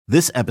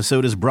This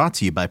episode is brought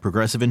to you by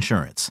Progressive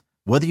Insurance.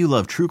 Whether you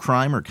love true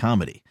crime or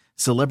comedy,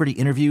 celebrity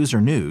interviews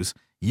or news,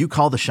 you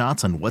call the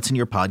shots on what's in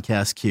your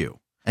podcast queue.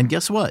 And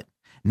guess what?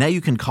 Now you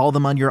can call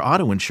them on your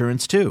auto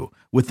insurance too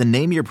with the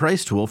Name Your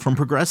Price tool from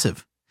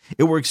Progressive.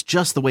 It works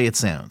just the way it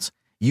sounds.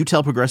 You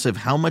tell Progressive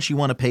how much you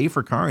want to pay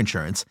for car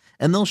insurance,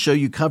 and they'll show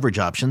you coverage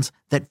options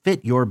that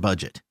fit your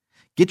budget.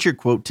 Get your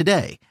quote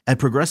today at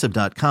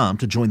Progressive.com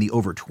to join the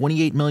over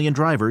 28 million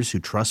drivers who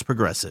trust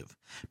Progressive.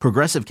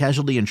 Progressive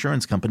Casualty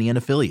Insurance Company and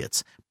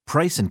Affiliates.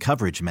 Price and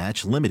coverage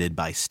match limited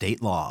by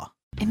state law.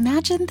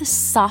 Imagine the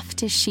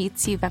softest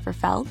sheets you've ever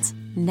felt.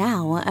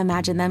 Now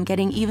imagine them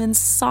getting even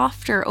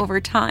softer over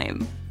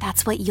time.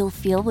 That's what you'll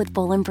feel with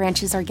Boll &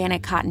 Branch's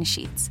organic cotton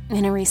sheets.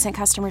 In a recent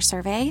customer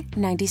survey,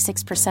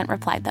 96%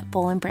 replied that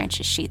Boll &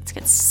 Branch's sheets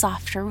get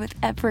softer with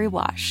every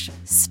wash.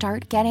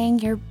 Start getting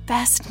your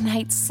best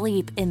night's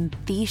sleep in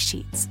these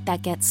sheets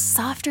that get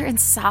softer and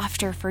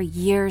softer for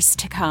years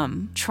to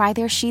come. Try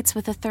their sheets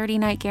with a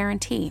 30-night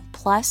guarantee,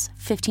 plus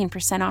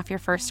 15% off your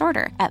first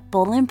order at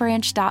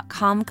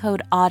bollandbranch.com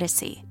code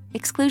ODYSSEY.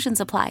 Exclusions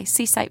apply.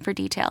 See site for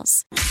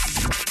details.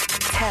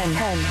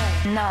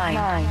 10,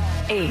 9,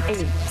 8,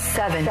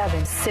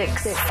 7,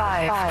 6,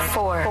 5,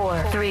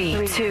 4,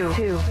 3,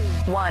 2,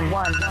 1.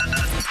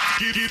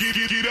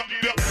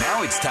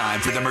 Now it's time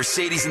for the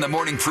Mercedes in the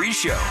Morning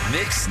pre-show.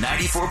 Mix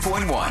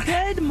 94.1.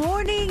 Good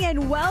morning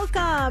and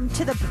welcome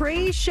to the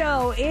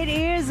pre-show. It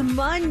is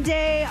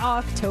Monday,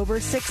 October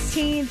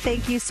 16th.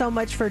 Thank you so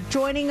much for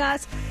joining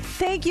us.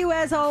 Thank you,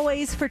 as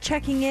always, for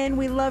checking in.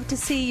 We love to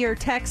see your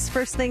texts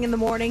first thing in the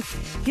morning.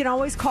 You can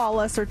always call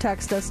us or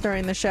text us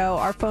during the show.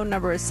 Our phone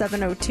number is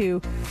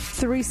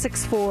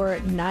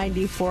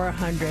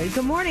 702-364-9400.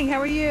 Good morning. How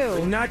are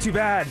you? Not too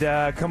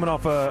bad. Coming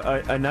off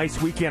a nice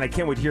weekend. I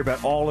can't wait to hear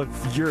about all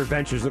of your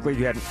adventures. Look like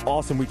you had an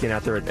awesome weekend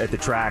out there at the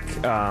track.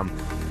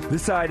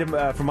 This side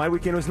for my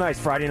weekend was nice.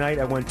 Friday night,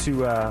 I went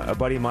to a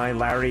buddy of mine,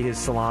 Larry. His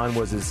salon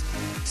was his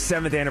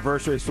 7th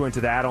anniversary. So went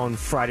to that on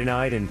Friday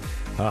night and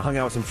hung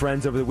out with some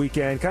friends over the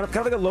weekend. Kind of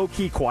like a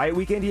low-key, quiet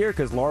weekend here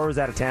because Laura was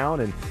out of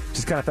town and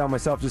just kind of found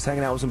myself just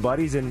hanging out with some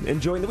buddies and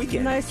enjoying the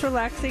weekend. Nice,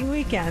 relaxing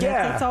weekend.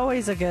 Yeah. That's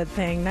always a good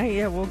thing.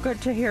 Yeah, well,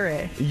 good to hear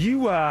it.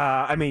 You,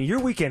 your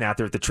weekend out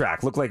there at the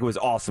track looked like it was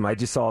awesome. I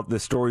just saw the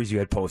stories you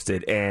had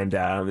posted.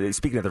 And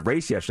speaking of the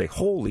race yesterday,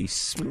 holy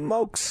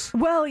smokes.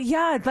 Well,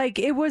 yeah, like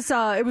it was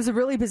a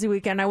really busy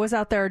weekend. I was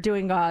out there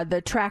doing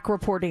the track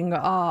reporting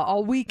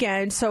all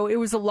weekend, so it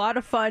was a lot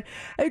of fun.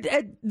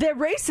 The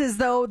races,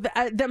 though,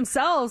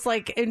 themselves,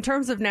 like in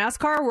terms of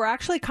NASCAR, were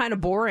actually kind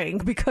of boring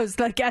because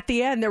like at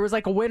the end there was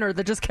like a winner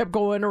that just kept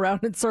going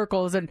around in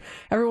circles and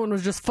everyone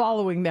was just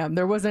following them.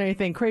 There wasn't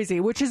anything crazy,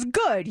 which is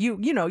good.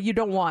 You know, you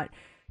don't want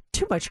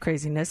too much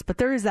craziness, but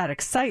there is that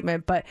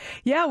excitement. But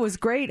yeah, it was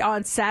great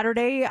on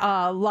Saturday.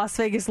 Las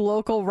Vegas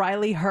local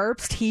Riley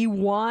Herbst, he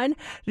won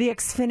the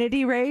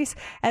Xfinity race.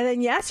 And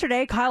then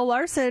yesterday, Kyle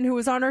Larson, who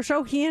was on our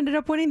show, he ended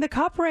up winning the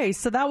Cup race.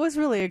 So that was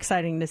really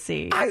exciting to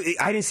see.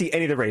 I didn't see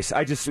any of the race.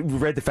 I just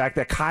read the fact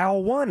that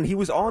Kyle won. He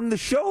was on the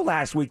show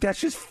last week. That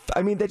just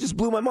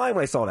blew my mind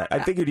when I saw that. I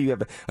figured he'd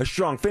have a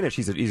strong finish.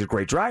 He's a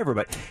great driver,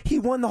 but he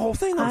won the whole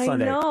thing on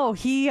Sunday. I know.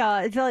 He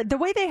the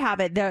way they have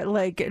it,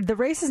 like the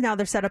races now,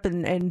 they're set up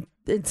in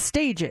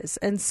stages,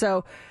 and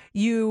so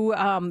you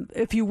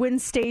if you win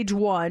stage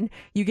 1,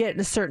 you get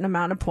a certain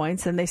amount of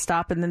points, and they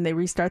stop and then they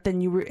restart.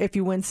 Then if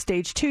you win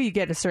stage 2, you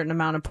get a certain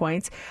amount of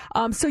points.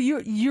 So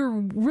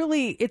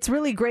it's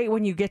really great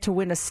when you get to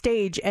win a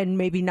stage and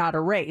maybe not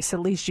a race. At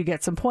least you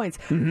get some points.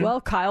 Mm-hmm.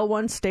 Well, Kyle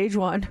won stage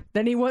 1,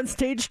 then he won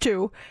stage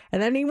 2,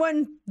 and then he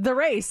won the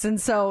race.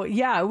 And so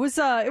yeah, it was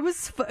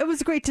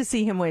great to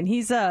see him win.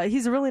 He's a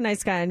really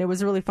nice guy, and it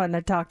was really fun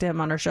to talk to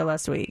him on our show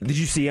last week. Did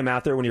you see him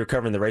out there when you were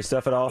covering the race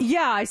stuff at all?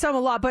 Yeah, I saw him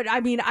a lot, but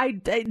I mean,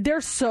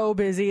 they're so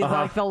busy. Uh-huh.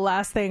 Like the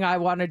last thing I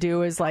want to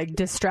do is like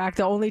distract.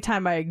 The only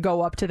time I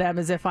go up to them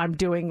is if I'm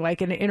doing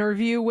like an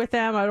interview with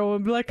them. I don't want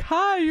to be like,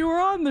 "Hi, you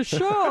were on the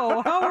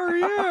show. How are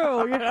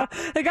you?" You know,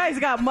 the guy's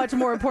got much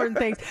more important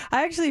things.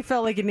 I actually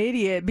felt like an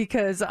idiot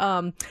because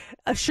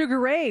Sugar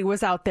Ray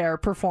was out there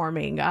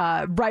performing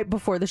right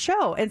before the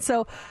show, and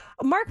so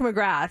Mark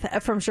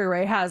McGrath from Sugar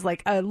Ray has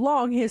like a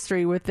long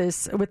history with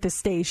this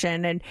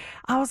station, and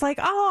I was like,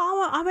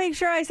 I'll make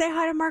sure I say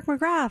hi to Mark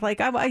McGrath.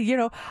 Like I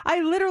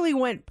literally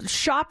went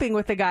shopping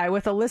with a guy,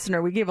 with a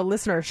listener. We gave a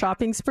listener a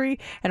shopping spree,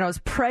 and I was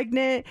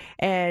pregnant,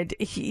 and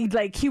he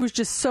was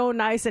just so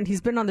nice, and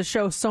he's been on the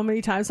show so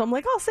many times. So I'm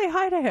like, I'll say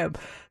hi to him.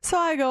 So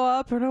I go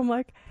up and I'm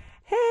like,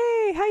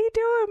 "Hey, how you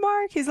doing,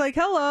 Mark?" He's like,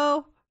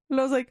 "Hello," and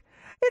I was like,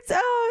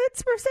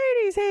 It's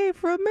Mercedes. Hey,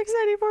 from Mix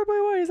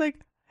 94.1. He's like,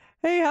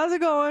 hey, how's it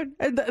going?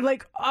 And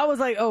I was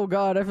like, oh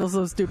God, I feel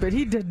so stupid.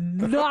 He did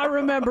not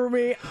remember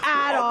me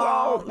at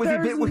all.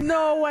 There's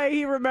no way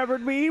he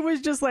remembered me. He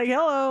was just like,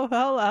 hello,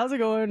 how's it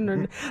going?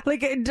 And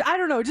I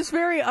don't know, just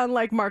very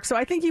unlike Mark. So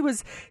I think he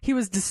was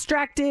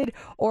distracted,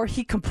 or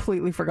he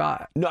completely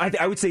forgot. No,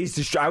 I would say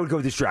I would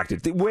go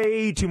distracted.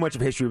 Way too much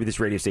of history with this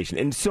radio station,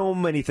 and so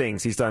many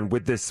things he's done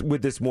with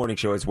this morning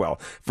show as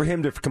well. For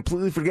him to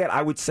completely forget,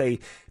 I would say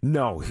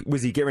no.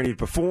 Was he getting ready to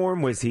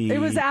perform? Was he?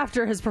 It was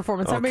after his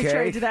performance. Okay. I made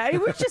sure he did that. It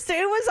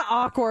was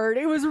awkward.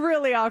 It was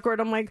really awkward.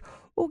 I'm like,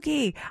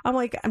 okay. I'm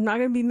like, I'm not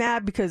going to be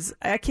mad, because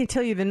I can't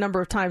tell you the number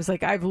of times,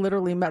 I've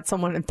literally met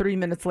someone and 3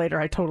 minutes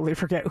later, I totally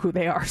forget who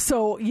they are.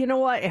 So you know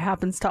what? It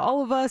happens to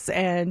all of us,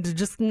 and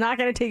just not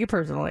going to take it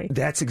personally.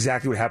 That's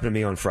exactly what happened to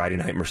me on Friday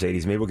night,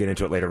 Mercedes. Maybe we'll get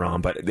into it later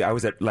on, but I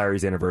was at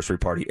Larry's anniversary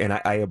party, and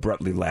I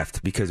abruptly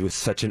left because it was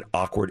such an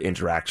awkward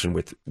interaction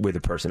with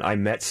a person. I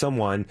met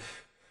someone.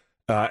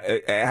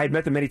 I had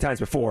met them many times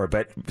before,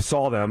 but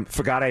saw them,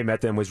 forgot I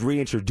met them, was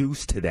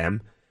reintroduced to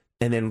them.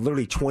 And then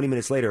literally 20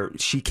 minutes later,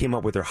 she came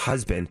up with her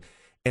husband,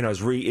 and I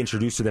was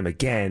reintroduced to them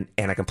again,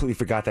 and I completely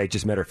forgot that I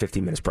just met her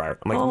 15 minutes prior.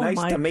 I'm like,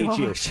 nice to meet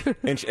you.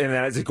 And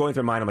then as it's going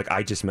through my mind, I'm like,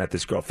 I just met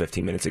this girl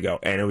 15 minutes ago.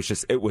 And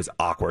it was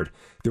awkward.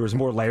 There was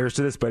more layers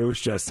to this, but it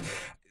was just...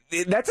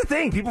 That's a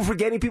thing. People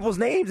forgetting people's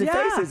names and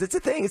faces. It's a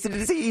thing. It's a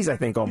disease, I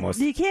think, almost.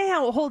 You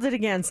can't hold it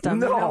against them.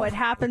 No. You know, it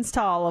happens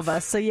to all of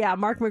us. So, yeah,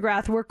 Mark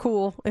McGrath, we're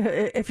cool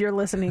if you're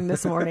listening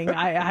this morning.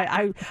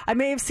 I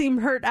may have seemed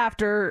hurt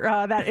after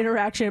that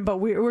interaction, but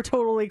we're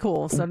totally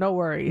cool, so no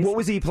worries. What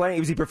was he playing?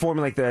 Was he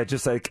performing like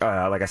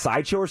a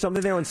sideshow or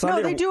something there on Sunday?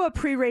 No, they do a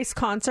pre-race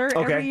concert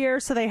every year.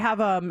 So they have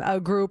a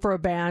group or a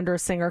band or a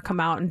singer come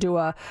out and do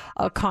a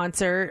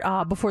concert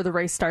before the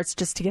race starts,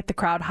 just to get the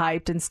crowd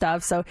hyped and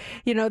stuff. So,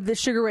 you know, the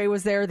Sugar Ray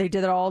was there. They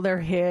did all their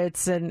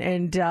hits, and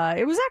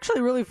it was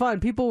actually really fun.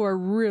 People were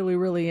really,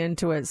 really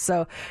into it.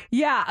 So,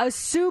 yeah, a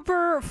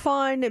super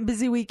fun,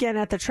 busy weekend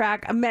at the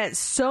track. I met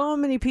so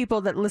many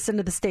people that listened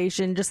to the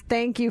station. Just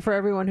thank you for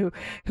everyone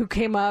who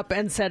came up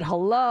and said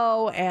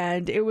hello.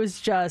 And it was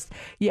just,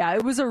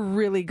 it was a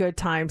really good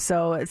time.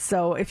 So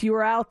if you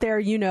were out there,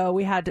 you know,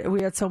 we had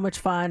so much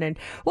fun, and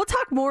we'll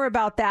talk more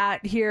about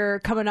that here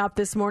coming up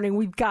this morning.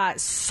 We've got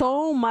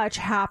so much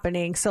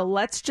happening. So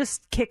let's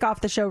just kick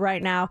off the show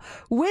right now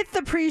with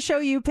the pre-show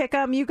You Pick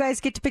 'em. You guys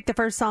get to pick the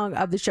first song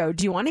of the show.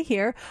 Do you want to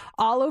hear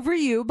All Over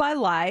You by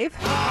Live?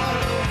 All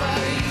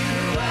over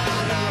you,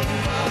 all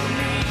over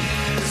me.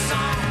 The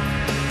song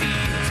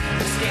beats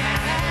the sky.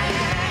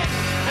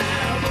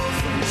 Elbow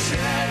from the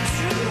shed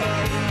to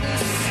the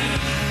sea.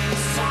 The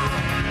song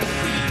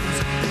beats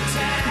the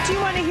tide. Do you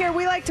want to hear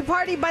We Like to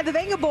Party by the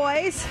Venga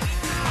Boys?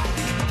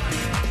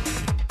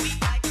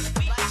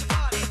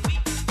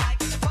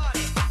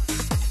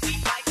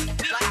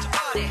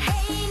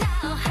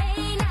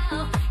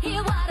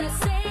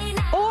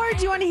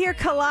 Do you want to hear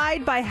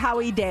Collide by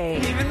Howie Day?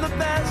 Even the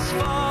best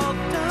fall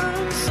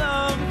down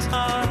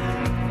sometime.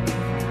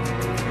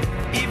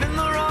 Even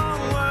the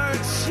wrong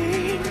words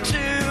seem to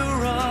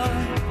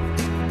run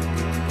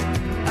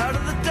out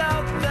of the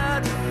doubt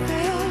that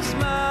fills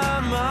my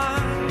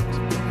mind.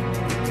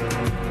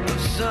 I'll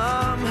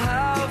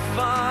somehow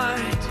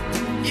find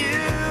you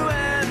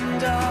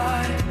and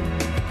I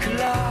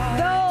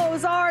collide.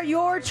 Those are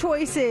your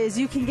choices.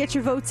 You can get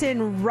your votes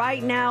in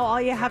right now.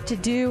 All you have to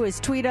do is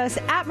tweet us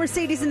at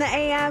Mercedes in the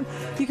AM.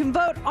 You can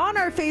vote on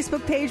our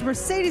Facebook page,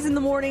 Mercedes in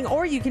the Morning,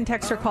 or you can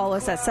text or call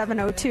us at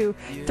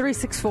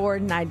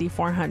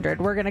 702-364-9400.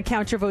 We're going to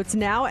count your votes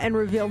now and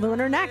reveal the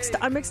winner next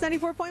on Mix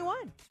 94.1.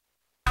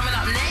 Coming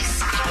up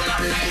next.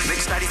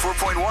 Mix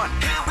 94.1.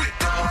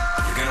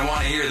 You're going to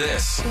want to hear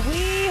this.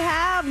 We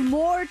have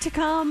more to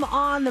come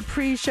on the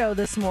pre-show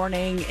this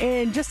morning.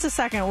 In just a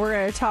second, we're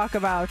going to talk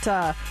about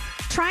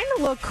trying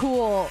to look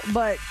cool,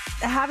 but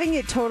having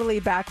it totally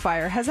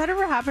backfire. Has that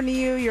ever happened to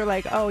you? You're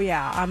like, oh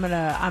yeah, I'm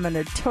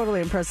gonna totally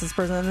impress this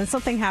person, and then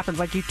something happens,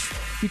 like you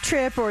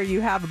trip or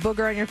you have a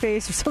booger on your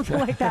face or something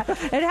like that.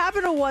 It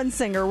happened to one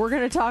singer. We're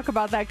going to talk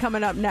about that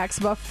coming up next.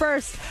 But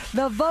first,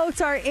 the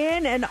votes are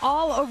in, and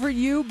All Over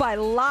You by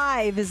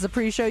Live is the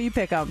pre-show You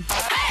Pick 'em.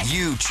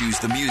 You choose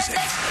the music.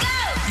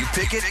 You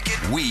pick it,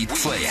 we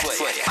play it.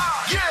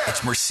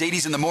 It's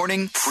Mercedes in the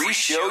Morning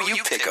pre-show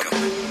You Pick 'em.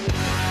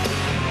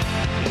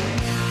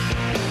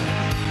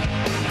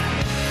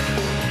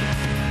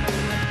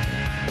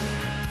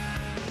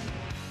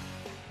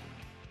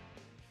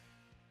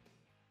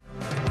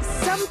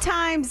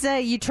 Sometimes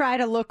you try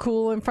to look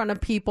cool in front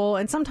of people,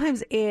 and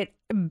sometimes it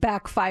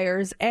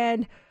backfires.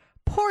 And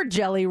poor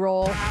Jelly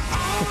Roll. The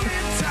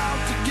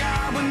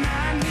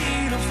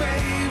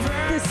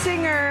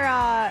singer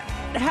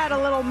had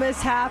a little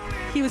mishap.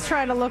 He was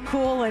trying to look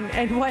cool,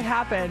 and what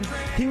happened?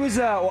 He was,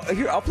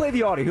 here, I'll play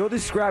the audio. He'll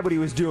describe what he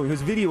was doing. He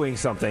was videoing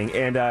something,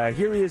 and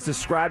here he is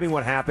describing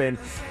what happened,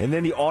 and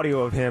then the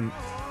audio of him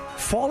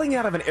falling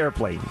out of an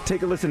airplane.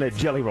 Take a listen to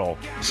Jelly Roll.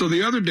 So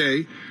the other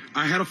day,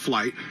 I had a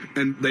flight,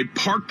 and they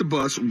parked the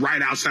bus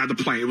right outside the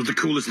plane. It was the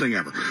coolest thing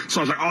ever. So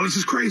I was like, oh, this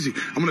is crazy.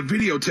 I'm going to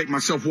videotape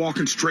myself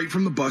walking straight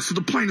from the bus to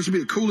the plane. This will be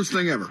the coolest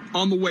thing ever.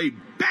 On the way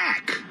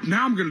back,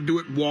 Now I'm going to do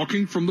it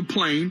walking from the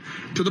plane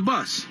to the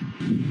bus.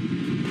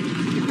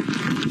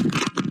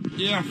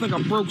 Yeah, I think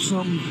I broke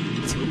something.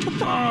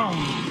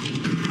 Oh.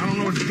 I don't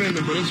know what's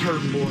bending, but it's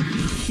hurting, boy.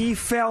 He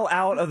fell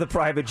out of the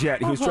private jet.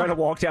 He was trying to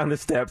walk down the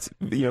steps,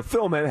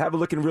 film it, have it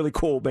looking really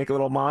cool, make a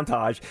little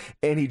montage,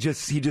 and he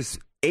just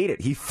ate it.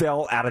 He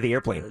fell out of the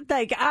airplane.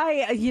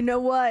 You know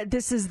what?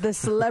 This is the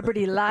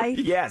celebrity life.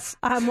 Yes.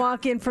 I'm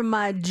walking from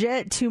my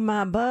jet to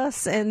my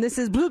bus, and this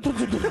is He's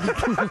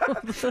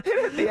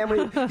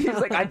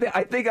like,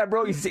 I think I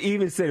broke. He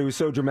even said it was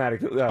so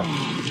dramatic.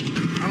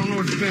 I don't know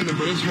what's bending,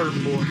 but it's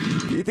hurting, boy.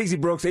 He thinks he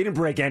broke, so he didn't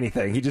break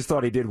anything. He just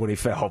thought he did when he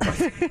fell.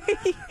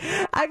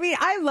 I mean,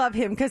 I love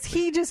him because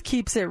he just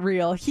keeps it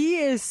real. He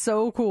is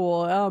so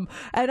cool.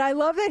 And I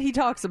love that he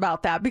talks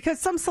about that, because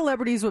some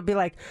celebrities would be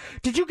like,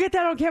 did you get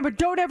that on camera?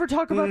 Don't ever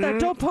talk about that.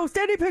 Don't post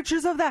any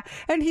pictures of that.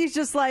 And he's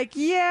just like,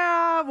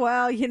 yeah,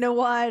 well, you know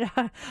what?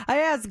 I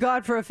asked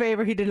God for a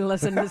favor. He didn't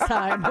listen this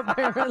time,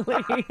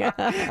 apparently.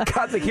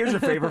 God's like, here's your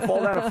favor.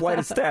 Fall down a flight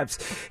of steps.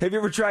 Have you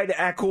ever tried to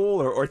act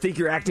cool or think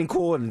you're acting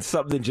cool and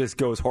something just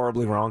goes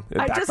horribly wrong?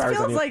 It just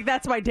feels like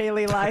that's my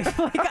daily life.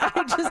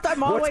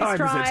 I'm always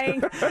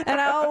trying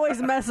and I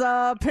always mess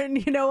up,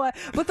 and you know what?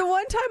 But the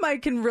one time I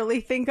can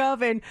really think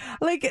of, and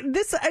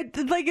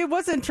it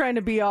wasn't trying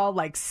to be all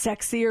like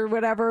sexy or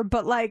whatever,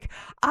 but like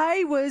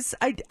I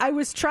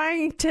was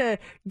trying to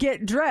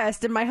get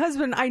dressed, and my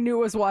husband, I knew,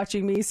 was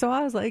watching me, so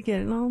I was like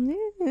getting all,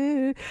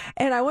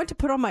 and I went to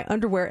put on my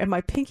underwear, and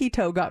my pinky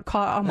toe got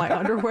caught on my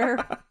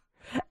underwear.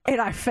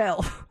 And I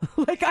fell.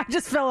 I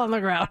just fell on the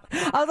ground.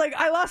 I was like,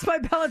 I lost my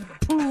balance.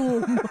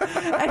 Boom.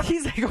 And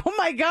he's like, oh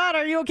my God,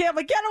 are you okay? I'm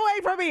like, get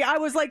away from me. I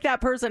was like that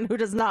person who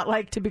does not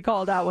like to be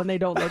called out when they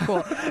don't look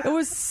cool. It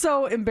was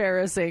so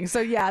embarrassing.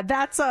 So yeah,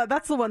 that's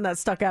the one that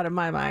stuck out in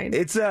my mind.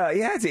 It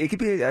could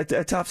be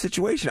a tough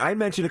situation. I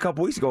mentioned a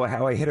couple weeks ago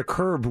how I hit a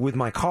curb with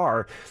my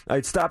car.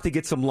 I'd stopped to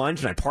get some lunch,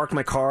 and I parked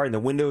my car, and the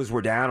windows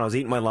were down. I was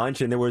eating my lunch,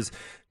 and there was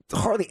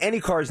hardly any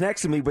cars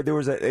next to me, but there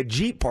was a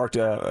Jeep parked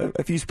a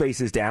few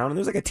spaces down, and there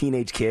was like a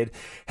teenage kid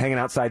hanging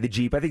outside the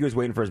Jeep. I think he was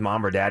waiting for his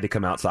mom or dad to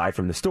come outside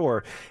from the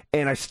store,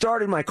 and I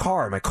started my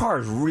car. My car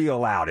is real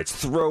loud. It's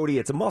throaty.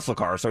 It's a muscle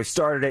car, so I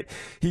started it.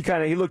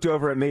 He looked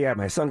over at me. I had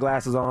my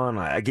sunglasses on.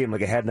 I gave him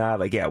like a head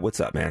nod, like, yeah, what's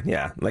up, man?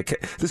 Yeah, like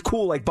this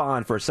cool like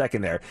bond for a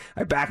second there.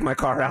 I back my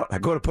car out. I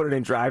go to put it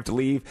in drive to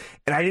leave,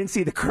 and I didn't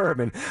see the curb,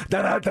 and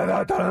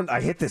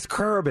I hit this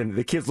curb, and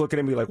the kid's looking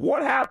at me like,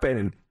 what happened?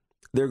 And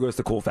there goes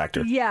the cool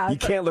factor. Yeah. You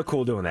can't look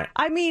cool doing that.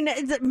 I mean,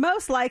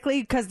 most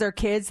likely because they're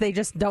kids, they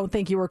just don't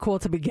think you were cool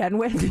to begin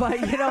with. But,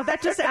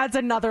 that just adds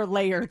another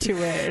layer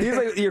to it. He's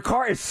like, your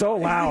car is so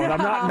loud. Yeah. I'm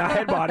not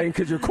headbutting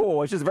because you're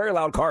cool. It's just a very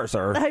loud car,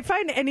 sir. I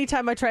find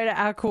anytime I try to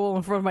act cool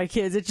in front of my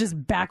kids, it just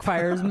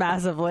backfires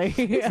massively.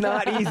 It's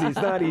not easy.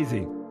 It's not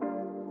easy.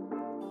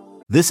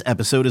 This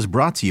episode is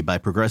brought to you by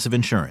Progressive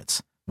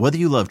Insurance. Whether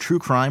you love true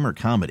crime or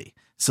comedy,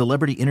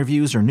 celebrity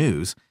interviews or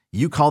news,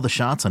 you call the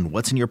shots on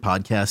what's in your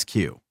podcast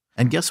queue.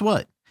 And guess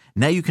what?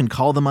 Now you can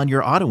call them on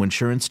your auto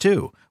insurance,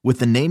 too, with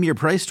the Name Your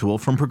Price tool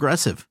from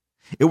Progressive.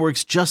 It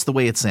works just the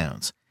way it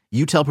sounds.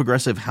 You tell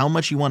Progressive how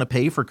much you want to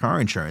pay for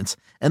car insurance,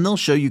 and they'll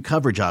show you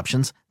coverage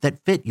options that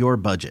fit your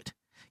budget.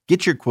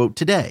 Get your quote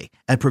today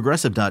at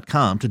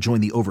Progressive.com to join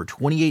the over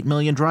 28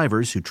 million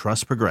drivers who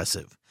trust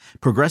Progressive.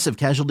 Progressive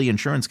Casualty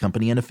Insurance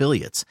Company and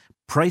Affiliates.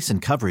 Price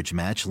and coverage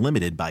match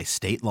limited by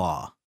state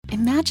law.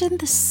 Imagine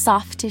the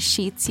softest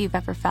sheets you've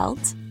ever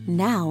felt.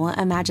 Now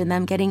imagine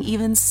them getting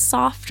even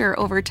softer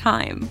over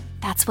time.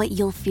 That's what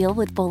you'll feel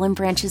with Boll &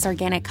 Branch's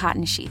organic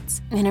cotton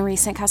sheets. In a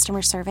recent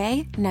customer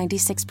survey,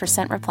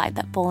 96% replied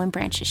that Boll &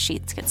 Branch's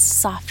sheets get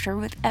softer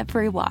with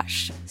every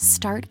wash.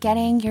 Start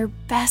getting your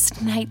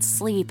best night's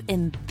sleep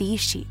in these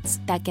sheets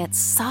that get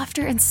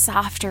softer and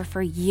softer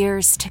for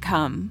years to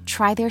come.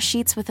 Try their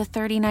sheets with a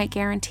 30-night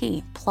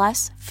guarantee,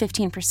 plus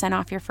 15%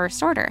 off your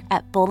first order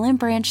at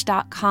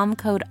bollandbranch.com,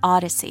 code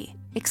Odyssey.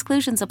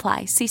 Exclusions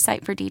apply. See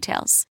site for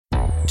details.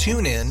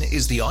 TuneIn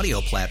is the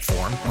audio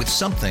platform with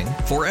something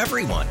for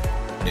everyone.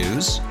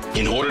 News.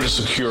 In order to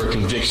secure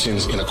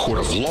convictions in a court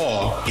of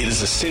law, it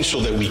is essential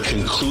that we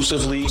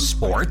conclusively.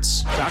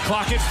 Sports. Shot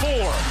clock at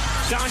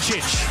 4.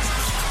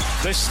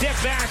 Doncic. The step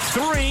back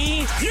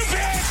 3. You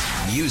bet.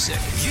 Music.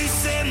 You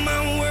set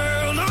my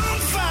world on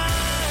fire.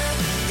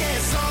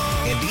 Yes,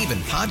 and even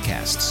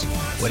podcasts.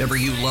 Whatever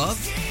you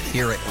love,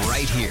 hear it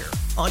right here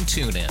on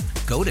TuneIn.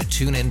 Go to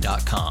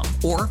TuneIn.com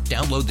or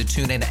download the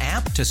TuneIn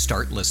app to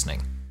start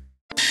listening.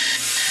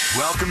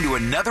 Welcome to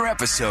another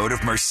episode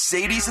of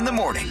Mercedes in the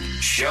Morning,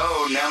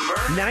 show number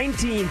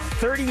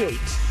 1938.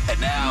 And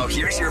now,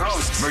 here's your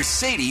host,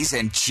 Mercedes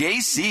and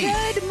JC.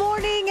 Good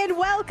morning and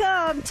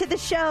welcome to the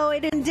show.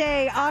 It is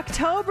day,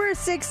 October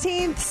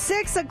 16th,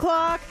 6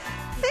 o'clock.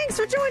 Thanks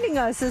for joining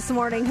us this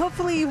morning.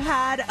 Hopefully you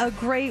had a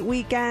great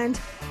weekend.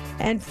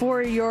 And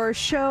for your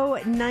show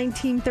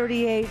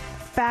 1938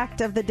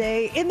 fact of the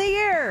day, in the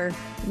year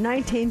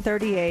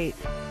 1938,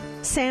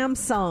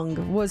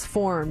 Samsung was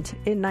formed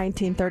in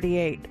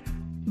 1938.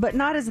 but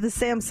not as the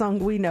Samsung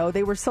we know.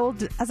 They were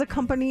sold as a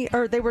company,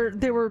 or they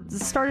were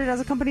started as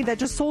a company that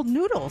just sold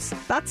noodles.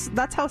 That's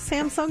how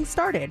Samsung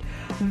started.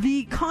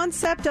 The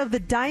concept of the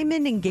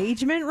diamond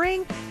engagement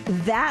ring,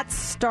 that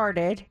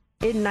started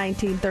in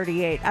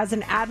 1938 as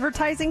an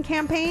advertising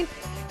campaign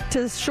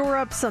to shore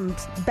up some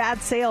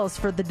bad sales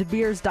for the De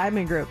Beers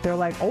Diamond Group. They're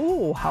like,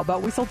 oh, how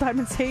about we sell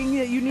diamonds saying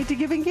that you need to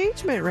give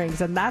engagement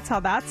rings? And that's how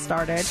that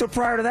started. So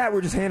prior to that,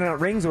 we're just handing out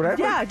rings or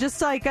whatever? Yeah, just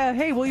like,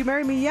 hey, will you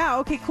marry me? Yeah,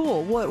 okay,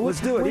 cool.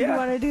 Let's do it, When do you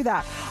want to do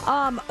that?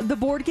 The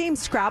board game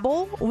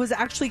Scrabble was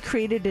actually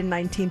created in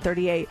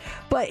 1938,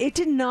 but it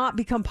did not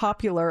become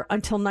popular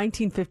until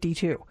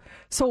 1952.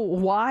 So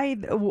why?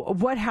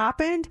 What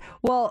happened?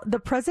 Well, the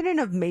president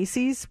of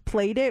Macy's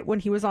played it when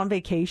he was on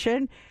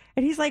vacation,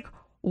 and he's like,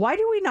 why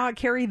do we not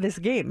carry this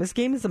game? This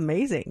game is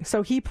amazing.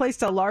 So he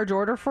placed a large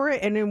order for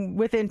it, and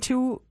within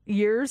 2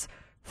 years,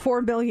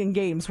 4 million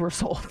games were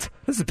sold.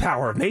 This is the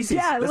power of Macy's.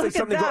 Yeah, look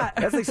at that.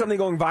 That's like something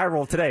going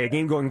viral today. A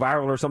game going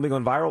viral or something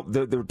going viral.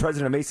 The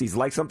president of Macy's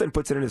likes something,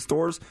 puts it in his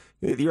stores.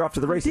 You're off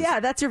to the races. Yeah,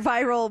 that's your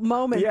viral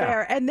moment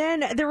there. And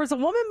then there was a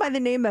woman by the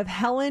name of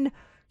Helen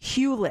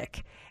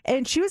Hulick,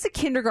 and she was a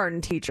kindergarten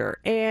teacher,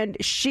 and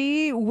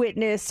she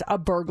witnessed a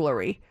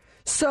burglary.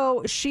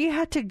 So she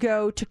had to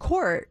go to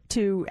court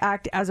to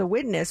act as a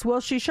witness. Well,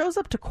 she shows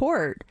up to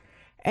court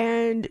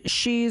and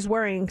she's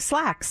wearing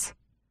slacks.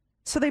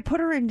 So they put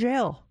her in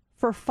jail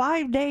for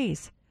 5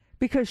 days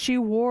because she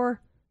wore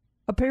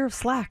a pair of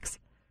slacks.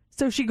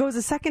 So she goes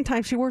a second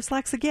time, she wore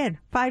slacks again,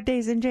 5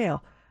 days in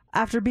jail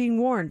after being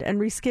warned and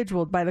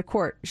rescheduled by the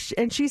court.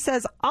 And she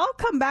says, I'll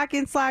come back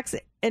in slacks,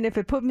 and if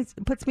it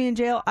puts me in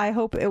jail, I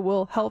hope it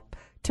will help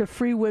to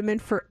free women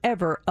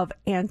forever of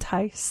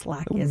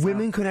anti-slackism.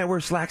 Women could not wear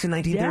slacks in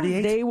 1938?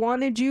 Yeah, they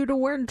wanted you to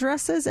wear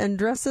dresses and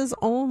dresses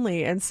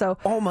only. And so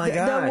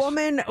the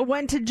woman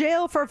went to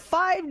jail for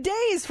 5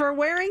 days for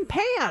wearing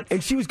pants.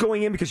 And she was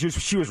going in because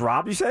she was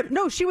robbed, you said?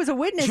 No, she was a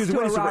witness to a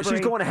robbery. She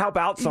was going to help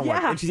out someone,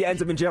 and she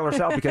ends up in jail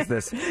herself because of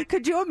this.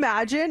 Could you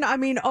imagine? I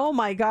mean, oh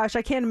my gosh,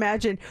 I can't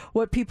imagine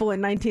what people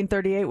in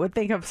 1938 would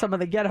think of some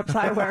of the get-ups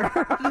I wear.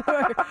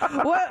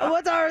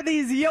 What are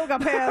these yoga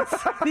pants?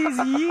 These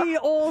ye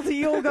old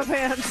yoga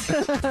pants.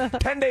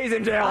 10 days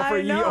in jail for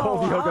ye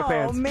old yoga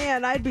pants. Oh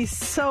man, I'd be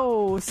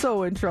so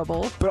in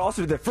trouble. But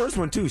also the first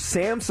one too,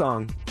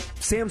 Samsung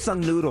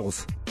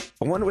noodles.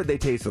 I wonder what they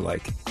tasted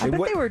like. I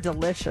bet they were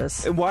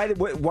delicious. And why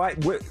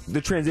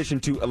the transition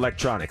to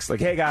electronics?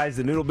 Like, hey guys,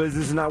 the noodle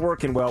business is not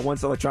working well.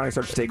 Once electronics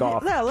starts to take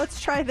off, yeah, let's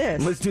try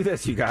this. Let's do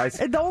this, you guys.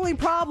 The only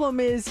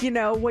problem is,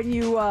 when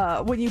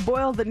you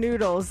boil the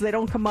noodles, they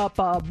don't come up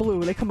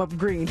blue; they come up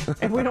green,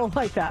 and we don't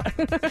like that.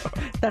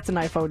 That's an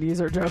iPhone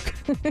user joke.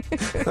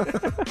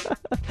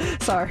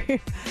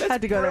 Sorry,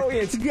 had to go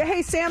brilliant. there.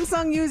 Hey,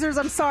 Samsung users,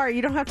 I'm sorry.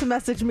 You don't have to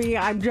message me.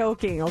 I'm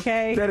joking.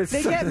 Okay?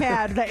 They get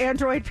mad. The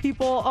Android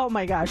people. Oh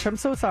my gosh. I'm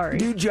so sorry.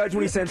 Do you judge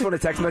when he sends one a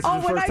text message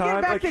the first time? When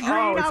I get back to green,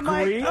 I'm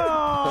green? like,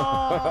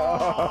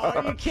 oh,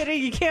 are you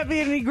kidding? You can't be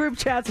in any group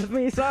chats with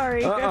me.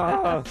 Sorry.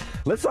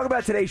 Let's talk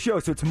about today's show.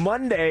 So it's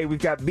Monday.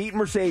 We've got Beat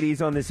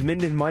Mercedes on this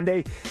Minden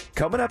Monday.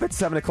 Coming up at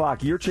 7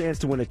 o'clock, your chance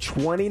to win a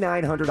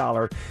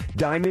 $2,900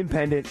 diamond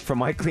pendant from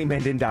Michael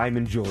Menden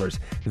Diamond Jewelers.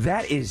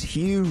 That is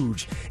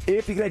huge.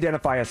 If you can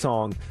identify a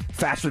song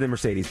faster than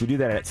Mercedes, we do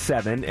that at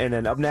 7. And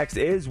then up next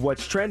is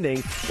What's Trending.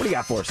 What do you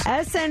got for us?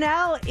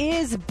 SNL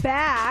is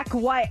back.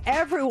 Why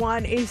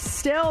everyone is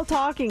still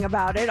talking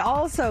about it.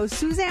 Also,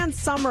 Suzanne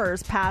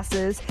Summers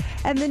passes,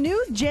 and the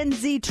new Gen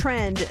Z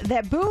trend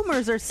that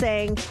boomers are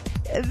saying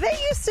they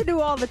used to do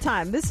all the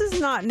time. This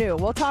is not new.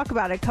 We'll talk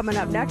about it coming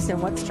up next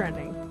in What's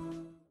Trending.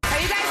 Are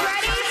you guys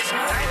ready?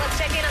 All right, let's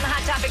check in on the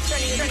hot topics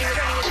trending.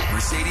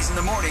 Mercedes in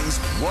the mornings.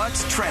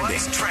 What's trending?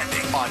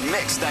 On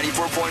Mix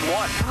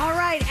 94.1. All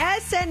right,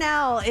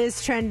 SNL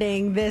is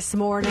trending this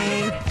morning.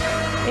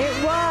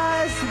 It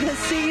was the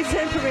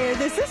season premiere.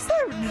 Is this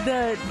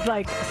the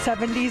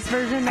 70s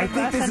version of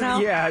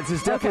SNL?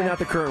 It's definitely not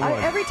the current one.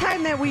 Every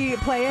time that we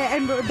play it,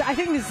 and I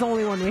think this is the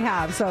only one we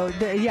have. So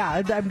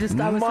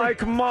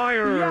Mike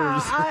Myers.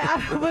 Yeah,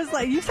 I was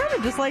like, you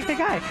sounded just like the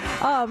guy.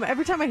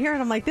 Every time I hear it,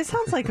 I'm like, this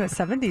sounds like the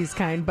 70s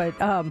kind, but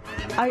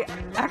I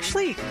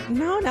actually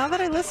no. Now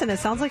that I listen, it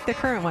sounds like the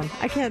current one.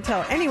 I can't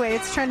tell. Anyway,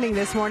 it's trending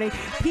this morning.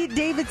 Pete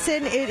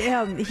Davidson,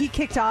 he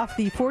kicked off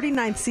the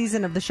 49th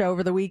season of the show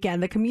over the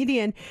weekend. The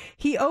comedian,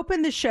 he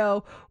opened the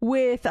show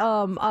with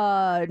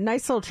a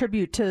nice little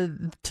tribute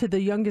to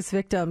the youngest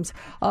victims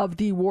of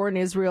the war in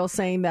Israel,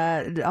 saying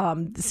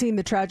that seeing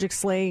the tragic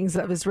slayings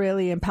of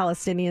Israeli and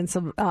Palestinian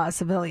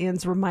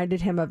civilians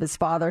reminded him of his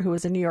father, who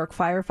was a New York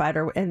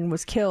firefighter and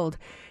was killed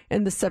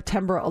in the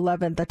September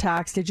 11th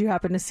attacks. Did you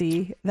happen to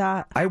see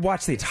that? I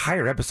watched the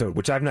entire episode,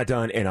 which I've not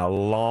done in a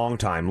long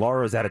time.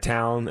 Laura was out of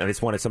town, and I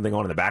just wanted something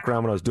on in the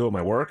background when I was doing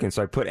my work, and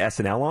so I put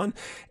SNL on,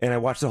 and I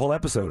watched the whole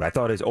episode. I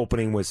thought his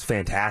opening was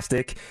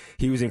fantastic.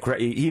 He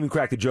even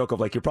cracked the joke of,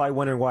 like, you're probably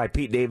wondering why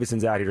Pete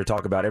Davidson's out here to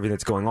talk about everything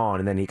that's going on,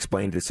 and then he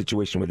explained the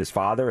situation with his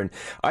father, and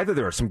I thought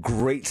there were some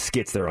great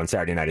skits there on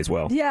Saturday night as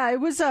well. Yeah, it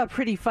was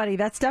pretty funny.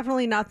 That's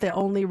definitely not the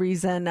only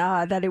reason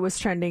that it was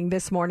trending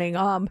this morning.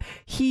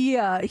 He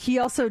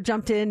also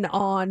jumped in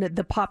on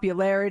the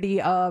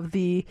popularity of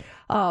the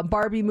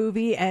Barbie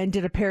movie and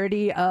did a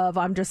parody of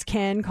I'm Just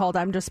Ken called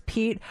I'm Just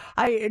Pete.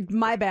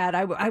 My bad.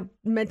 I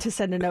meant to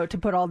send a note to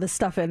put all this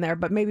stuff in there,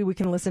 but maybe we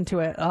can listen to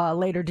it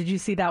later. Did you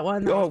see that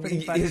one?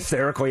 That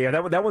hysterical. Yeah,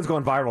 that one's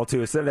going viral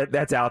too. So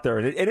that's out there,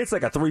 and it's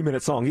like a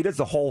 3-minute song. He does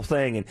the whole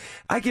thing, and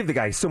I give the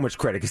guy so much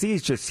credit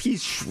because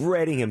he's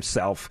shredding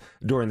himself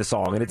during the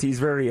song, and he's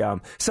very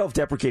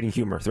self-deprecating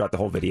humor throughout the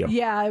whole video.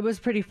 Yeah, it was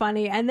pretty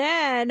funny. And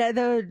then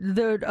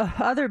the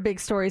other big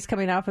stories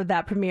coming off of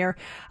that premiere,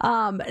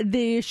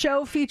 the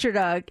show featured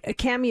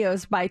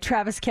cameos by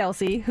Travis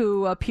Kelce,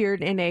 who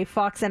appeared in a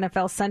Fox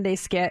NFL Sunday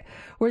skit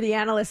where the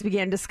analyst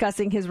began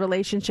discussing his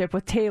relationship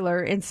with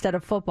Taylor instead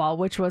of football,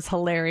 which was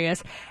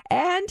hilarious.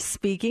 And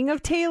speaking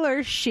of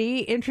Taylor,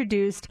 she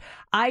introduced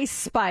Ice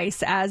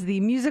Spice as the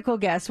musical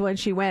guest when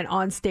she went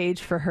on stage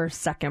for her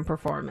second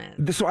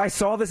performance. So I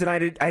saw this, and I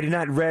did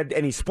not read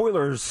any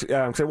spoilers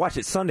because I watched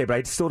it Sunday, but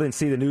I still didn't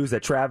see the news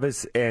that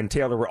Travis and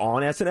Taylor were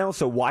on SNL.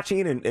 So watching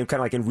it and kind of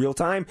like in real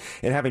time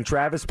and having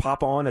Travis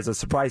pop on as a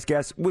surprise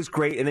guest was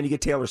great, and then you get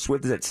Taylor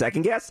Swift as that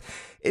second guest.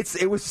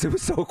 It was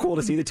so cool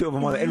to see the two of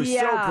them on it. It was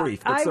so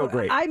brief, but so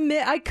great.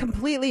 I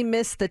completely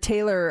missed the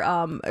Taylor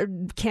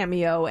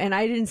cameo, and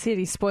I didn't see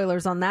any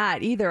spoilers on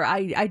that either.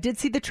 I did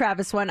see the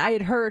Travis one.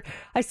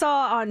 I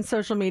saw on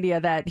social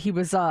media that he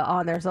was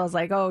on there, so I was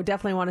like, oh,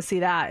 definitely want to see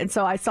that. And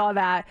so I saw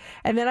that,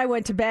 and then I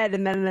went to bed,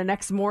 and then the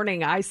next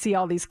morning I see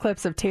all these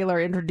clips of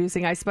Taylor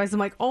introducing Ice Spice. I'm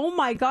like, oh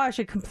my gosh,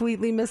 I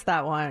completely missed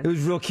that one. It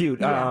was real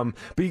cute. Yeah.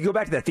 But you go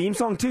back to that theme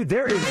song, too.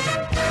 There is...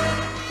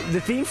 The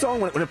theme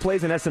song, when it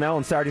plays on SNL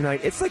on Saturday night,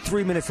 it's like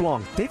 3 minutes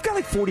long. They've got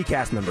like 40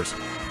 cast members.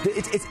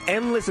 It's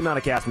endless amount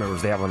of cast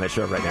members they have on that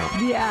show right now.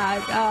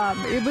 Yeah,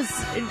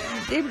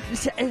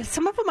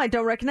 some of them I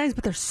don't recognize,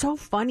 but they're so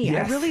funny.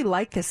 Yes. I really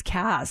like this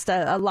cast.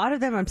 A lot of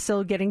them I'm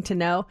still getting to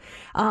know,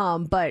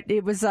 but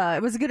it was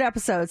a good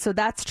episode. So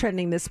that's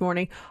trending this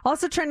morning.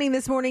 Also trending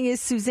this morning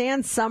is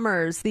Suzanne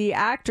Summers. The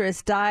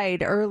actress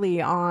died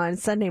early on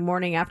Sunday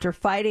morning after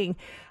fighting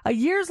a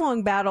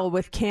years-long battle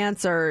with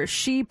cancer.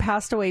 She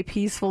passed away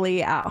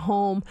peacefully at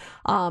home,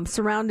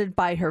 surrounded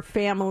by her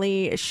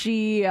family.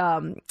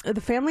 The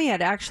family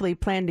had actually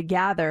planned to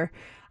gather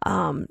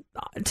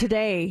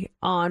today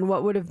on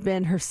what would have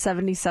been her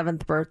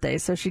 77th birthday.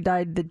 So she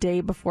died the day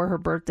before her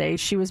birthday.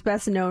 She was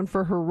best known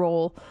for her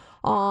role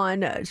on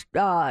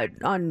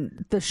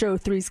the show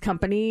Three's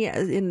Company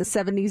in the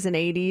 70s and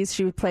 80s.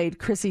 She played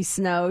Chrissy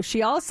Snow.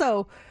 She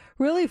also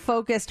really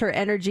focused her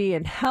energy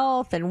in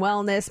health and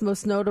wellness,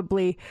 most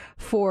notably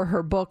for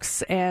her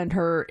books and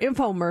her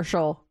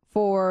infomercial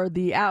for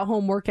the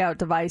at-home workout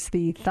device,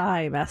 the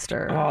Thigh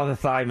Master. Oh, the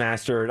Thigh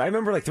Master. I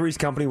remember like Three's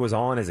Company was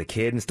on as a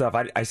kid and stuff.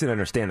 I didn't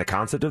understand the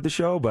concept of the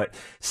show, but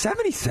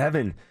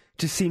 77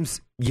 just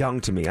seems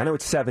young to me. I know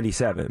it's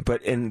 77,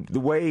 but in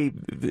the way,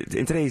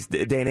 in today's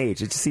day and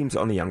age, it just seems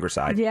on the younger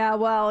side. Yeah,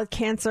 well,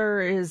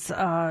 cancer is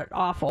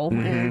awful,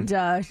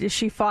 and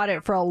she fought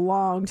it for a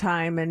long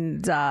time,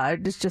 and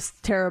it's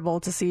just terrible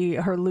to see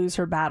her lose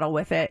her battle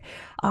with it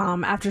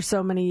after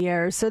so many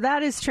years. So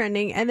that is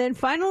trending. And then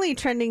finally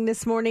trending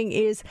this morning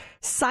is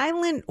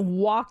silent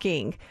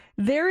walking.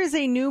 There is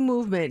a new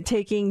movement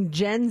taking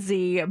Gen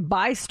Z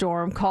by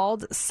storm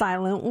called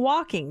silent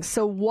walking.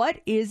 So what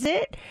is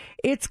it?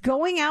 It's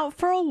going out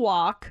for a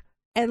walk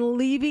and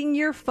leaving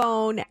your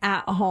phone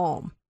at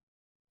home.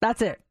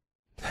 That's it.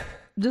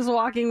 Just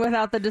walking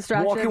without the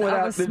distraction of a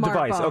smartphone.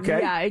 Device, okay.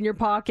 Yeah, in your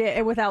pocket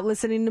and without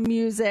listening to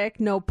music,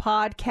 no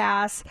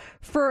podcasts,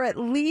 for at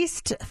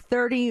least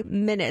 30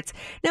 minutes.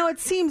 Now, it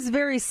seems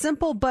very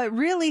simple, but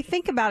really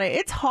think about it.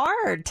 It's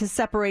hard to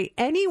separate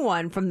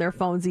anyone from their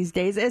phones these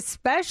days,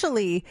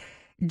 especially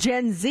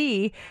Gen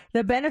Z.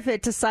 The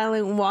benefit to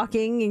silent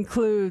walking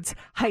includes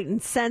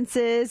heightened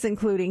senses,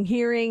 including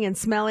hearing and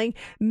smelling,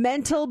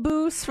 mental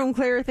boosts from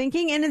clearer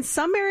thinking, and in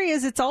some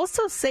areas it's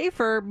also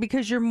safer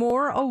because you're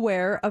more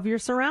aware of your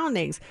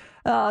surroundings.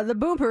 The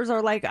boomers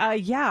are like,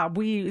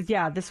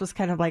 this was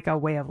kind of like a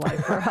way of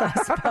life for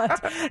us,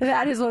 but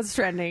that is what's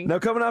trending. Now,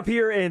 coming up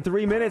here in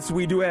 3 minutes,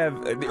 we do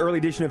have the early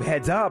edition of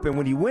Heads Up, and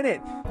when you win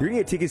it, you're going to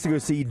get tickets to go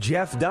see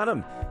Jeff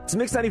Dunham. It's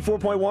Mix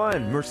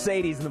 94.1,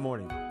 Mercedes in the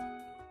morning.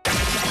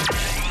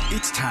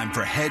 It's time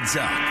for Heads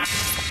Up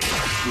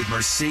with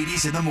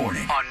Mercedes in the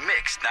morning on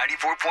Mix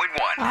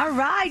 94.1. All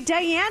right,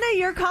 Diana,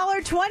 you're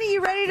caller 20.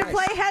 You ready to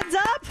play Heads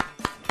Up?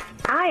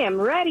 I am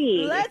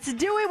ready. Let's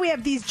do it. We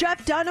have these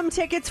Jeff Dunham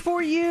tickets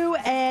for you,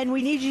 and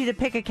we need you to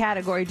pick a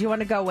category. Do you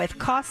want to go with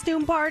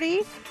costume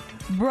party,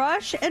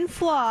 brush and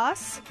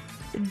floss,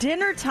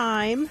 dinner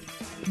time,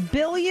 $1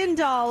 billion,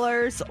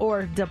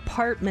 or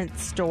department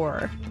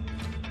store?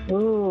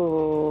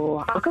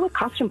 Ooh, I'll go with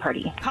costume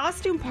party.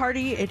 Costume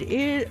party, it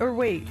is, or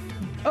wait.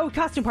 Oh,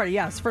 costume party,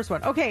 yes, first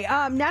one. Okay,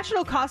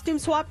 National Costume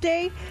Swap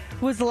Day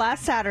was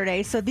last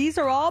Saturday, so these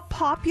are all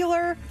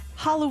popular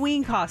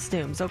Halloween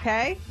costumes,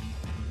 okay?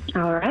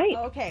 All right.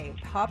 Okay,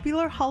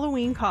 popular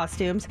Halloween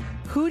costumes.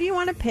 Who do you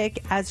want to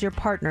pick as your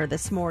partner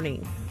this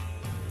morning?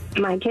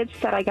 My kids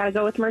said I got to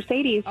go with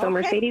Mercedes, so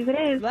Mercedes it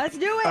is. Let's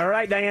do it. All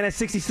right, Diana,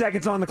 60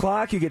 seconds on the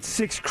clock. You get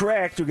 6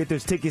 correct. You'll get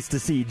those tickets to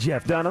see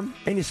Jeff Dunham,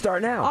 and you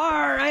start now.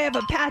 I have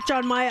a patch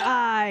on my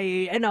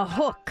eye and a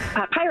hook.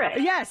 Pirate.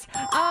 Yes.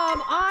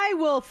 I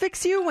will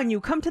fix you when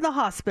you come to the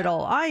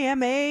hospital. I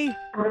am a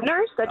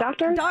nurse, a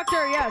doctor.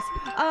 Doctor, yes.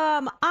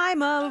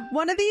 I'm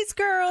one of these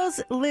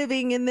girls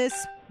living in this.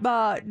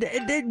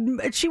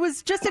 She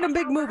was just in a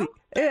big movie.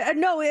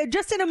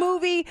 Just in a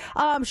movie.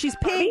 She's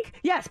pink. Barbie?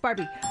 Yes,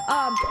 Barbie.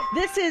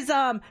 This is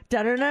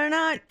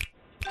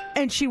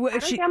and she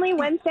Family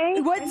Wednesday.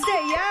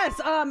 Wednesday, yes.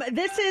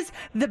 This is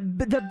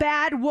the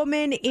bad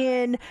woman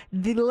in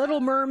The Little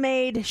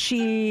Mermaid.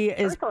 She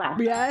is Ursula.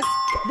 Yes.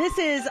 This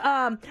is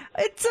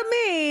it's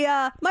me.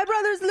 My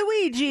brother's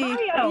Luigi.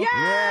 Mario.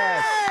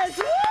 Yes.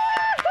 Woo!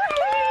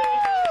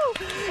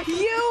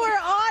 You were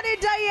on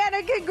it,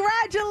 Diana.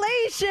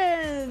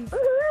 Congratulations.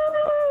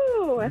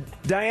 Woo!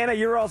 Diana,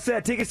 you're all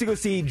set. Tickets to go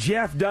see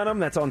Jeff Dunham.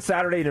 That's on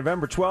Saturday,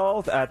 November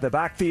 12th at the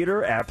Back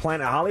Theater at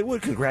Planet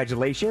Hollywood.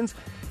 Congratulations.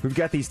 We've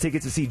got these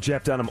tickets to see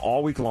Jeff Dunham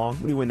all week long.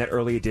 We win that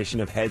early edition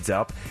of Heads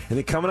Up. And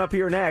then coming up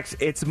here next,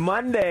 it's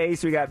Monday,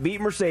 so we got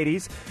Meet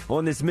Mercedes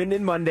on this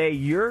Minden Monday.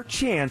 Your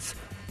chance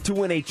to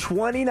win a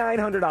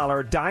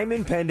 $2,900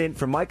 diamond pendant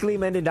from Michael E.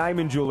 Menden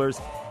Diamond Jewelers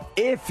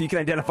if you can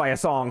identify a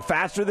song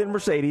faster than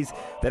Mercedes.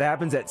 That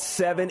happens at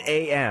 7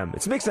 a.m.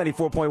 It's Mix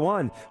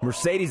 94.1,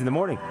 Mercedes in the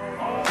morning.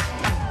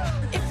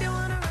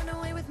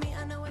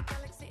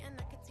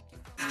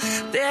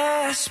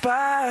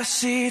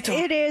 Despacito.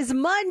 It is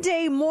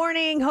Monday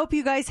morning. Hope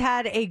you guys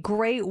had a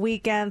great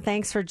weekend.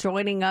 Thanks for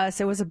joining us.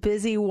 It was a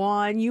busy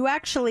one. You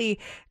actually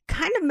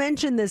kind of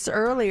mentioned this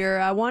earlier.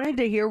 I wanted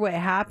to hear what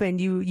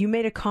happened. You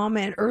made a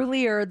comment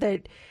earlier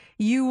that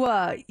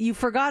you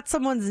forgot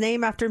someone's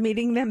name after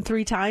meeting them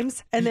 3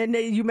 times, and then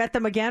you met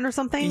them again or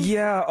something?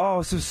 Yeah,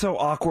 this was so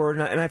awkward,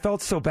 and I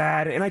felt so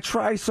bad, and I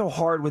try so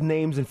hard with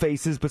names and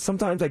faces, but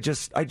sometimes I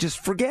just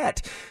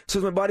forget. So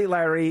with my buddy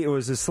Larry, it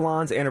was his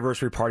salon's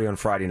anniversary party on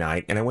Friday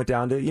night, and I went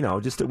down to,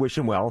 just to wish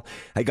him well.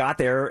 I got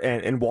there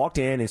and walked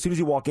in, and as soon as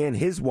you walk in,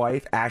 his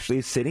wife, Ashley,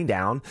 is sitting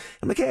down.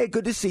 I'm like, hey,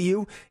 good to see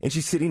you, and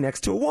she's sitting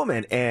next to a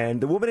woman, and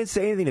the woman didn't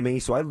say anything to me,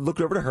 so I looked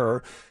over to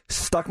her,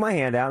 stuck my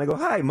hand out, and I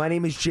go, hi, my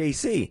name is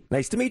JC.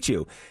 Nice to meet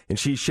you. And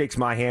she shakes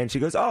my hand. She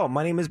goes, oh,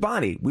 my name is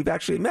Bonnie. We've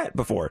actually met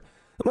before.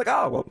 I'm like,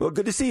 oh, well,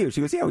 good to see you. She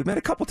goes, yeah, we've met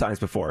a couple times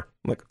before.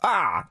 I'm like,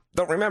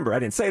 don't remember. I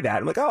didn't say that.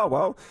 I'm like, oh,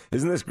 well,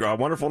 isn't this a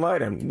wonderful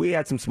night? And we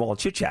had some small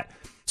chit chat.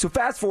 So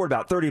fast forward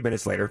about 30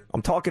 minutes later,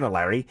 I'm talking to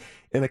Larry,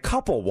 and a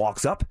couple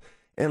walks up,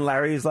 and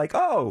Larry is like,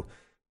 oh,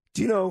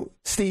 do you know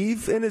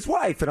Steve and his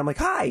wife? And I'm like,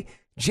 hi,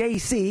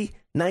 JC,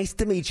 nice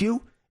to meet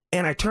you.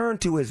 And I turn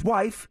to his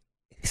wife,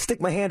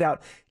 stick my hand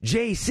out,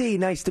 JC,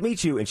 nice to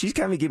meet you. And she's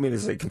kind of giving me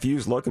this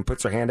confused look and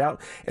puts her hand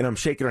out, and I'm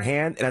shaking her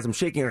hand. And as I'm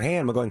shaking her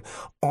hand, I'm going,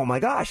 oh my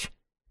gosh,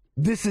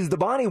 this is the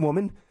Bonnie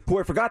woman who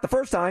I forgot the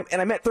first time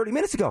and I met 30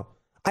 minutes ago.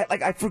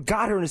 I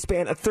forgot her in a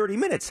span of 30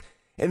 minutes.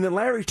 And then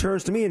Larry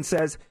turns to me and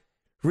says,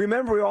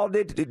 remember we all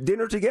did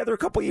dinner together a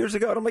couple years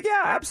ago? And I'm like,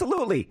 yeah,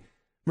 absolutely.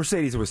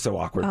 Mercedes, it was so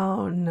awkward.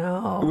 Oh,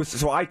 no.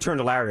 So I turned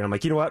to Larry, and I'm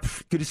like, you know what?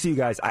 Good to see you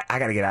guys. I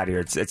got to get out of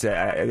here.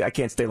 I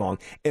can't stay long.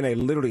 And I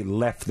literally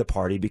left the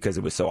party because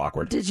it was so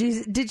awkward. Did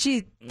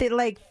she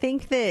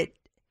think that...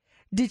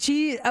 Did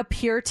she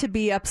appear to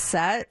be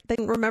upset? They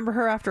didn't remember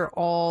her after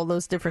all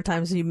those different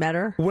times you met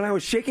her? When I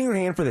was shaking her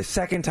hand for the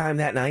second time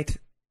that night,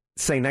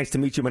 saying, nice to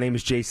meet you, my name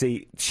is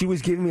JC, she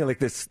was giving me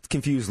this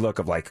confused look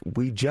of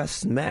we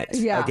just met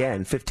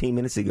again 15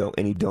 minutes ago,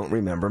 and you don't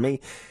remember me.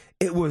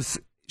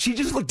 She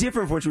just looked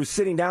different from when she was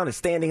sitting down and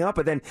standing up,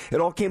 and then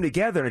it all came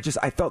together, and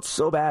I felt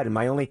so bad, and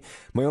my only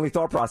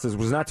thought process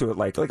was not to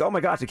like, oh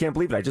my gosh, I can't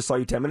believe it, I just saw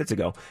you 10 minutes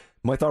ago.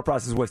 My thought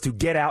process was to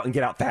get out and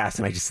get out fast,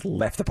 and I just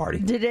left the party.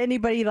 Did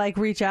anybody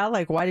reach out,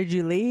 why did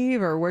you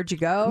leave, or where'd you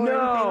go, no,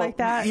 or anything like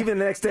that? Even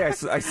the next day, I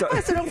saw...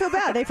 So don't feel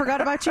bad, they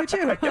forgot about you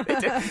too.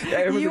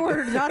 You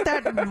were not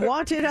that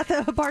wanted at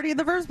the party in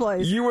the first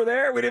place. You were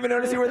there? We didn't even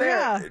notice you were there?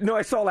 Yeah. No,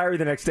 I saw Larry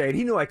the next day, and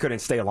he knew I couldn't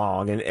stay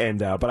long,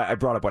 but I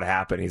brought up what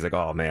happened. He's like,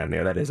 oh man,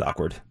 that is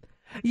awkward.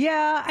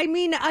 Yeah, I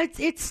mean,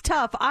 it's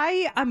tough.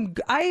 I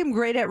am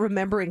great at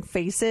remembering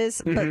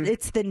faces, but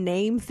it's the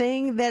name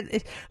thing that,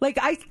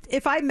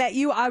 if I met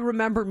you, I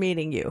remember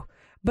meeting you.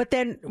 But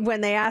then when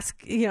they ask,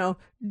 do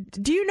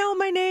you know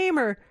my name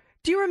or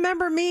do you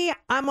remember me?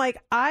 I'm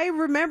like, I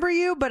remember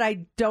you, but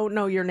I don't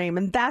know your name.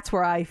 And that's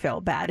where I feel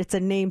bad. It's a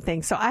name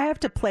thing. So I have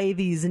to play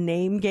these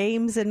name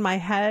games in my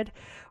head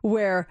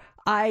where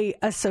I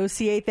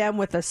associate them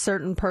with a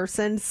certain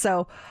person.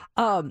 So,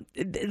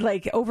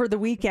 over the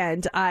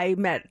weekend, I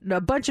met a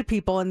bunch of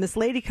people, and this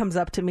lady comes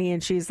up to me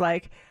and she's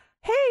like,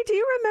 hey, do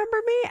you remember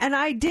me? And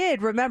I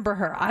did remember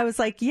her. I was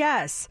like,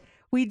 yes.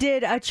 We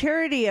did a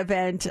charity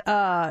event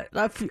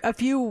a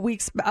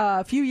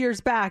few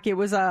years back. It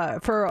was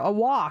for a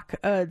walk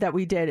that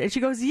we did. And she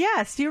goes,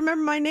 yes, do you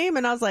remember my name?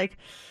 And I was like,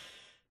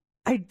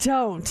 I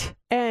don't.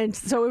 And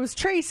so it was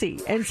Tracy.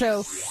 And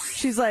so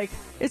she's like,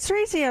 it's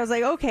Tracy. I was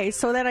like, okay.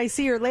 So then I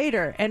see her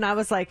later. And I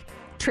was like,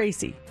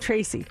 Tracy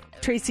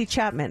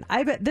Chapman.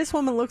 I bet this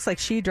woman looks like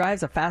she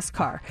drives a fast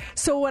car.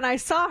 So when I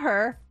saw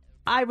her,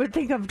 I would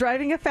think of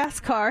driving a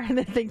fast car and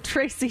then think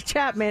Tracy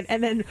Chapman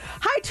and then,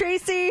 hi,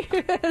 Tracy.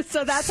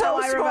 So that's so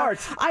how I remember.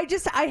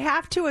 smart. I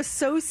have to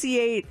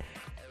associate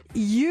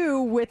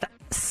you with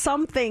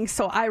something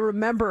so I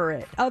remember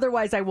it.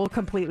 Otherwise, I will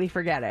completely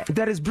forget it.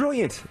 That is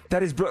brilliant.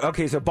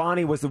 Okay, so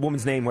Bonnie was the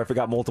woman's name who I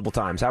forgot multiple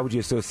times. How would you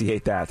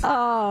associate that?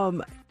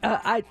 Well,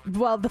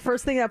 the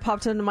first thing that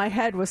popped into my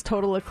head was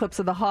Total Eclipse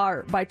of the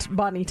Heart by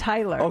Bonnie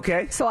Tyler.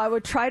 Okay. So I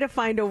would try to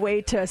find a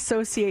way to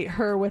associate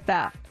her with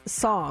that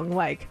song.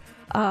 Like,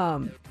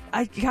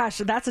 gosh,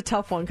 that's a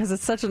tough one because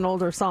it's such an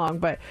older song,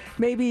 but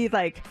maybe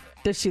like,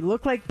 does she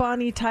look like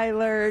Bonnie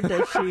Tyler?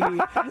 Does she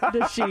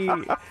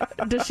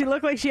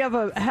look like she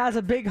has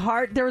a big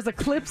heart? There was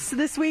eclipse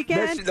this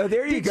weekend.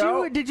 There you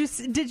go. Did you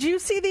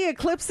see the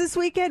eclipse this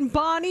weekend,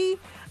 Bonnie?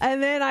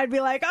 And then I'd be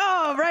like,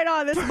 oh, right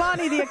on, this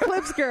Bonnie, the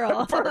eclipse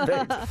girl.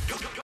 Perfect.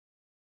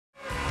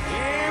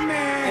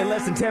 In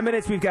less than 10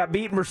 minutes, we've got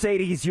Beat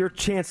Mercedes, your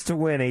chance to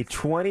win a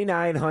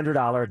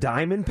 $2,900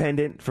 diamond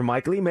pendant from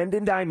Michael E.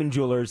 Menden Diamond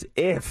Jewelers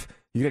if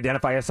you can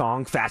identify a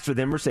song faster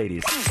than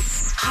Mercedes.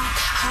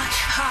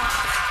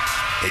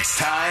 It's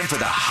time for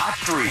the Hot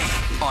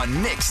 3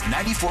 on Mix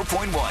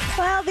 94.1.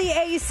 Well, the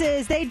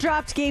Aces, they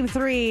dropped Game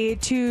 3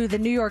 to the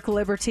New York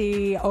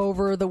Liberty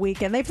over the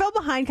weekend. They fell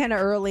behind kind of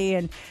early,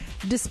 and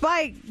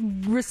despite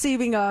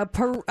receiving a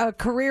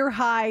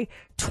career-high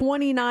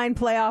 29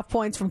 playoff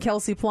points from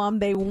Kelsey Plum,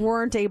 they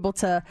weren't able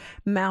to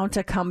mount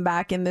a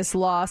comeback in this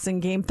loss in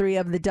Game 3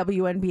 of the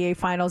WNBA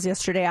Finals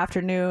yesterday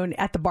afternoon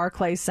at the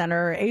Barclays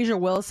Center. Asia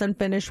Wilson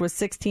finished with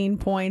 16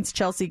 points.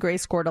 Chelsea Gray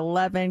scored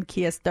 11.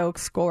 Kia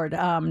Stokes scored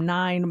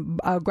 9,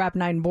 grabbed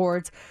 9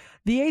 boards.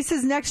 The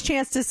Aces' next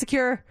chance to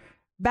secure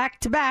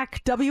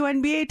back-to-back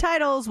WNBA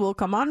titles will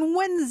come on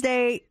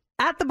Wednesday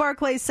at the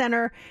Barclays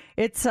Center.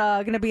 It's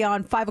going to be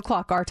on 5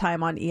 o'clock our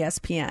time on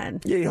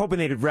ESPN. Yeah, you're hoping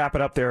they'd wrap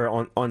it up there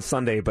on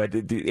Sunday, but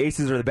the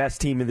Aces are the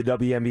best team in the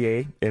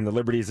WNBA, and the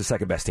Liberty is the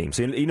second best team.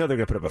 So you know they're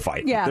going to put up a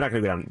fight. Yeah. They're not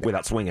going to go down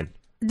without swinging.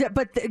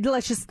 But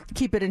let's just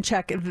keep it in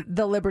check.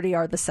 The Liberty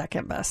are the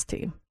second best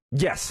team.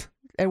 Yes.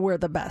 And we're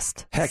the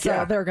best. Heck so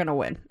yeah. they're going to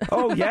win.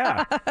 Oh,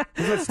 yeah.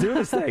 Let's do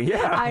this thing.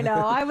 Yeah. I know.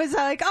 I was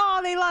like,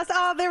 oh, they lost.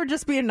 Oh, they were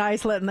just being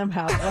nice, letting them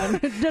have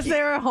one. Just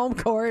they're at home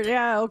court.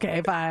 Yeah,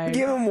 okay, fine.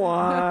 Give them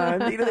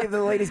one. You know,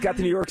 the ladies got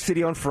to New York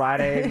City on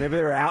Friday. Maybe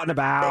they're out and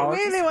about.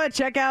 Maybe they want to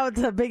check out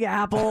the Big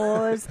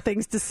Apple. There's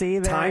things to see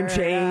there. Time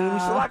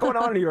change. A lot going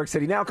on in New York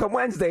City. Now, come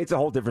Wednesday, it's a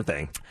whole different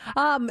thing.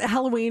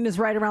 Halloween is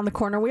right around the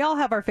corner. We all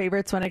have our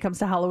favorites when it comes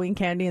to Halloween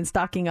candy and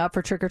stocking up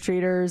for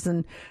trick-or-treaters.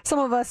 And some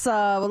of us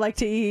would like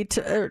to eat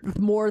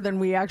more than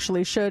we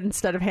actually should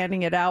instead of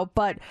handing it out.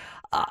 But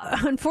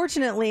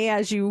unfortunately,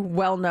 as you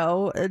well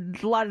know, a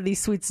lot of these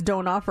sweets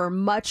don't offer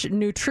much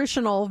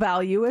nutritional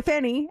value, if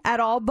any, at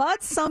all.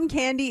 But some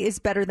candy is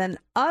better than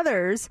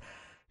others.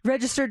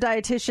 Registered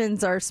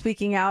dietitians are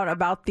speaking out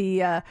about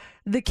the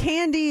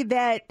candy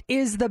that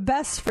is the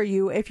best for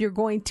you if you're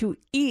going to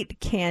eat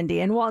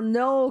candy. And while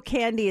no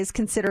candy is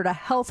considered a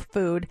health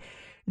food,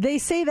 they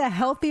say the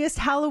healthiest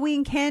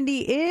Halloween candy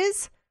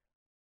is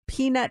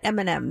peanut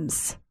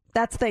M&Ms.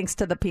 That's thanks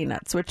to the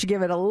peanuts, which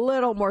give it a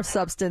little more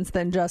substance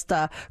than just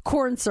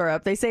corn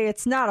syrup. They say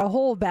it's not a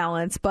whole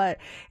balance, but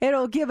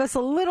it'll give us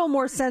a little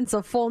more sense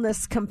of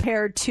fullness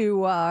compared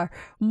to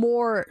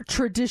more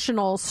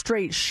traditional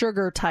straight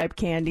sugar type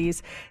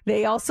candies.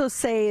 They also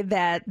say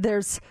that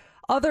there's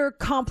other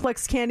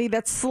complex candy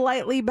that's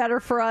slightly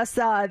better for us.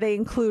 They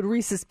include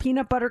Reese's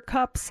Peanut Butter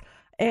Cups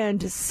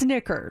and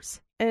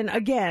Snickers. And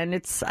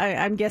again,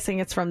 I'm guessing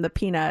it's from the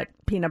peanut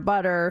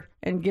butter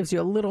and gives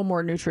you a little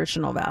more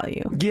nutritional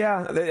value.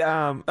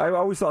 Yeah, I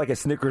always thought like a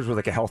Snickers was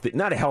like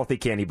not a healthy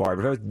candy bar,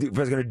 but if I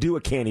was going to do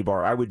a candy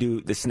bar, I would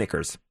do the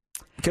Snickers.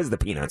 Because of the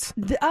peanuts.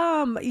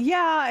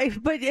 Yeah,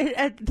 but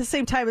at the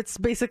same time, it's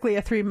basically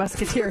a Three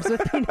Musketeers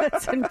with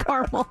peanuts and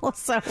caramel.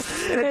 So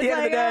and at the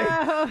end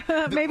of the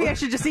day, maybe I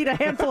should just eat a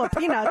handful of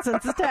peanuts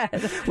instead.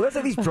 Well, that's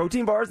like these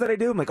protein bars that I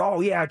do. I'm like, oh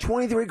yeah,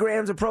 23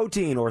 grams of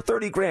protein or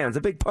 30 grams,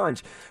 a big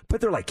punch.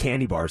 But they're like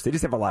candy bars. They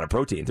just have a lot of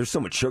protein. There's so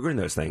much sugar in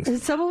those things. And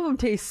some of them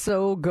taste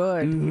so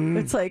good. Mm-hmm.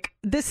 It's like,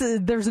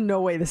 there's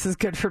no way this is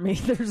good for me.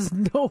 There's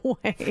no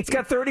way. It's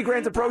got 30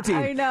 grams of protein.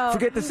 I know.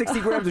 Forget the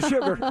 60 grams of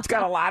sugar. It's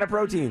got a lot of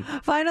protein.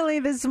 Finally,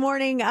 this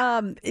morning,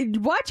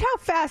 watch how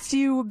fast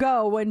you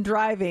go when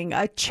driving.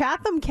 A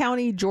Chatham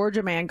County,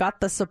 Georgia man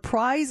got the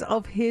surprise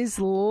of his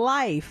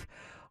life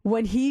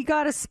when he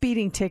got a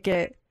speeding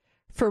ticket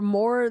for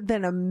more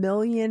than $1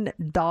 million.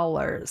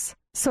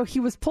 So he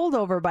was pulled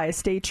over by a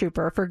state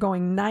trooper for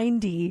going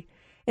 90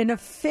 in a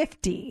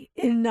 50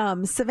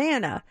 in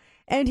Savannah.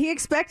 and he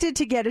expected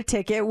to get a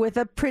ticket with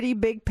a pretty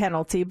big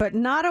penalty, but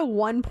not a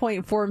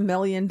 $1.4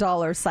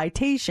 million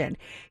citation.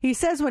 He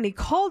says when he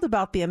called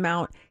about the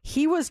amount,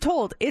 he was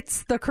told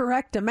it's the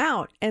correct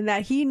amount and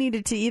that he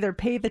needed to either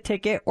pay the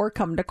ticket or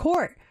come to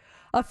court.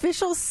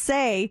 Officials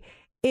say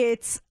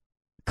it's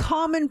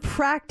common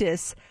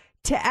practice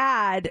to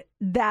add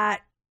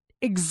that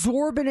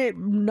exorbitant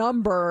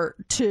number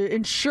to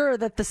ensure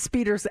that the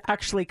speeders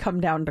actually come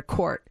down to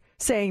court,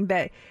 saying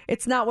that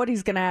it's not what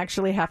he's going to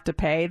actually have to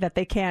pay, that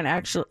they can't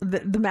actually,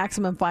 the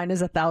maximum fine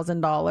is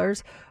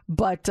 $1,000.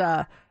 But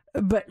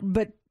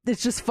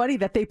it's just funny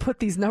that they put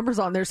these numbers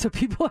on there so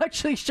people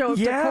actually show up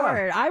to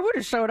court. I would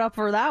have showed up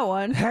for that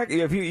one. Heck,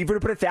 if you would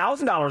have put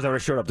 $1,000, I would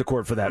have showed up to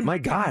court for that. My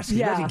gosh, can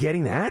you imagine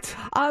getting that?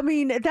 I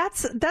mean,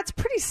 that's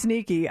pretty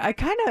sneaky. I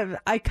kind of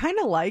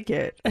like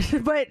it,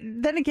 but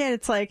then again,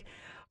 it's like,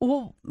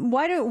 well,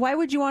 why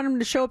would you want him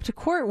to show up to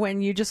court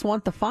when you just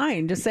want the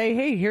fine? Just say,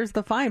 hey, here's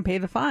the fine, pay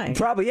the fine.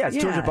 Probably, yeah. It's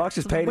 $200,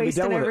 just pay it and be done with it.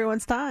 Wasting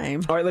everyone's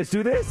time. All right, let's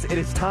do this. It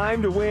is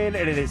time to win,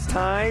 and it is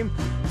time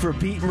for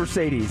Beat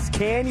Mercedes.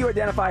 Can you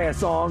identify a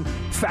song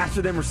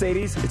faster than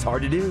Mercedes? It's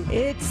hard to do.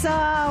 It's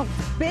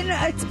been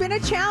a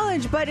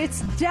challenge, but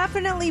it's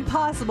definitely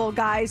possible,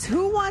 guys.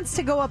 Who wants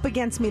to go up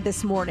against me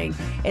this morning?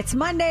 It's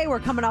Monday. We're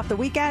coming off the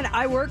weekend.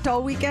 I worked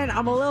all weekend.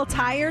 I'm a little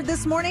tired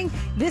this morning.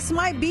 This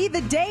might be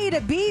the day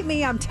to beat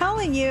me. I'm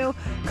telling you.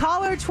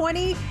 Caller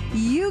 20,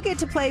 you get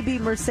to play Beat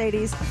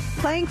Mercedes,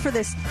 playing for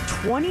this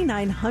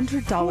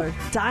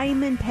 $2,900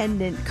 diamond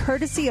pendant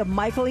courtesy of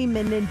Michael E.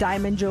 Minden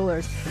Diamond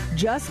Jewelers.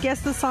 Just guess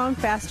the song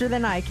faster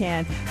than I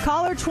can.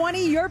 Caller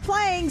 20, you're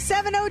playing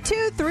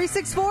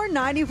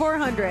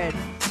 702-364-9400.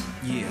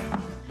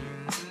 Yeah.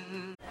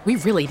 We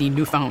really need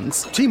new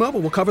phones. T-Mobile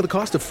will cover the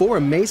cost of 4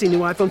 amazing new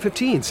iPhone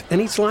 15s, and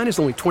each line is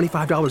only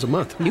 $25 a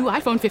month. New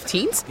iPhone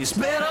 15s? It's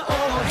better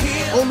over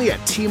here. Only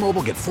at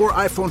T-Mobile, get 4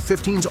 iPhone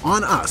 15s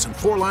on us and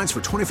 4 lines for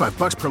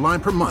 $25 per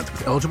line per month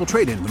with eligible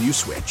trade-in when you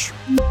switch.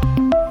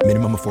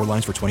 Minimum of 4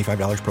 lines for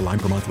 $25 per line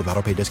per month with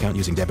autopay discount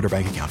using debit or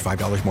bank account.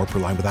 $5 more per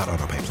line without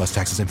autopay, plus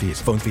taxes and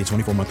fees. Phone fee at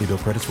 24 monthly bill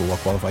credits for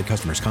well-qualified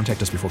customers.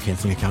 Contact us before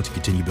canceling account to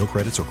continue bill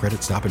credits or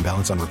credit stop and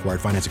balance on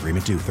required finance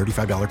agreement due.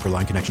 $35 per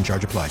line connection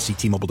charge applies. See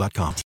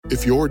T-Mobile.com.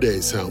 If your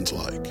day sounds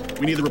like,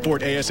 we need the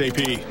report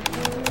ASAP,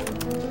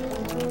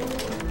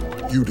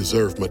 you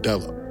deserve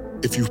Modelo.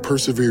 If you've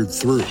persevered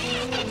through,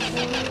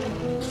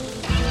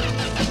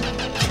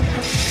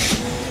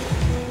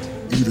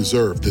 you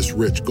deserve this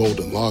rich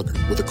golden lager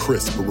with a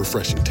crisp but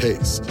refreshing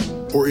taste.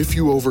 Or if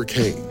you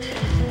overcame. 2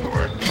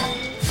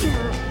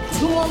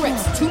 more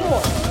reps, 2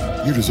 more.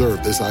 You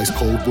deserve this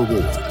ice-cold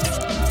reward.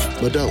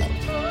 Modelo,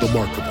 the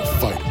Remarkable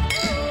Fighter.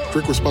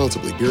 Drink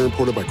responsibly. Beer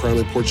imported by Crown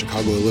Imports,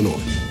 Chicago,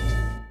 Illinois.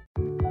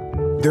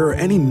 There are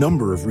any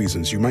number of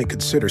reasons you might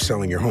consider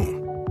selling your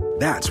home.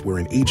 That's where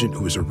an agent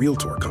who is a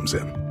realtor comes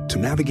in to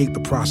navigate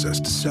the process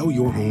to sell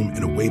your home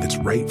in a way that's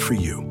right for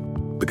you.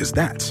 Because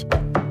that's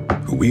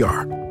who we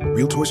are.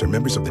 Realtors are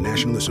members of the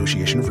National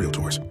Association of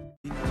Realtors.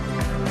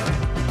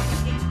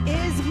 It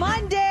is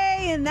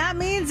Monday, and that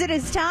means it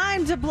is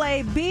time to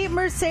play Beat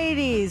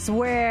Mercedes,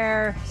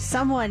 where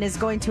someone is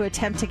going to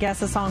attempt to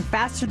guess a song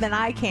faster than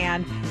I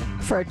can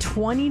for a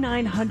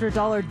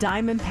 $2,900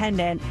 diamond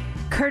pendant,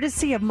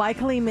 courtesy of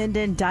Michael E.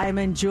 Minden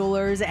Diamond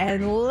Jewelers.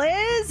 And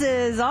Liz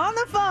is on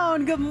the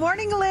phone. Good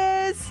morning,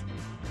 Liz.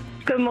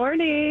 Good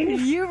morning.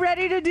 You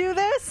ready to do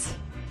this?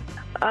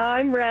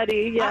 I'm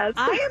ready, yes.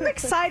 I am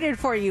excited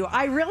for you.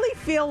 I really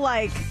feel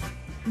like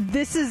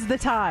this is the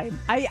time.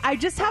 I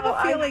just have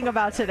a feeling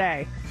about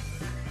today.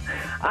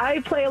 I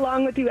play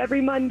along with you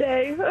every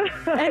Monday.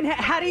 And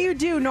how do you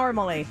do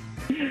normally?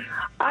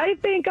 I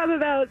think I'm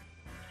about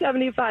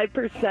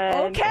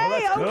 75%.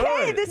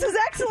 Okay. This is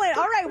excellent.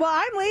 All right, well,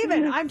 I'm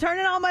leaving. I'm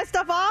turning all my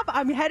stuff off.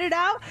 I'm headed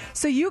out.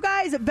 So you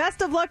guys,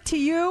 best of luck to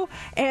you.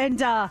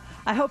 And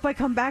I hope I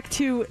come back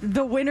to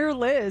the winner,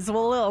 Liz.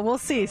 We'll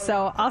see.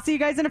 So I'll see you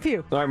guys in a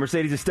few. All right,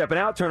 Mercedes is stepping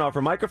out. Turn off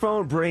her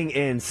microphone. Bring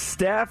in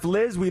Steph.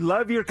 Liz, we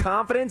love your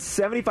confidence.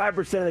 75%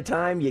 of the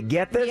time, you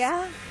get this.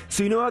 Yeah.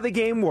 So you know how the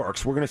game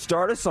works. We're going to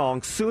start a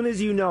song. Soon as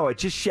you know it,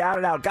 just shout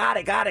it out. Got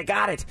it, got it,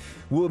 got it.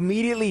 We'll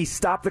immediately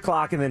stop the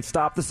clock and then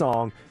stop the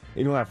song.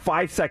 And you'll have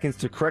 5 seconds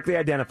to correctly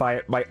identify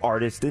it by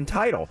artist and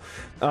title.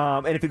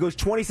 And if it goes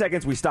 20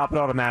 seconds, we stop it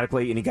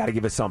automatically, and you got to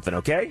give us something,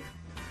 okay?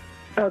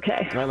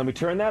 Okay. All right, let me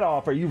turn that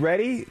off. Are you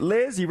ready?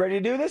 Liz, you ready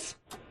to do this?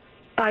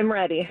 I'm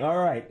ready.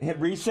 All right. Hit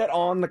reset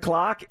on the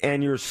clock,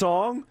 and your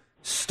song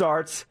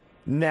starts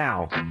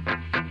now.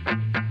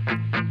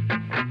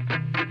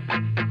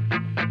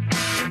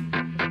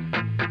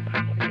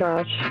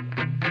 Gosh.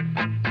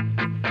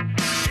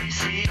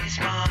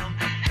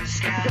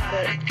 Got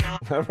it.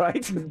 All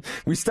right.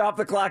 We stop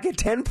the clock at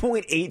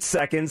 10.8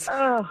 seconds.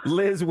 Oh.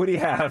 Liz, what do you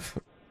have?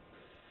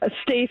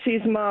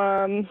 Stacy's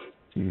mom.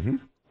 Mm-hmm.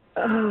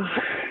 Oh,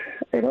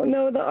 I don't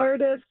know the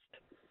artist.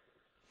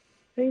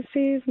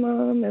 Stacy's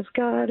mom has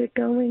got it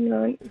going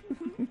on.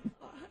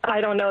 I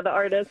don't know the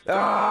artist.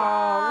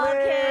 Oh,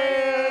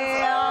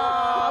 Okay.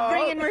 Oh,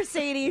 bring in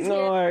Mercedes.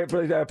 All right.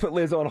 Put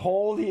Liz on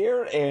hold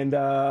here, and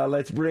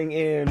let's bring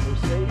in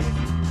Mercedes.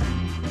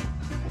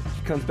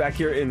 She comes back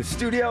here in the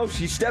studio.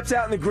 She steps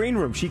out in the green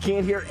room. She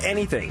can't hear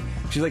anything.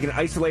 She's like an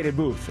isolated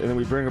booth. And then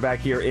we bring her back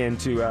here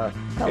into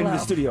the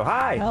studio.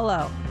 Hi.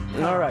 Hello.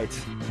 All right.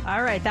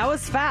 All right. That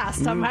was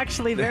fast. I'm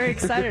actually very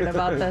excited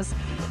about this.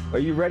 Are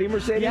you ready,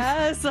 Mercedes?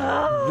 Yes.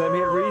 Let me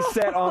hit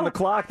reset on the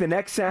clock. The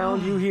next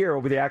sound you hear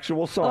will be the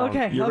actual song.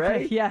 Okay. You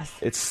ready? Yes.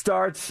 It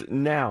starts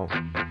now.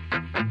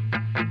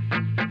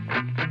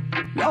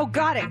 Oh,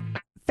 got it.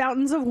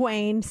 Fountains of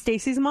Wayne,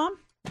 Stacy's mom?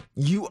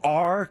 You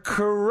are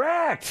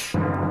correct.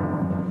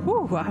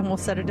 Whew, I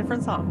almost said a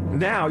different song.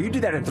 Now, you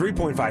did that in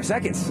 3.5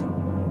 seconds.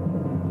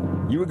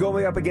 You were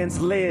going up against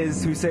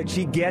Liz, who said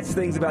she gets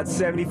things about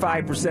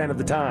 75% of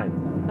the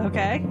time.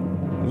 Okay.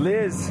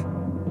 Liz,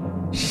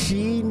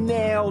 she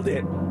nailed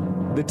it.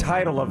 The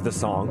title of the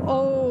song.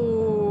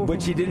 Oh.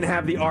 But she didn't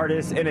have the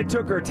artist, and it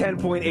took her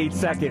 10.8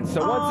 seconds.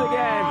 So once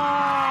again,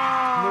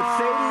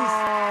 Mercedes,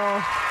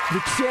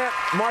 the champ,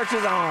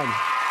 marches on.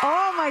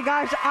 Oh my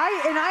gosh!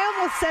 I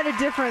almost said a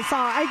different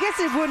song. I guess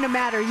it wouldn't have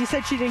mattered. You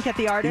said she didn't get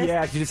the artist.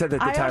 Yeah, she just said the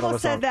title of the song. I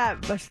almost said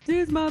that. But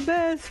she's my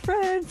best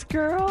friend's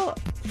girl.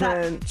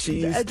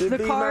 She used to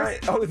be Cars.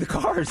 the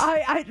Cars.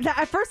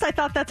 At first I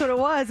thought that's what it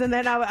was, and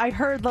then I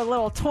heard the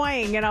little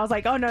twang, and I was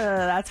like, oh no,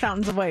 that's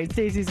Fountains of Wayne,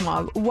 Stacey's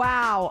mom.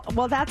 Wow.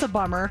 Well, that's a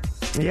bummer.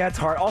 Yeah, it's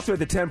hard. Also at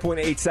the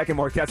 10.8 second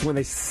mark, that's when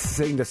they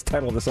sing this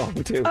title of the song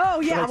too.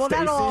 Oh yeah, well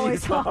that'll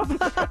always pop.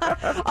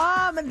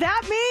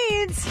 That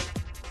means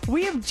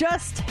we have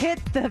just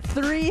hit the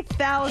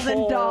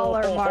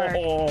 $3,000 mark.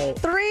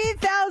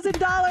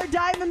 $3,000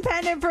 diamond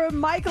pendant from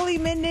Michael E.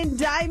 Minden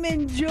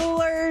Diamond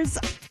Jewelers.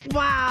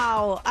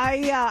 Wow.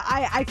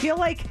 I feel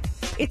like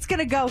it's going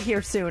to go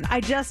here soon. I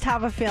just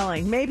have a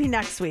feeling. Maybe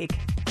next week.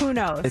 Who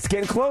knows? It's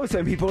getting close,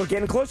 and people are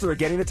getting closer. They're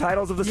getting the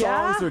titles of the songs.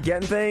 Yeah. They're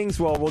getting things.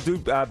 Well, we'll do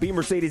Beat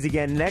Mercedes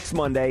again next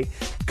Monday.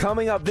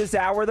 Coming up this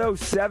hour, though,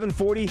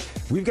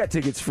 7:40, we've got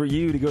tickets for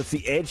you to go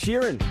see Ed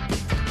Sheeran.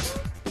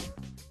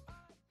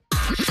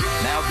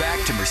 Now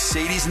back to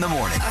Mercedes in the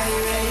Morning. Are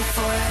you ready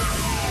for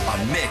it?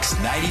 On Mix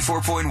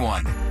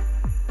 94.1.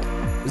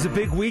 It was a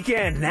big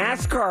weekend.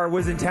 NASCAR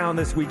was in town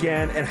this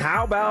weekend, and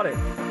how about it?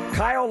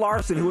 Kyle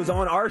Larson, who was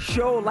on our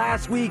show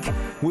last week,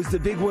 was the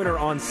big winner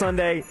on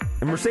Sunday.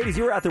 And Mercedes,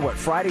 you were out there,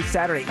 Friday,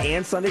 Saturday,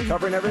 and Sunday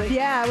covering everything?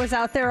 Yeah, I was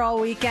out there all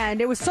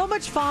weekend. It was so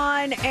much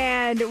fun,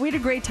 and we had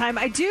a great time.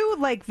 I do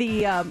like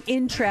the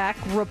in-track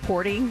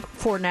reporting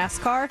for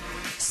NASCAR.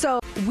 So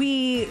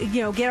we,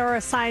 get our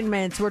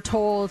assignments. We're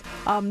told,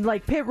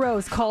 pit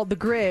rows called the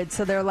grid.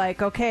 So they're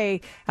like,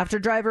 okay, after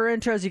driver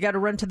intros, you got to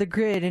run to the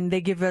grid. And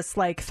they give us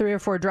 3 or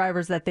 4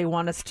 drivers that they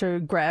want us to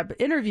grab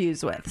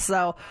interviews with.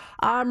 So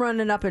I'm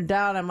running up and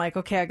down. I'm like,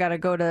 okay, I got to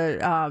go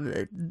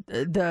to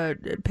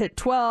the pit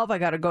 12. I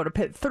got to go to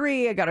pit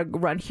 3. I got to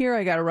run here.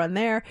 I got to run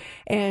there.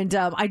 And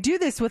I do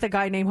this with a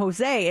guy named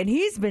Jose, and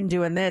he's been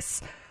doing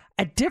this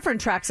at different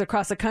tracks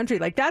across the country.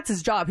 That's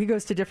his job. He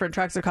goes to different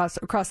tracks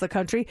across the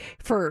country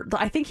for,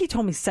 I think he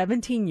told me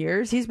 17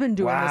 years. He's been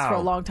doing this for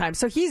a long time.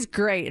 So he's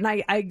great. And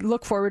I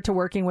look forward to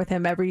working with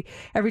him every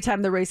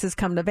time the races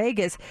come to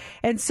Vegas.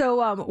 And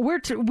so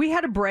we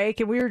had a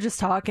break and we were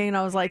just talking, and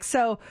I was like,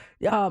 so,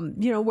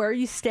 where are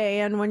you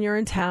staying when you're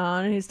in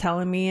town? And he's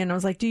telling me, and I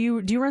was like, do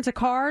you rent a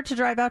car to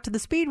drive out to the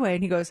Speedway?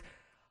 And he goes,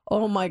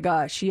 oh my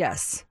gosh,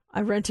 yes,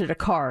 I rented a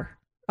car.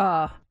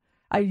 I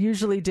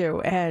usually do.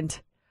 And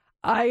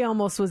I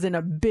almost was in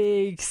a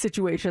big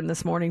situation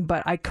this morning,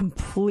 but I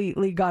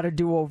completely got a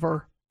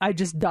do-over. I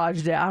just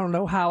dodged it. I don't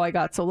know how I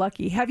got so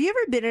lucky. Have you ever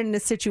been in a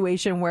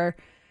situation where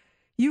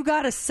you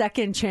got a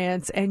second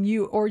chance and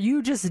you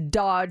just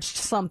dodged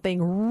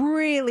something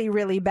really,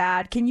 really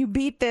bad? Can you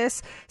beat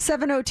this?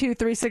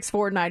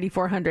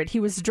 702-364-9400. He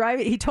was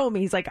driving. He told me,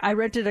 he's like, I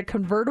rented a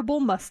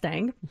convertible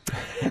Mustang.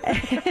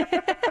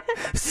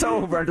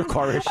 So rental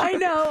car-ish. I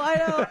know.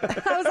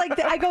 I was like,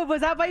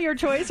 was that by your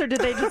choice or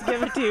did they just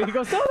give it to you? He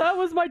goes, no, that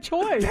was my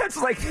choice. That's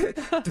like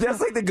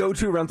the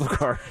go-to rental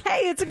car.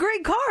 Hey, it's a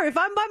great car. If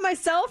I'm by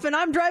myself and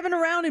I'm driving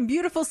around in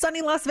beautiful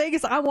sunny Las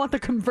Vegas, I want the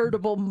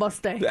convertible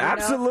Mustang.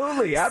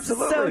 Absolutely.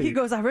 Absolutely. So he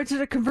goes, I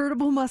rented a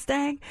convertible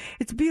Mustang.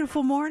 It's a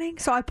beautiful morning.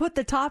 So I put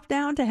the top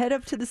down to head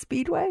up to the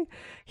Speedway.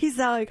 He's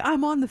like,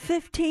 I'm on the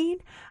 15.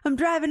 I'm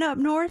driving up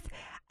north.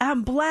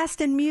 I'm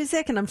blasting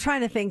music, and I'm trying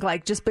to think,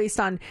 just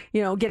based on,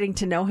 getting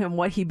to know him,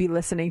 what he'd be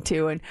listening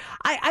to. And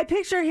I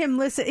picture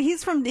him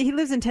he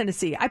lives in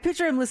Tennessee. I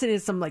picture him listening to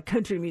some,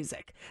 country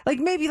music.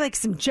 Maybe,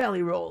 some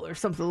Jelly Roll or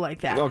something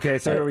like that. Okay,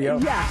 so here we go.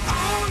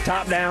 Yeah.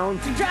 Top down.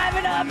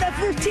 Driving up that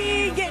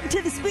 15, getting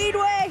to the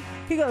Speedway.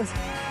 He goes,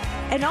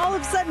 and all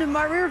of a sudden in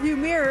my rearview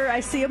mirror, I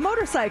see a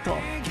motorcycle.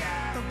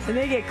 And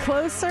they get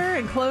closer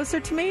and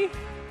closer to me.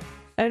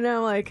 And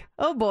I'm like,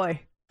 oh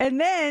boy. And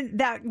then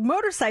that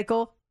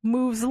motorcycle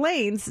moves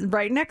lanes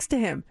right next to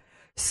him.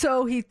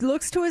 So he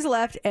looks to his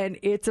left, and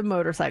it's a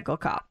motorcycle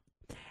cop.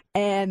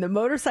 And the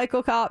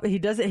motorcycle cop, he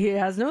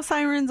has no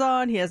sirens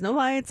on, he has no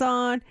lights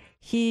on.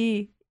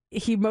 He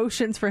he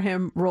motions for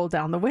him roll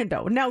down the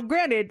window. Now,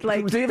 granted,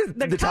 like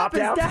the top is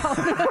down,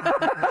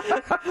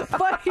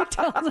 but he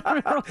tells him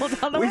to roll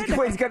down the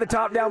window. He's got the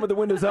top down with the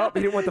windows up.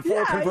 He didn't want the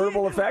full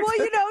convertible effect. Well,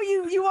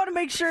 you want to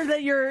make sure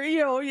that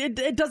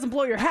it doesn't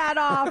blow your hat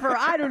off, or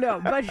I don't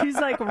know. But he's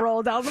like,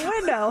 roll down the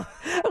window.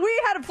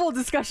 We had a full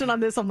discussion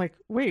on this. I'm like,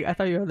 wait, I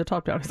thought you had the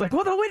top down. He's like,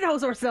 well, the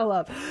windows are still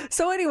up.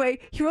 So anyway,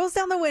 he rolls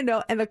down the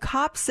window, and the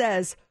cop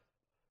says,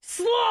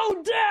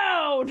 slow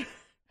down.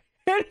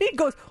 And he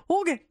goes,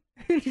 okay.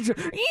 He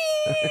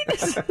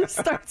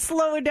starts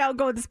slowing down,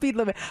 going the speed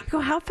limit. I go,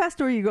 how fast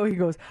were you going? He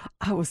goes,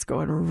 I was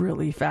going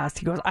really fast.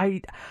 He goes,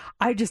 I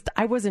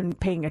wasn't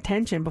paying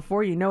attention.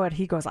 Before you know it,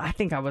 he goes, I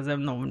think I was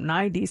in the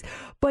 90s.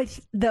 But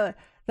the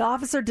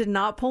officer did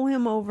not pull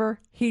him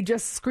over. He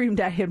just screamed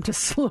at him to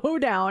slow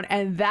down,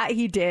 and that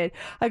he did.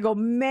 I go,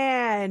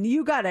 man,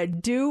 you got a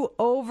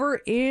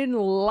do-over in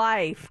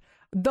life.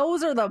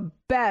 Those are the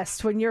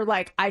best when you're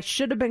like, I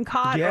should have been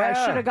caught or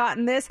I should have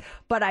gotten this,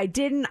 but I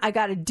didn't. I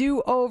got a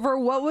do-over.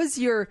 What was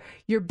your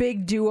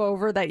big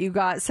do-over that you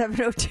got?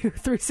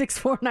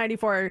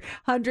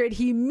 702-364-9400.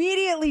 He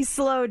immediately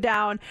slowed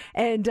down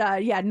and,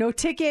 no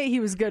ticket. He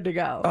was good to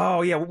go.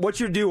 Oh, yeah. What's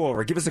your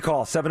do-over? Give us a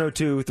call,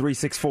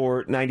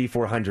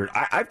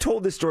 702-364-9400. I've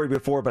told this story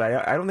before, but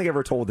I don't think I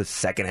ever told the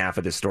second half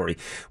of this story.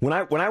 When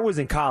I was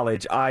in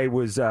college, I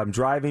was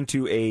driving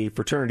to a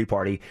fraternity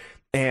party.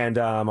 And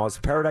I was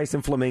in Paradise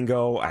and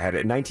Flamingo. I had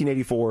a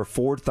 1984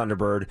 Ford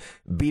Thunderbird,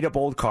 beat up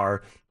old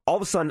car. All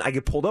of a sudden, I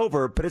get pulled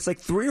over, but it's like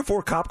 3 or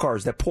 4 cop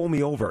cars that pull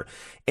me over.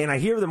 And I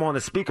hear them on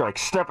the speaker, like,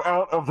 step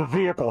out of the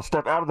vehicle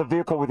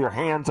with your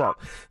hands up.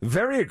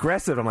 Very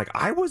aggressive. I'm like,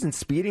 I wasn't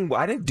speeding.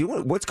 I didn't do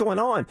it. What's going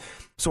on?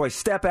 So I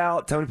step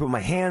out, tell me to put my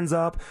hands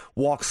up,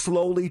 walk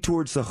slowly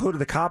towards the hood of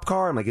the cop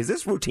car. I'm like, is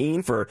this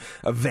routine for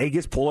a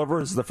Vegas pullover?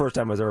 This is the first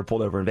time I was ever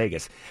pulled over in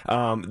Vegas.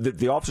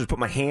 The officers put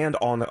my hand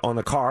on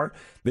the car.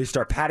 They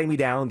start patting me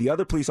down. The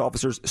other police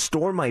officers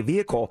storm my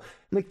vehicle.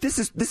 I'm like, this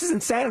is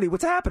insanity.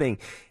 What's happening?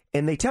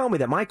 And they tell me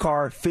that my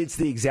car fits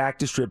the exact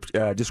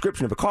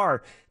description of a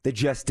car that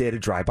just did a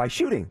drive-by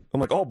shooting.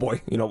 I'm like, oh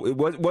boy,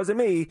 it wasn't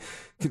me.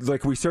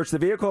 Like, we searched the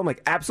vehicle. I'm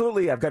like,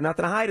 absolutely, I've got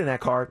nothing to hide in that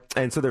car.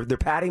 And so they're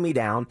patting me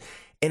down.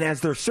 And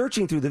as they're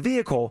searching through the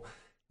vehicle,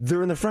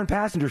 they're in the front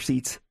passenger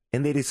seats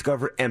and they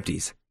discover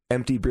empty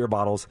beer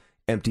bottles,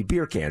 empty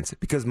beer cans.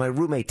 Because my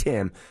roommate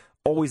Tim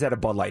always had a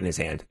Bud Light in his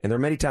hand. And there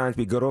are many times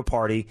we'd go to a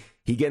party,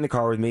 he'd get in the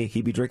car with me,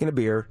 he'd be drinking a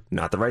beer,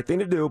 not the right thing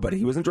to do, but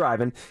he wasn't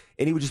driving,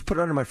 and he would just put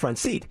it under my front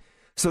seat.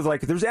 So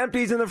like, there's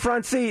empties in the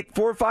front seat,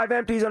 4 or 5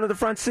 empties under the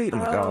front seat. I'm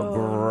like, oh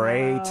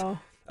great.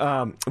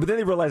 Wow. But then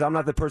they realize I'm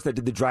not the person that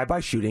did the drive-by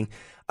shooting.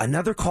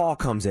 Another call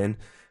comes in.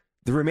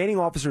 The remaining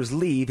officers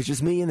leave. It's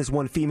just me and this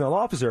one female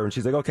officer. And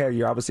she's like, okay,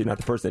 you're obviously not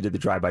the person that did the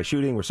drive-by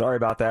shooting. We're sorry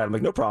about that. I'm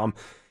like, no problem.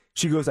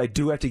 She goes, I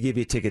do have to give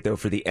you a ticket, though,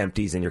 for the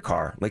empties in your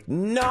car. I'm like,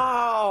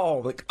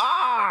 no! Like,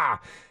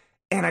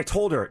 And I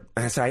told her,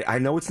 I said, I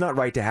know it's not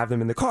right to have them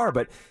in the car,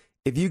 but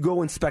if you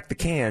go inspect the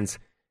cans,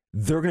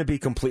 they're going to be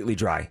completely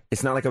dry.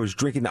 It's not like I was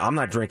drinking. I'm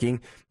not drinking.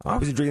 I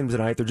wasn't drinking them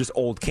tonight. They're just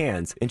old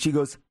cans. And she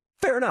goes,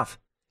 fair enough.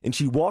 And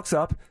she walks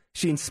up.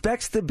 She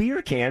inspects the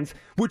beer cans,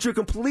 which are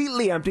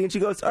completely empty. And she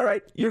goes, all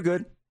right, you're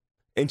good.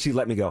 And she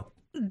let me go.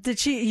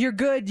 You're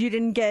good, you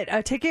didn't get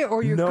a ticket,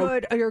 or you're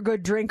good, or you're a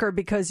good drinker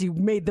because you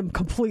made them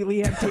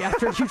completely empty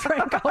after you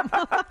drank them?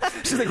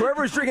 She's like,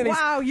 whoever's drinking these,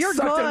 wow, you're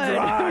good.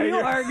 You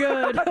are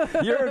good.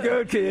 You're a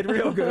good kid,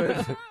 real good.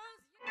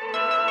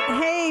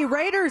 Hey,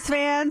 Raiders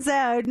fans,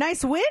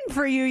 nice win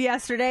for you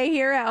yesterday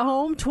here at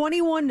home,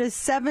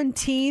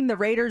 21-17. The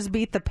Raiders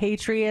beat the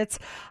Patriots.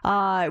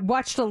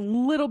 Watched a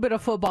little bit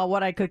of football,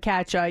 what I could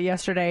catch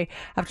yesterday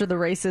after the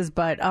races,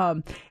 but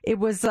it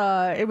was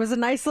a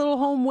nice little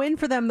home win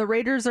for them. The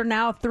Raiders are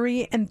now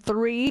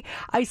 3-3.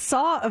 I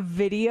saw a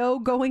video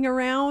going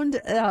around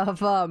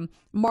of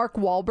Mark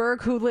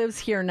Wahlberg, who lives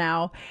here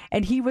now,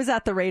 and he was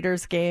at the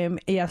Raiders game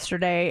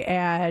yesterday,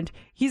 and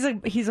he's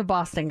a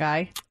Boston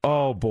guy.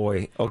 Oh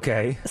boy,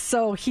 okay.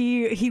 So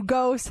he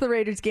goes to the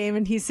Raiders game,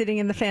 and he's sitting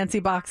in the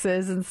fancy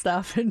boxes and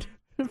stuff, and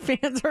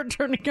fans are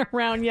turning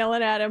around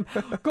yelling at him,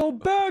 go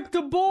back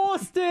to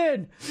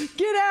Boston,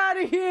 get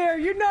out of here,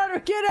 get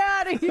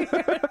out of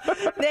here.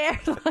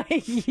 They're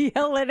like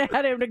yelling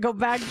at him to go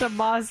back to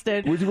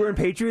Boston. Was he wearing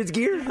Patriots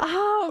gear?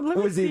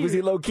 Was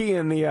he low-key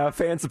in the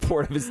fan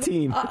support of his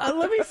team?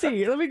 Let me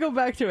see, let me go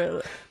back to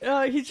it.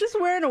 He's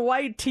just wearing a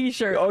white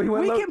t-shirt.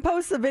 We can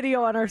post the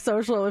video on our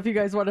social if you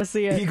guys want to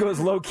see it. He goes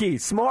low-key,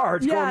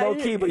 smart, going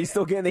low-key, but he's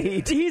still getting the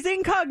heat. He's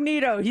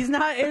incognito. He's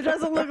not, it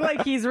doesn't look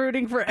like he's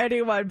rooting for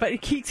anyone, but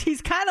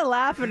he's kind of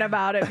laughing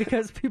about it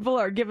because people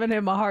are giving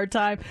him a hard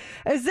time.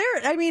 I feel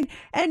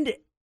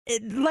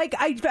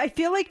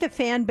like the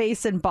fan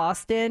base in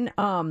Boston,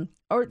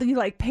 or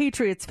like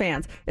Patriots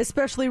fans,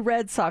 especially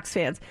Red Sox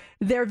fans,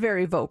 they're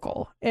very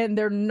vocal and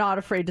they're not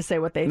afraid to say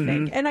what they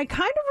think. And I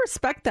kind of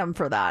respect them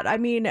for that. I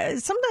mean,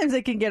 sometimes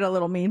they can get a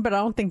little mean, but I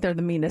don't think they're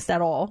the meanest at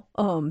all.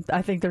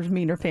 I think there's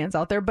meaner fans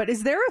out there. But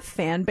is there a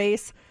fan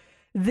base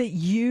that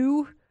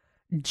you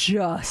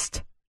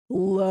just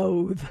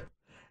loathe?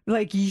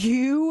 Like,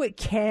 you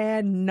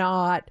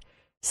cannot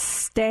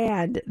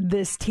stand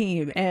this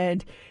team.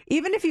 And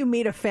even if you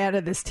meet a fan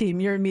of this team,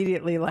 you're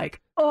immediately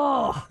like,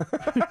 oh,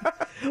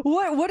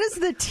 what is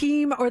the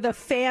team or the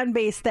fan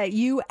base that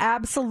you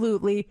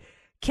absolutely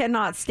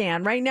cannot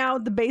stand? Right now,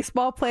 the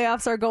baseball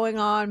playoffs are going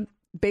on.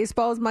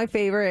 Baseball is my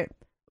favorite.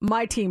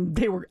 My team,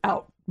 they were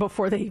out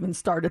before they even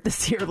started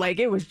this year. Like,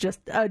 it was just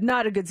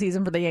not a good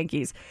season for the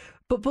Yankees.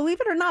 But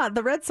believe it or not,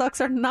 the Red Sox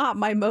are not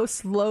my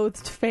most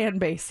loathed fan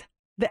base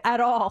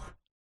at all.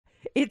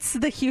 It's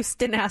the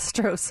Houston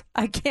Astros.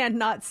 I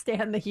cannot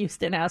stand the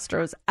Houston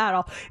Astros at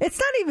all.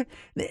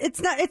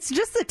 It's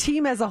just the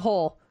team as a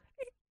whole.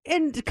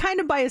 And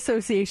kind of by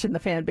association, the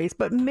fan base.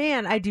 But,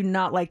 man, I do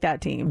not like that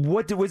team.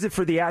 What was it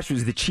for the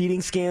Astros? The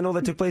cheating scandal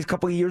that took place a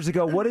couple of years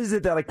ago? What is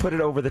it that put it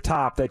over the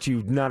top that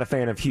you're not a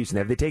fan of Houston?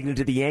 Have they taken it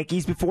to the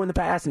Yankees before in the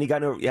past and you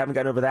haven't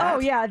gotten over that? Oh,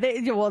 yeah.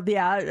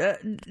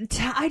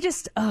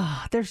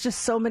 There's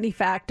just so many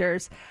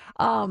factors.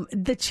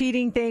 The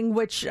cheating thing,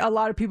 which a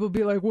lot of people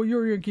be like, well,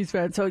 you're a Yankees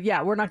fan. So,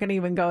 yeah, we're not going to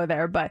even go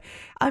there. But,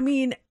 I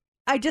mean,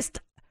 I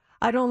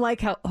don't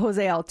like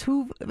Jose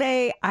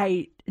Altuve.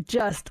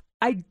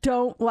 I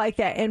don't like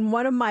that. And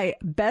one of my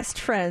best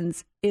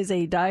friends is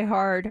a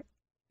diehard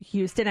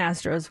Houston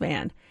Astros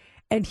fan,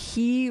 and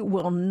he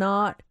will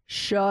not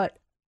shut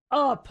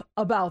up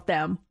about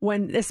them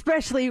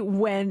especially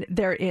when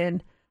they're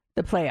in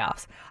the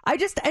playoffs. I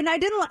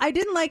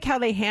didn't like how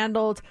they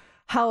handled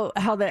how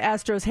the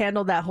Astros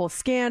handled that whole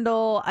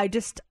scandal.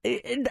 Just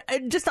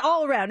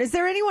all around. Is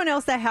there anyone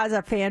else that has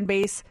a fan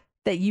base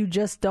that you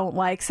just don't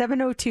like?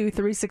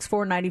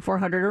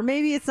 702-364-9400. Or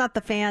maybe it's not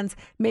the fans.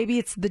 Maybe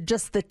it's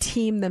just the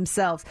team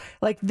themselves.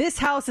 Like, this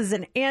house is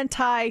an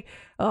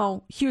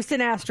anti-Houston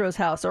Astros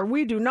house, or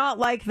we do not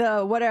like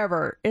the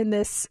whatever in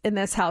this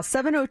house.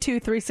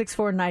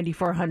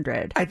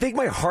 702-364-9400. I think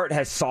my heart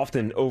has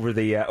softened over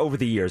the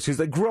years,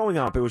 because growing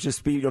up, it was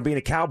just being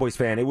a Cowboys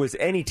fan. It was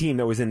any team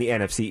that was in the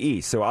NFC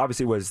East. So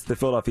obviously it was the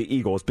Philadelphia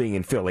Eagles being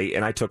in Philly,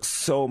 and I took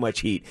so much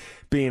heat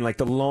being like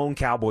the lone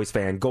Cowboys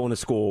fan going to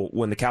school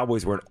when the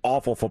Cowboys were an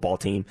awful football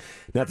team.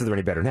 Not that they're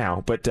any better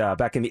now, but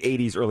back in the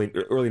 80s, early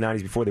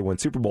 90s, before they won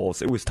Super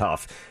Bowls, it was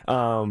tough.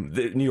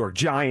 The New York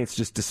Giants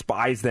just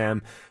despised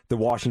them. The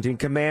Washington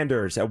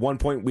Commanders. At one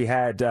point, we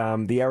had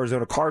the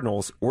Arizona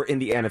Cardinals were in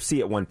the NFC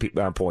at one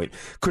point.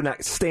 Could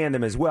not stand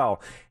them as well.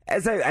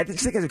 I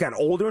just think as I've gotten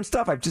older and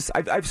stuff,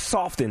 I've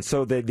softened.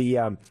 So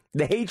the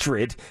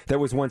hatred that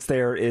was once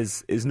there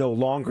is no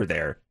longer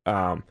there.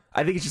 I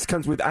think it just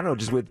comes with, I don't know,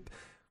 just with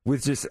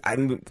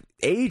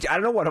age. I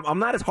don't know what. I'm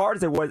not as hard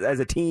as I was as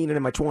a teen and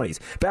in my 20s.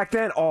 Back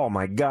then, oh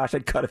my gosh,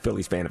 I'd cut a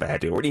Phillies fan if I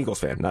had to, or an Eagles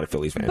fan, not a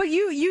Phillies fan. But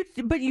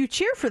you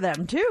cheer for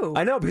them too.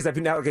 I know, because I've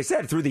been, like I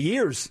said, through the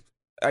years,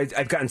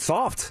 I've gotten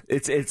soft.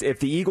 It's if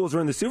the Eagles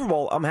are in the Super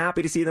Bowl, I'm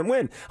happy to see them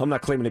win. I'm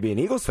not claiming to be an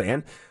Eagles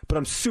fan, but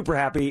I'm super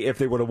happy if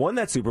they would have won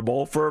that Super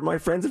Bowl for my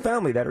friends and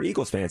family that are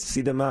Eagles fans,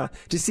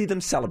 to see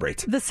them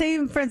celebrate. The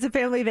same friends and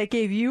family that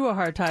gave you a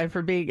hard time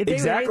for being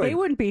exactly. They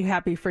wouldn't be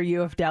happy for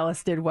you if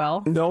Dallas did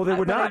well. No, they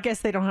would not. I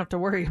guess they don't have to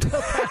worry about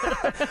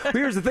that.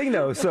 Here's the thing,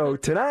 though. So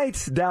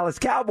tonight's Dallas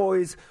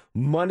Cowboys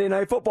Monday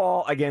Night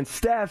Football against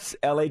Steph's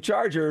LA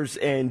Chargers,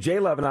 and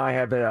J-Love and I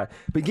have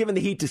been giving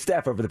the heat to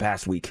Steph over the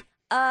past week.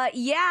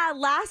 Yeah,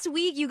 last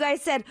week you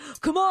guys said,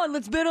 come on,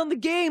 let's bet on the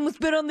game,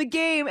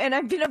 and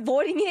I've been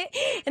avoiding it,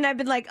 and I've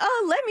been like,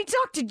 oh, let me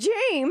talk to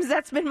James.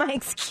 That's been my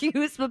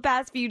excuse the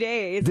past few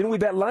days. Didn't we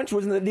bet lunch?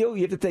 Wasn't the deal?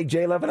 You have to take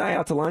J-Love and I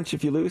out to lunch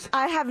if you lose?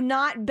 I have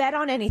not bet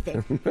on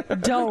anything.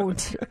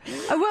 Don't.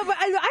 Well, but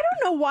I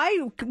don't know why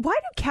do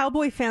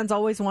Cowboy fans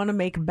always want to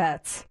make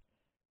bets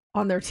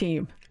on their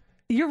team?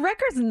 Your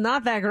record's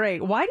not that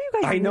great. Why do you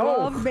guys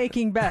love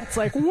making bets?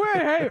 Like,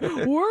 hey,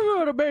 we're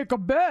going to make a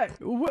bet.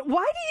 Why do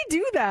you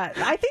do that?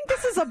 I think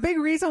this is a big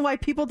reason why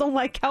people don't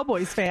like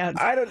Cowboys fans.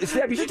 I don't.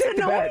 Steph, you should take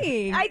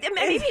annoying. the bet.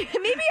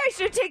 Maybe I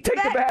should take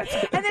the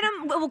bet. And then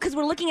because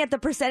we're looking at the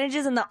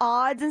percentages and the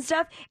odds and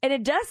stuff, and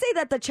it does say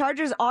that the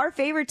Chargers are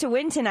favored to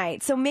win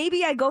tonight. So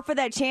maybe I go for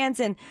that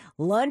chance and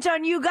lunch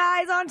on you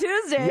guys on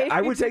Tuesday. Yeah,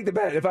 I would take the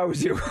bet if I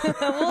was you.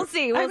 We'll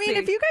see.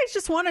 If you guys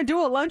just want to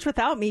do a lunch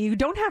without me, you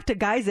don't have to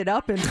guise it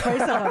up and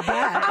place on a bet.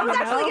 I was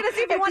actually going to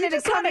see if you wanted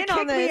to come in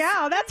on this. Me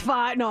out, that's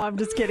fine. No, I'm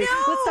just kidding.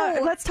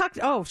 No. Let's talk.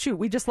 Oh, shoot.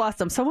 We just lost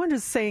them. Someone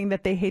is saying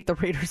that they hate the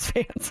Raiders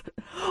fans.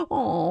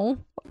 Oh,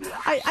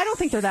 I don't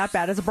think they're that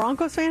bad. As a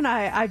Broncos fan,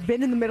 I've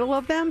been in the middle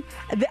of them.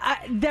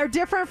 They're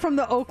different from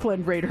the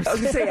Oakland Raiders. I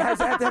was going to say, has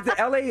the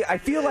LA, I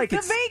feel like the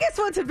Vegas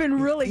ones have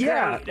been really great.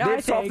 Yeah,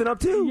 they've softened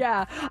up too.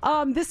 Yeah.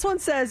 This one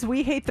says,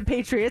 we hate the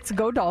Patriots.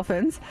 Go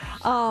Dolphins.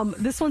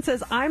 This one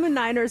says, I'm a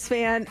Niners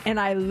fan and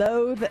I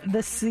loathe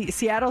the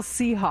Seattle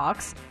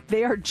Seahawks.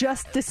 They are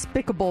just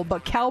despicable,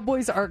 but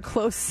Cowboys are a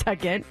close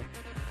second.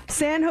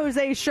 San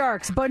Jose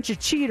Sharks, bunch of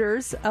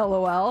cheaters,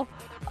 LOL.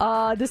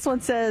 This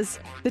one says,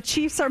 the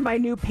Chiefs are my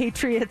new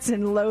Patriots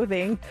in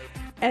loathing.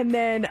 And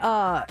then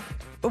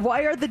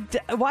Why are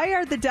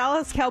the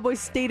Dallas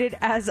Cowboys stated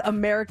as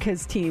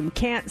America's team?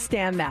 Can't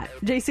stand that.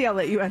 JC, I'll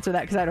let you answer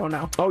that because I don't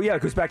know. Oh yeah,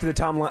 it goes back to the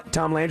Tom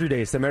Landry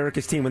days, the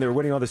America's team when they were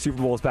winning all the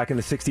Super Bowls back in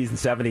the 60s and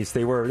 70s.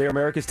 They're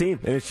America's team,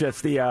 and it's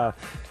just the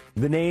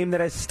name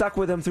that has stuck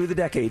with them through the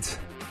decades.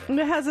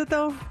 Has it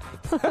though?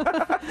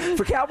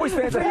 For Cowboys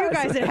fans, for you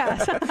guys, it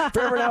has.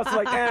 For everyone else,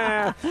 like,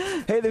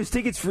 hey, there's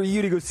tickets for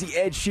you to go see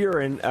Ed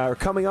Sheeran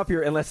coming up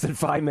here in less than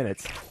 5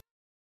 minutes.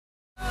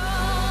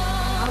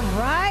 All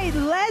right,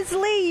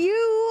 Leslie,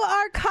 you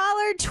are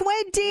caller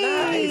 20.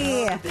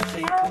 Nice.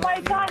 Oh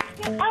my God,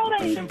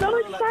 I'm so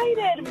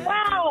excited!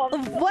 Wow,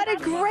 what a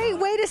great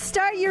way to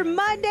start your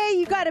Monday!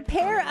 You got a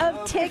pair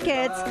of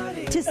tickets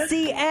to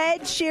see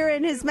Ed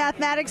Sheeran, his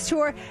Mathematics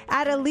tour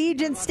at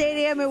Allegiant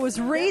Stadium. It was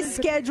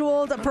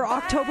rescheduled for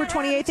October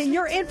 28th, and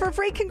you're in for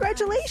free.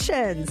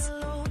 Congratulations!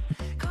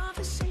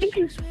 Thank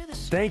you.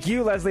 Thank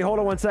you, Leslie. Hold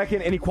on one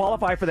second. And you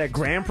qualify for that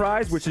grand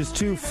prize, which is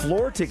 2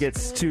 floor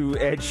tickets to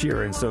Ed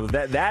Sheeran. So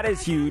that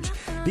is huge.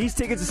 These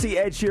tickets to see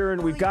Ed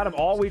Sheeran, we've got them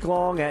all week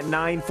long at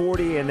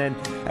 9:40. And then,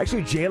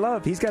 actually,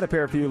 J-Love, he's got a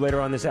pair for you later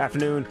on this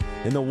afternoon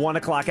in the 1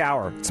 o'clock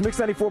hour. It's Mix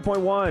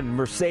 94.1,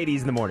 Mercedes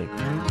in the morning.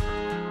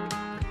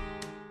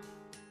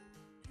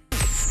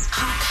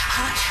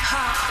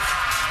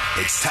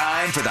 It's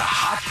time for the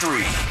Hot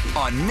 3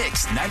 on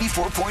Mix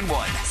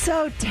 94.1.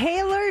 So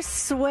Taylor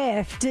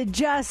Swift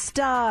just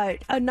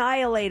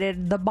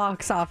annihilated the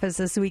box office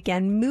this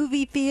weekend.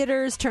 Movie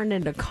theaters turned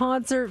into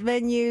concert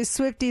venues.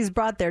 Swifties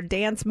brought their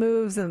dance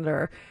moves and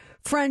their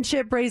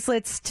friendship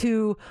bracelets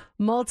to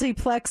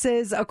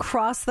multiplexes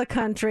across the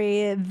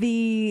country.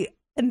 The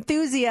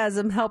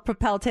enthusiasm helped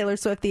propel Taylor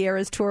Swift, the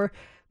Eras Tour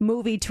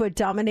movie, to a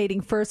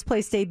dominating first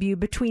place debut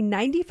between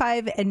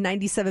 95 and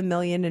 97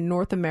 million in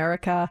North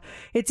America.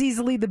 It's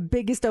easily the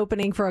biggest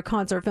opening for a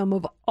concert film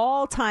of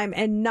all time,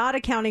 and not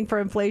accounting for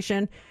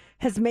inflation,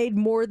 has made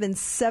more than the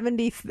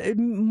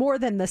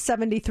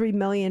 $73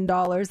 million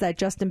that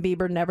Justin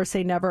Bieber Never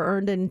Say Never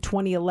earned in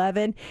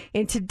 2011.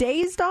 In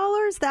today's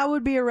dollars, that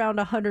would be around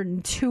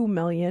 $102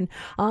 million.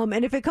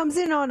 And if it comes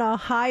in on a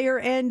higher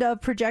end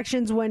of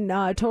projections when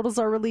totals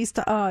are released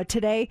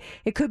today,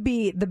 it could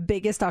be the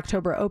biggest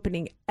October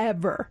opening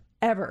ever.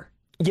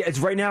 Yeah, it's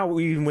right now,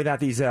 even without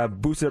these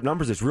boosted up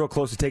numbers, it's real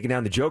close to taking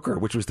down the Joker,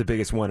 which was the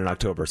biggest one in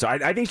October. So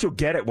I think she'll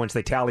get it once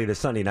they tally the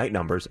Sunday night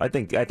numbers. I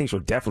think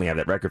she'll definitely have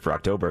that record for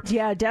October.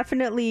 Yeah,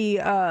 definitely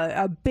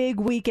a big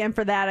weekend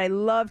for that. I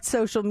loved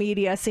social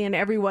media, seeing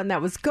everyone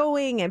that was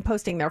going and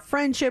posting their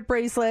friendship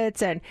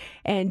bracelets and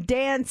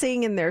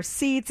dancing in their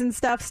seats and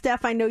stuff.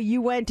 Steph, I know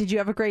you went. Did you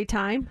have a great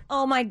time?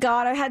 Oh my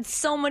God, I had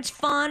so much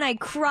fun. I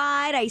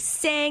cried, I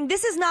sang.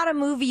 This is not a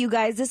movie, you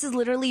guys. This is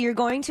literally, you're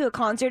going to a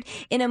concert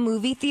in a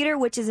movie theater,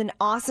 which is an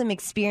awesome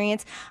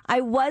experience.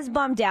 I was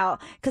bummed out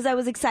because I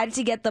was excited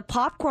to get the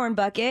popcorn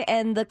bucket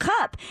and the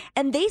cup,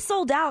 and they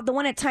sold out, the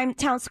one at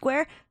Town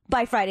Square,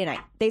 by Friday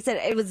night. They said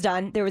it was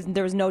done. There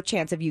was no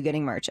chance of you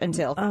getting merch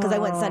until, because I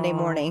went Sunday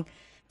morning.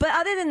 But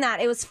other than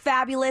that, it was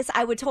fabulous.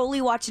 I would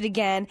totally watch it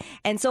again.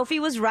 And Sophie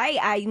was right.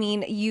 I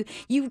mean, you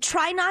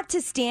try not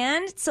to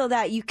stand so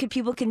that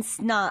people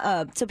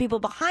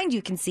behind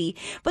you can see.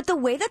 But the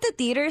way that the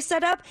theater is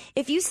set up,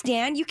 if you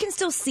stand, you can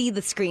still see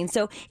the screen.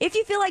 So if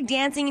you feel like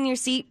dancing in your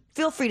seat,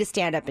 feel free to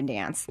stand up and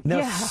dance.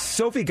 Now,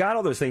 Sophie got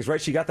all those things,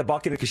 right? She got the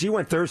bucket because she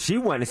went as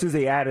soon as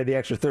they added the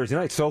extra Thursday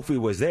night. Sophie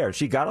was there, and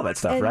she got all that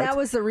stuff, and right? And that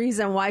was the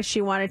reason why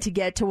she wanted to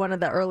get to one of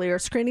the earlier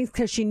screenings,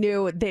 because she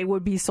knew they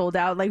would be sold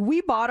out. Like,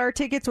 we bought our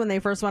tickets when they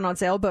first went on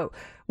sale, but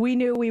we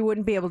knew we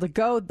wouldn't be able to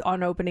go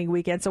on opening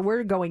weekend, so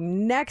we're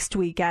going next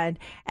weekend,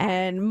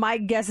 and my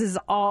guess is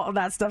all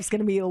that stuff's going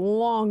to be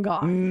long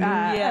gone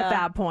at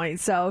that point.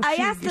 So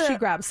she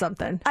grabbed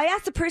something. I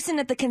asked the person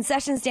at the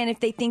concession stand if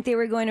they think they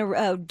were going to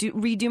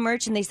redo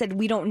merch, and they said,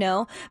 we don't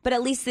know, but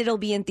at least it'll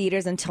be in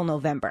theaters until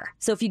November.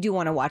 So if you do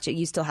want to watch it,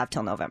 you still have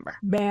till November.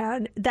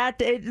 Man,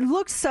 it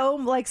looks so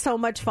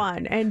much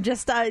fun, and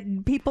just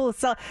people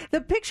saw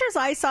the pictures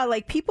I saw,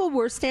 like people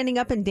were standing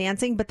up and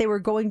dancing, but they were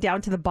going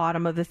down to the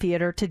bottom of the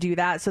theater to do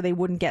that so they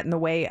wouldn't get in the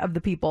way of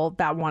the people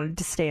that wanted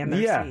to stay in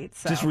their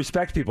seats. So. Just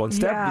respect people. And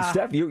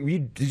Steph,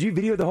 did you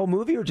video the whole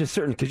movie or just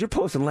certain? Because you're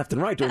posting left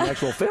and right during the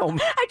actual film.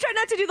 I tried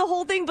not to do the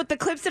whole thing, but the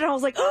clips that I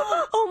was like,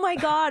 oh my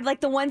God, like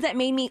the ones that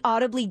made me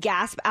audibly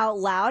gasp out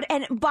loud.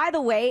 And by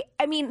the way,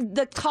 I mean,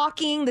 the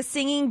talking, the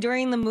singing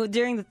during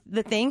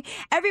the thing,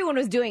 everyone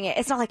was doing it.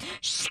 It's not like,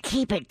 shh,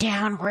 keep it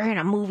down, we're in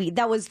a movie.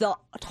 That was the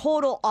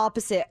total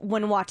opposite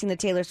when watching the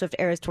Taylor Swift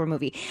Eras Tour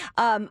movie.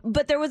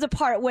 But there was a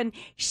part when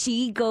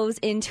she goes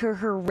into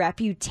her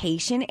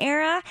Reputation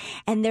era,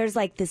 and there's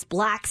like this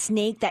black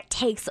snake that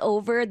takes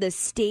over the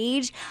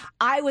stage.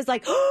 I was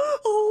like,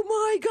 oh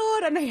my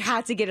God, and I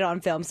had to get it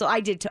on film. So I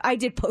did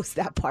post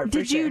that part.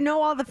 Did you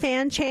know all the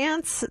fan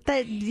chants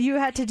that you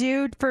had to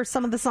do for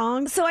some of the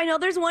songs? So I know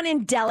there's one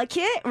in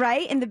Delicate,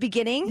 right? In the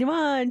beginning.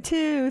 1,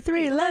 2,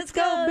 3, let's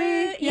go,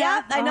 B.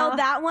 Yeah, I know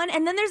that one.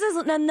 And then there's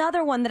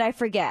another one that I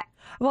forget.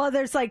 Well,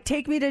 there's like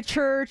Take Me to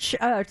Church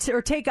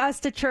or Take Us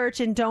to Church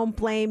and Don't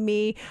Blame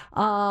Me.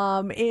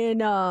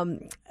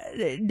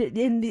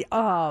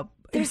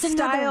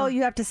 style.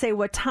 You have to say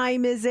what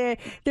time is it.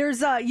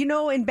 There's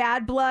in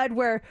Bad Blood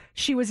where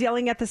she was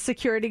yelling at the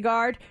security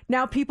guard.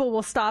 Now people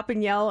will stop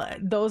and yell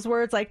those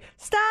words like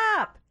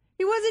 "Stop."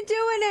 He wasn't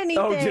doing anything.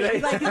 Oh, did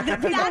they? Like,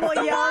 the people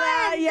will yell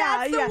that. Yeah,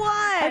 That's the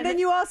one. And then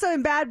you also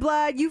in Bad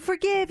Blood, you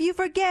forgive, you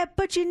forget,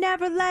 but you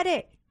never let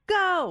it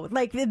go.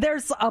 Like,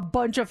 there's a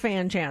bunch of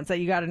fan chants that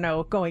you got to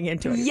know going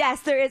into it. Yes,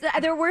 there is.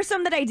 There were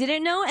some that I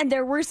didn't know, and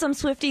there were some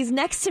Swifties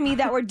next to me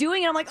that were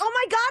doing it. I'm like, oh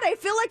my God, I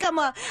feel like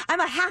I'm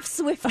a half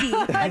Swiftie.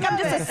 Like I'm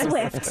just a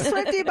Swift.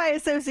 Swiftie by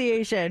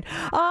association.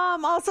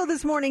 Also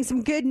this morning,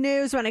 some good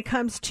news when it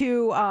comes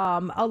to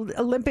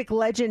Olympic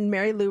legend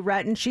Mary Lou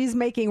Retton. She's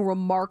making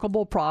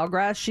remarkable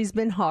progress. She's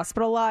been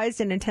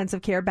hospitalized in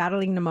intensive care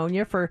battling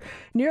pneumonia for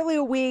nearly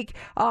a week.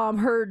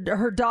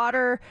 Her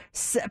daughter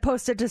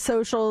posted to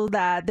social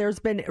that there's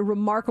been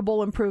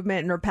remarkable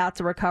improvement in her path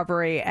to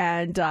recovery,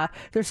 and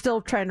they're still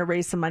trying to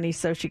raise some money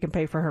so she can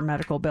pay for her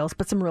medical bills.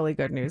 But some really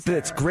good news.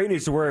 That's great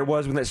news to where it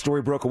was when that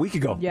story broke a week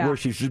ago. Yeah. Where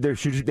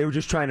they were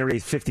just trying to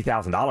raise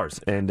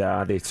 $50,000,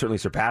 and they certainly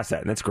surpassed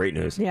that, and that's great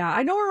news. Yeah,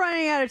 I know we're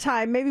running out of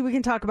time. Maybe we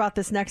can talk about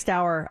this next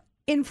hour.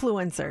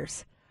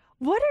 Influencers.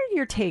 What are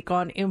your take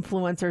on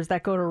influencers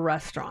that go to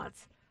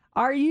restaurants?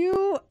 Are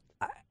you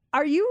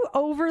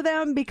over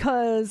them?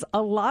 Because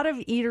a lot of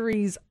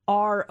eateries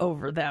are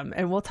over them,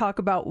 and we'll talk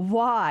about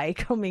why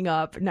coming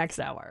up next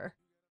hour.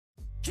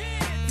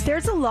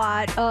 There's a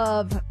lot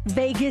of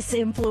Vegas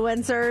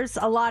influencers,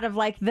 a lot of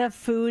like the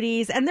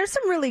foodies, and there's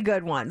some really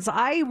good ones.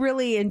 I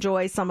really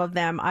enjoy some of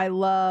them. I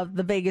love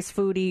the Vegas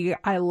foodie.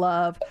 I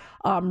love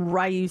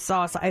Ryu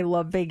sauce. I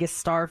love Vegas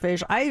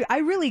starfish. I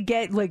really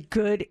get like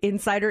good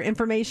insider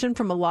information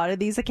from a lot of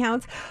these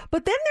accounts.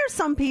 But then there's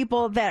some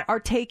people that are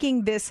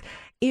taking this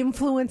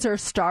influencer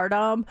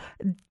stardom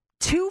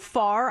too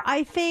far,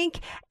 I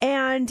think,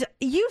 and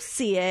you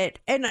see it,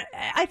 and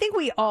I think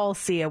we all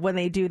see it when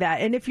they do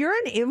that. And if you're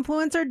an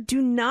influencer,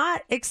 do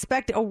not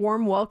expect a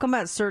warm welcome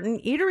at certain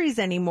eateries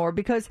anymore,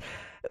 because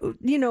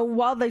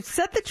while they've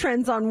set the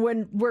trends on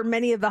where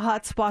many of the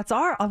hot spots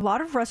are, a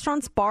lot of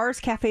restaurants, bars,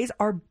 cafes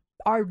are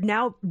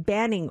now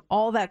banning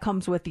all that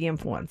comes with the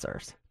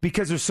influencers.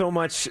 Because there's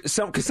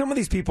because some of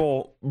these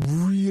people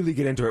really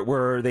get into it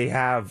where they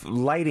have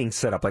lighting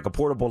set up, like a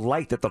portable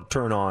light that they'll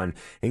turn on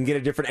and get a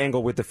different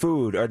angle with the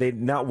food. Are they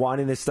not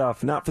wanting this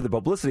stuff, not for the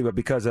publicity, but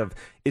because of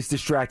it's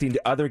distracting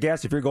to other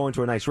guests? If you're going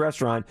to a nice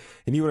restaurant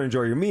and you want to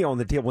enjoy your meal and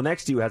the table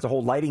next to you has a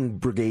whole lighting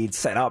brigade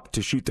set up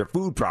to shoot their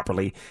food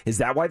properly, is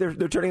that why they're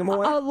turning them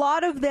away? A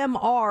lot of them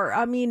are.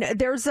 I mean,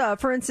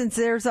 for instance,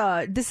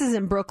 this is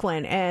in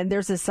Brooklyn, and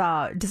there's this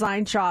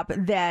design shop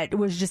that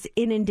was just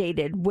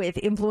inundated with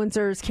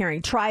influencers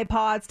carrying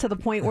tripods to the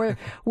point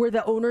where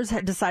the owners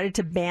had decided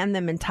to ban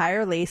them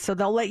entirely. So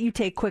they'll let you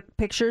take quick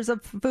pictures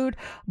of food,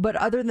 but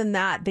other than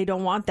that, they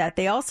don't want that.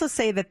 They also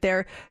say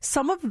that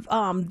some of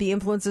the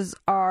influencers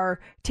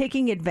are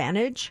taking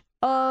advantage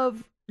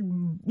of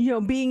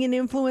being an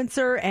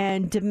influencer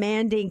and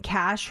demanding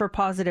cash for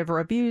positive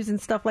reviews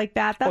and stuff like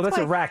that. That's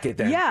a racket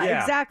then.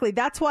 Yeah, exactly.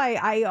 That's why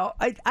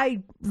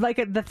I like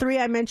the three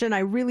I mentioned. I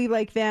really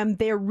like them.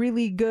 They're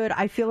really good.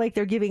 I feel like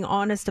they're giving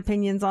honest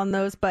opinions on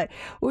those. But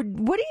what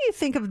do you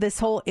think of this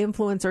whole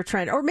influencer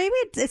trend? Or maybe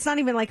it's not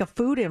even like a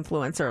food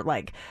influencer.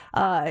 Like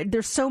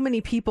there's so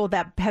many people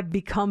that have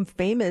become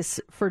famous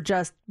for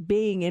just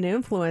being an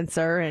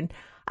influencer, and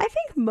I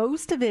think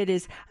most of it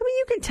is,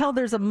 you can tell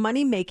there's a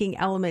money-making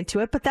element to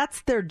it, but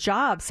that's their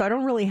job, so I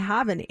don't really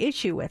have an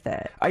issue with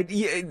it.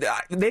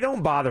 They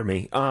don't bother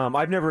me.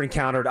 I've never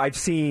encountered, I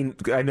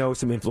know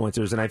some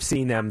influencers, and I've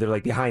seen them, they're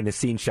like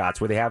behind-the-scenes shots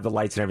where they have the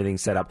lights and everything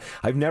set up.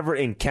 I've never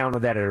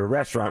encountered that at a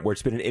restaurant where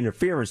it's been an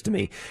interference to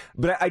me.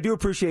 But I do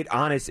appreciate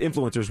honest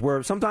influencers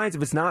where sometimes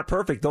if it's not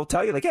perfect, they'll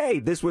tell you, like, hey,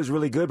 this was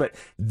really good, but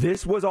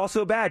this was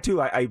also bad,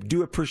 too. I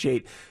do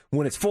appreciate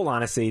when it's full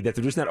honesty that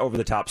they're just not over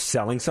the top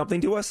selling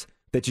something to us.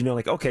 That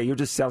like, okay, you're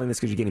just selling this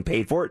because you're getting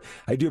paid for it.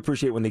 I do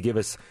appreciate when they give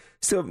us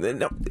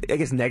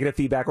negative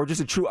feedback or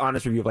just a true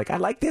honest review of like, I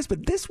like this,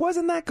 but this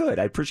wasn't that good.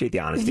 I appreciate the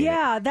honesty.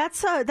 Yeah,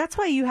 that's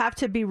why you have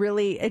to be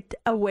really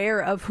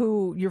aware of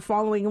who you're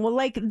following. Well,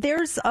 like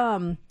they're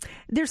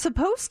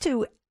supposed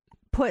to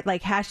put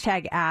like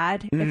hashtag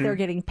ad if they're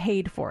getting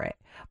paid for it,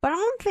 but I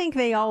don't think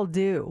they all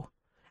do.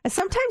 And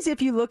sometimes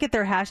if you look at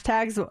their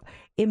hashtags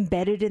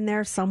embedded in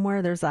there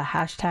somewhere, there's a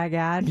hashtag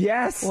ad.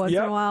 Yes. Once in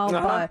a while.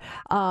 But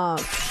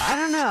I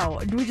don't know.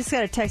 We just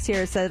got a text here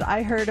that said,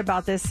 I heard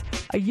about this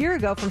a year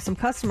ago from some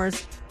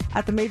customers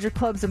at the major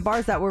clubs and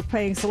bars that were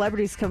paying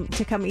celebrities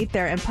to come eat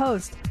there and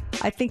post.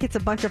 I think it's a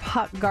bunch of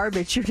hot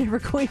garbage. You're never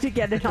going to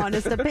get an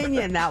honest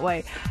opinion that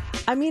way.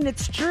 I mean,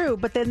 it's true,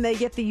 but then they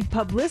get the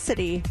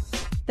publicity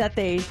that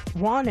they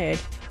wanted.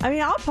 I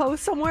mean, I'll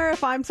post somewhere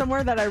if I'm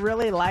somewhere that I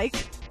really like.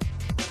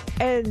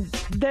 And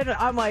then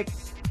I'm like,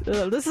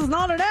 this is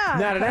not an ad.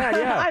 Not an ad,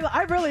 yeah.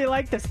 I really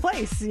like this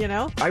place,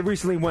 I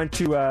recently went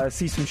to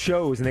see some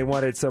shows, and they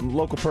wanted some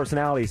local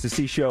personalities to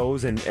see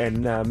shows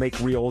and make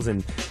reels,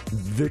 and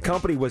the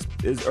company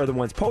are the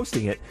ones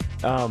posting it.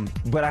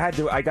 But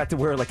I got to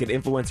wear like an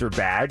influencer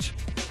badge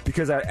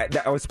because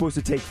I was supposed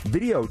to take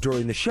video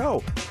during the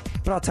show.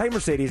 But I'll tell you,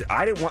 Mercedes,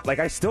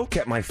 I still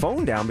kept my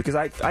phone down because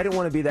I didn't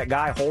want to be that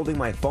guy holding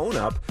my phone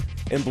up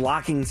and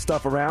blocking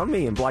stuff around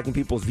me and blocking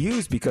people's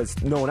views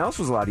because no one else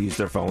was allowed to use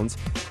their phones.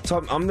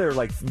 So I'm there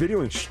like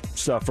videoing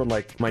stuff from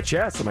like my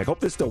chest. I'm like,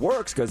 hope this still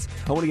works because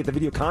I want to get the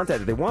video content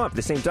that they want. But at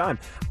the same time,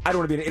 I don't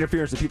want to be an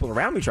interference to people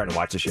around me trying to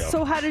watch the show.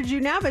 So how did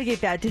you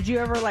navigate that? Did you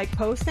ever like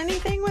post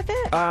anything with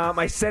it?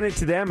 I sent it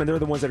to them, and they're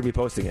the ones that are going to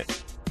be posting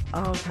it.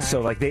 Okay.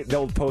 So like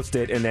they'll post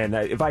it, and then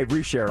if I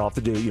reshare it, I'll have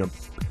to do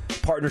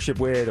partnership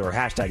with or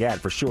hashtag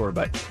ad for sure,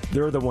 but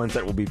they're the ones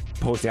that will be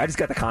posting. I just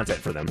got the content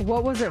for them.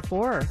 What was it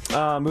for?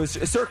 It was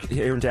a circuit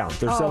here in town.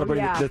 They're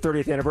celebrating their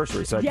 30th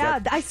anniversary. So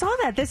I saw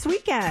that this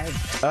weekend.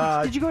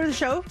 Did you go to the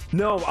show?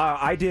 No,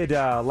 I did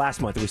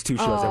last month. It was 2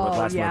 shows I went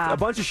last month. A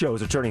bunch of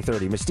shows are turning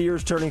 30.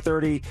 Mysterio's turning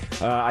 30.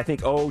 I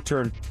think O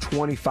turned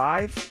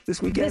 25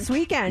 this weekend. This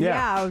weekend,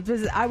 yeah.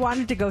 I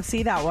wanted to go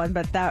see that one,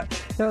 but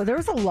there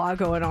was a lot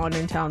going on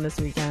in town this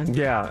weekend.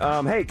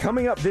 Yeah. Hey,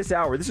 coming up this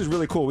hour, this is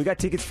really cool. We got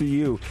tickets for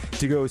you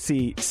to go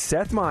see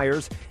Seth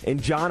Meyers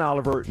and John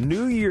Oliver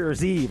New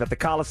Year's Eve at the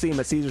Coliseum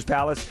at Caesars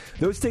Palace.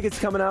 Those tickets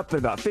coming up in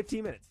about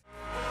 15 minutes.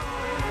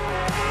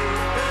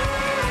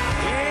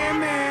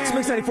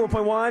 Mix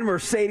 94.1,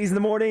 Mercedes in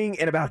the morning.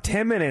 In about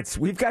 10 minutes,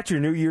 we've got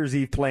your New Year's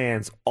Eve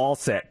plans all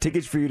set.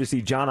 Tickets for you to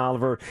see John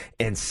Oliver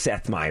and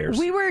Seth Meyers.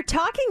 We were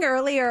talking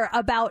earlier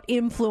about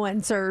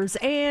influencers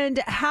and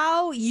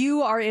how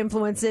you are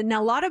influencing.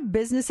 Now, a lot of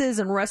businesses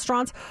and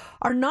restaurants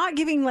are not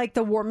giving like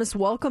the warmest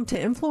welcome to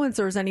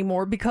influencers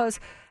anymore because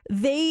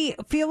they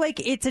feel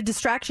like it's a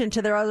distraction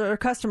to their other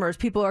customers.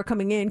 People are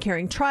coming in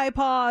carrying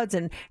tripods,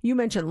 and you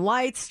mentioned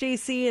lights,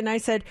 JC, and I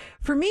said,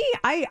 for me,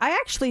 I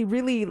actually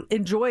really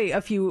enjoy a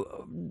few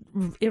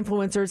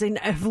influencers, and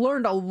I've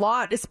learned a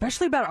lot,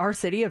 especially about our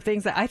city, of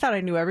things that I thought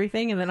I knew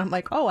everything, and then I'm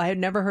like, oh, I had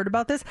never heard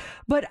about this.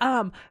 But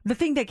the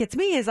thing that gets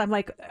me is I'm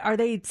like, are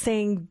they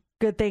saying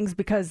good things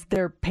because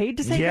they're paid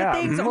to say good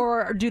things,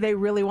 or do they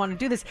really want to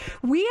do this?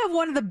 We have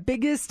one of the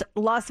biggest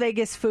Las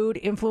Vegas food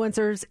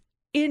influencers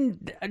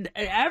in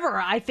ever,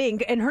 I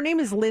think, and her name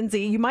is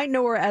Lindsay. You might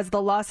know her as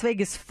the Las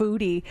Vegas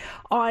foodie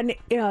on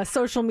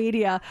social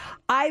media.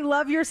 I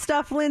love your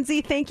stuff, Lindsay.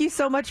 Thank you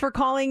so much for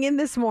calling in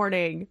this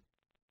morning.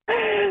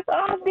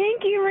 Oh,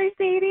 thank you,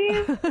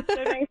 Mercedes.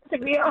 So nice to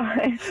be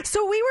on.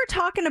 So we were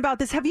talking about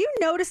this. Have you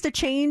noticed a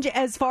change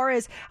as far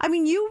as, I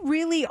mean, you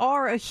really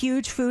are a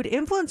huge food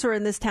influencer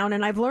in this town,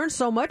 and I've learned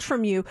so much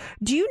from you.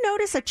 Do you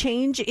notice a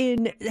change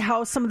in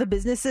how some of the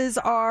businesses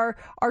are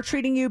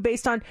treating you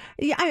based on,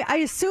 I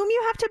assume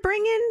you have to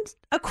bring in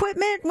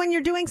equipment when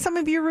you're doing some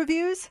of your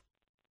reviews?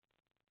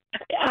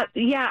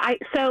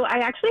 So I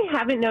actually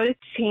haven't noticed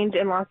change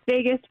in Las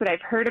Vegas, but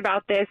I've heard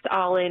about this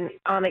all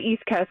on the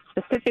East Coast,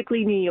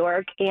 specifically New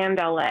York and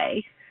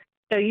LA.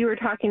 So you were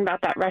talking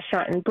about that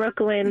restaurant in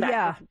Brooklyn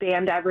that just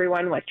banned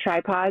everyone with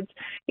tripods.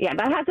 Yeah,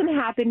 that hasn't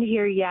happened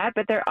here yet,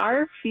 but there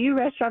are a few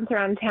restaurants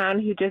around town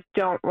who just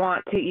don't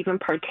want to even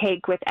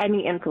partake with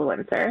any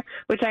influencer,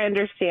 which I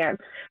understand.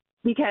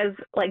 Because,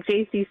 like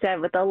JC said,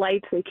 with the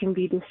lights, they can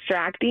be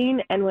distracting.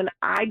 And when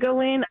I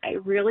go in, I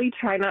really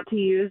try not to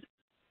use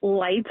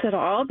lights at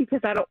all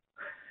because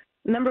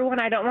number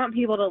one, I don't want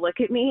people to look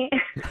at me.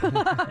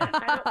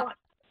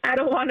 I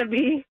don't want to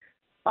be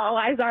all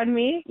eyes on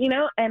me,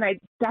 and I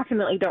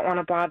definitely don't want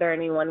to bother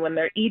anyone when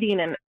they're eating,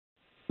 and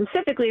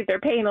specifically if they're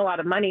paying a lot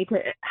of money to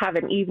have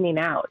an evening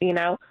out,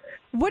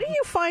 What do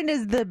you find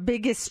is the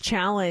biggest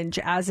challenge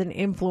as an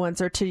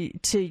influencer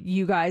to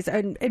you guys,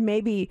 and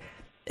maybe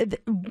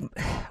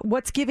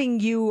what's giving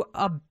you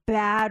a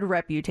bad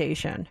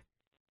reputation?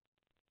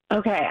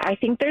 Okay, I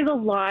think there's a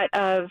lot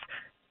of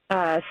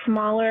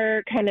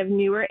smaller, kind of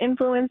newer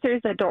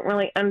influencers that don't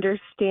really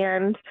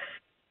understand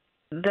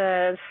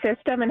the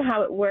system and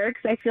how it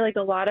works. I feel like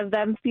a lot of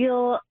them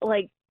feel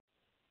like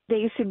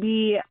they should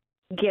be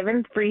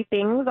given free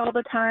things all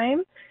the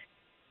time,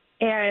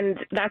 and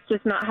that's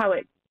just not how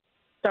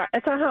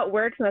that's not how it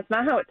works, and that's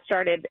not how it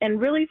started. And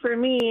really, for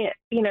me,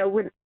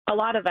 when a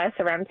lot of us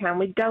around town,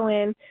 we go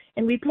in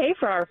and we pay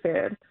for our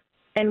food.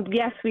 And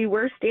yes, we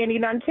were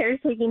standing on chairs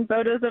taking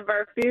photos of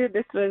our food.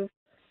 This was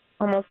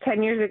almost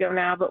 10 years ago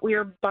now, but we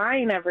were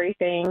buying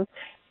everything.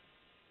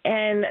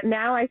 And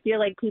now I feel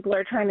like people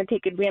are trying to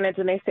take advantage,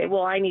 and they say,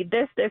 well, I need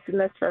this, this, and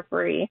this for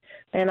free.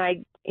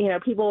 And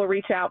people will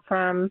reach out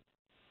from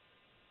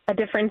a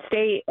different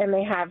state, and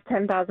they have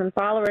 10,000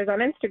 followers on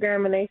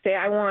Instagram, and they say,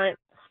 I want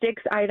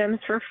 6 items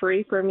for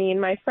free for me and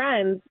my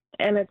friends.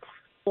 And it's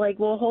like,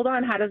 well, hold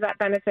on. How does that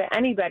benefit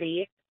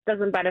anybody? It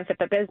doesn't benefit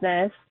the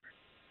business.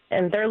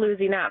 And they're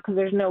losing out because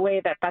there's no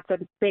way that that's a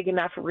big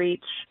enough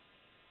reach,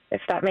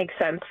 if that makes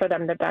sense, for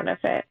them to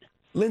benefit.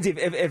 Lindsay,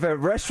 if a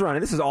restaurant,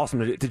 and this is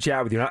awesome to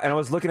chat with you, and I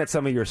was looking at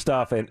some of your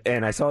stuff,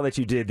 and I saw that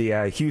you did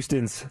the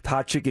Houston's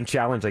Hot Chicken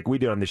Challenge like we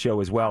did on the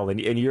show as well, and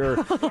you're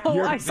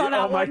I saw that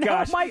oh my one.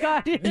 gosh. Oh my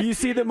God. You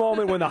see the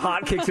moment when the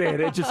hot kicks in.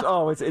 It just,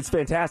 it's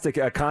fantastic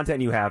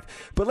content you have.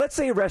 But let's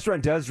say a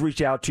restaurant does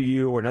reach out to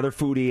you or another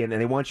foodie, and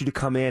they want you to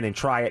come in and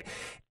try it,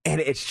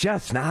 and it's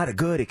just not a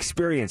good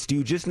experience. Do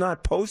you just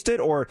not post it,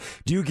 or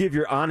do you give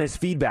your honest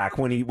feedback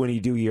when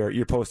you do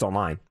your post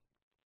online?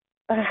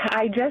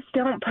 I just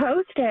don't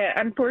post it,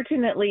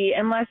 unfortunately,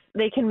 unless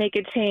they can make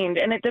a change.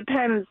 And it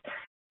depends.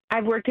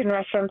 I've worked in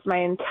restaurants my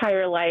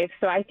entire life,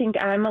 so I think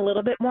I'm a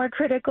little bit more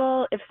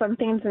critical if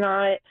something's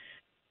not,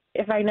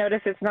 if I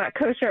notice it's not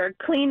kosher or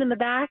clean in the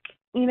back,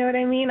 you know what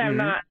I mean? I'm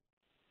not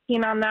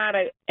keen on that,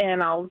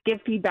 and I'll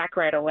give feedback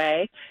right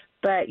away.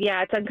 But,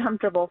 yeah, it's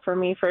uncomfortable for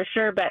me for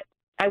sure, but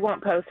I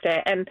won't post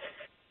it. And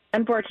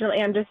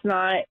unfortunately, I'm just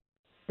not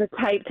the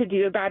type to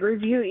do a bad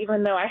review,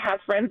 even though I have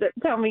friends that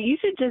tell me you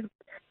should just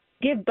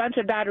give a bunch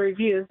of bad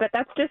reviews, but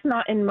that's just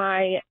not in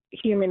my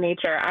human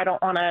nature. I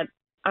don't want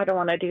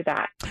to do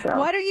that. So.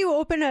 Why don't you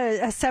open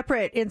a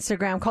separate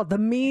Instagram called The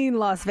Mean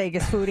Las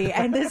Vegas Foodie,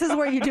 and this is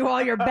where you do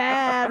all your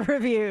bad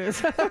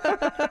reviews.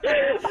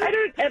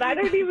 I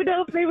don't even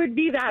know if they would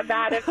be that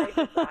bad if I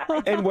did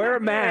that. And wear a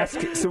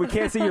mask so we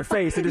can't see your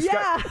face. And this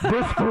food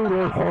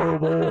is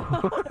horrible.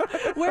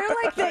 Wear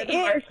like the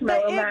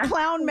it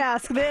clown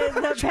mask,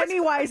 the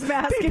Pennywise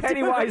mask. Be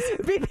Pennywise.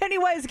 Be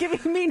Pennywise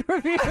giving mean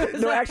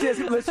reviews. No,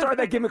 actually, let's start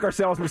that gimmick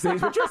ourselves,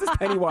 Mercedes. We're just as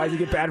Pennywise and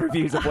get bad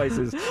reviews at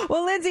places.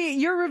 Well, Lindsay,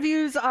 your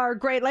reviews are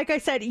great. Like I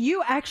said,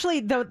 you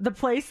actually, the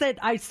place that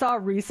I saw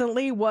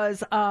recently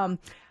was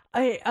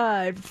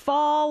a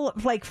fall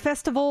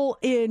festival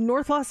in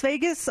North Las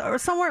Vegas or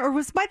somewhere, or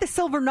was by the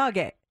Silver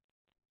Nugget.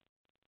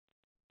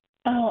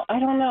 Oh, I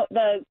don't know.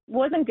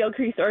 Wasn't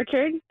Gilcrease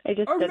Orchard? I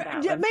just did that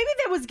one. Maybe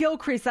that was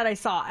Gilcrease that I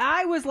saw.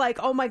 I was like,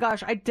 oh my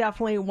gosh, I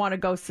definitely want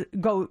to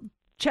go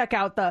check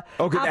out the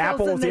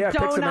apples and the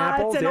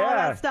donuts and all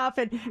that stuff.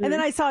 And then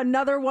I saw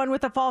another one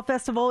with the fall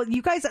festival.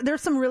 You guys,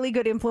 there's some really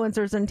good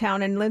influencers in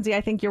town. And Lindsay,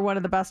 I think you're one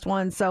of the best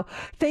ones. So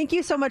thank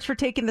you so much for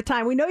taking the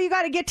time. We know you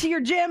got to get to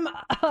your gym,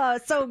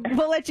 so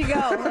we'll let you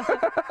go.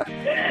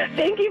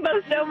 Thank you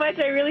both so much.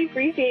 I really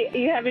appreciate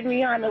you having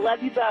me on. I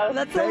love you both.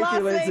 That's the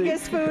Las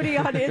Vegas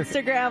Foodie on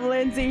Instagram,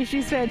 Lindsay.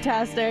 She's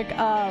fantastic.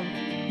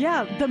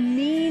 Yeah, the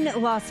Mean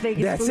Las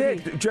Vegas That's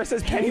Foodie. it. Dressed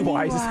as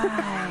Pennywise.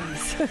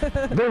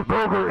 This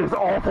burger is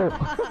awful.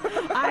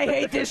 I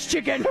hate this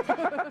chicken.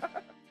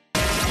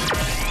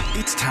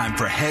 It's time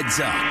for Heads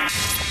Up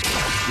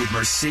with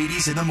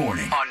Mercedes in the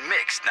Morning on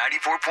Mix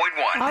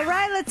 94.1. All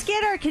right, let's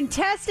get our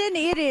contestant.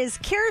 It is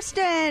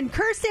Kirsten.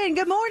 Kirsten,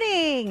 good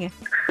morning.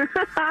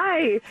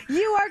 Hi.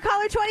 You are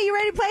caller 20. You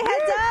ready to play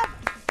Heads Up?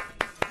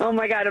 Oh,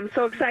 my God. I'm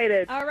so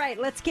excited. All right,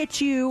 let's get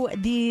you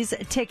these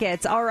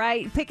tickets. All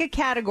right, pick a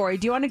category.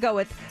 Do you want to go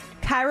with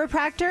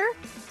chiropractor,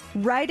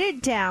 write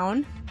it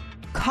down,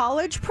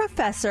 college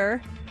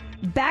professor,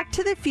 Back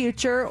to the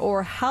Future,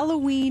 or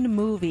Halloween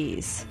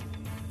movies?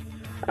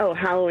 Oh,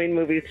 Halloween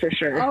movies for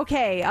sure.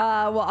 Okay,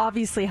 well,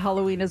 obviously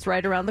Halloween is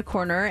right around the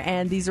corner,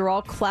 and these are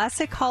all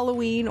classic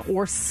Halloween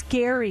or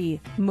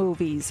scary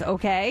movies,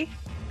 okay?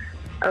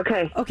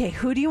 Okay. Okay,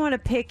 who do you want to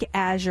pick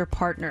as your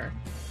partner?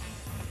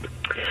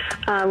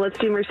 Let's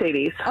do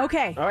Mercedes.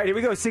 Okay. All right, here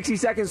we go. 60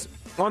 seconds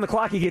on the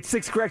clock. You get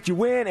 6 correct, you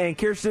win. And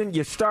Kirsten,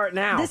 you start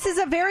now. This is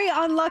a very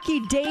unlucky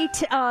day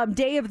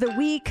of the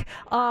week.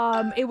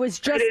 It was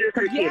just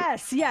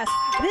yes.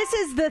 This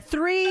is the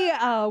 3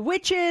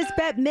 witches.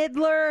 Bette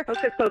Midler.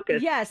 Hocus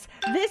Pocus. Yes.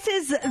 This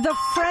is the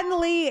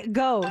Friendly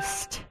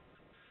Ghost.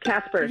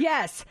 Casper.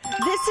 Yes.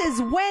 This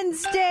is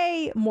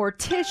Wednesday.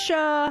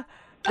 Morticia.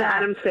 The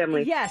Addams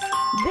Family. Yes.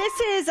 This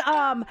is,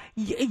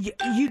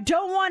 you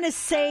don't want to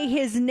say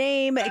his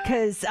name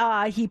because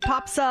he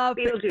pops up.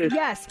 Beetlejuice.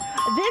 Yes.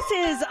 This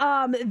is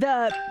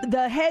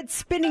the head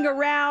spinning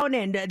around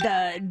and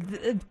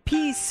the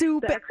pea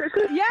soup. The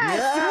Exorcist?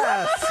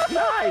 Yes.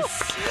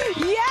 Nice.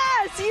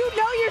 Yes. You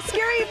know your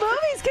scary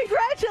movies.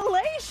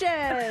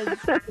 Congratulations.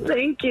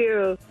 Thank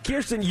you.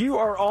 Kirsten, you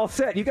are all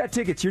set. You got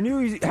tickets.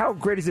 How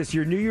great is this?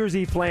 Your New Year's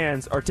Eve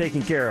plans are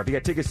taken care of. You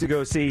got tickets to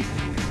go see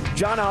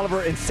John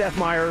Oliver and Seth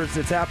Meyers.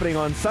 It's happening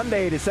on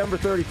Sunday, December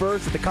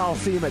 31st at the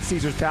Coliseum at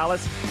Caesars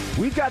Palace.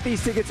 We've got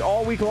these tickets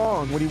all week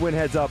long when you win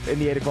Heads Up in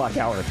the 8 o'clock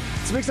hour.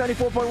 It's Mix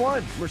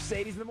 94.1,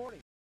 Mercedes in the Morning.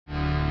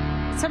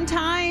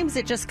 Sometimes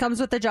it just comes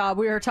with the job.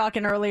 We were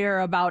talking earlier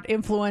about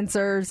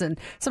influencers, and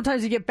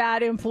sometimes you get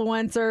bad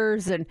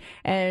influencers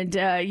and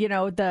you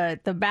know,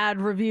 the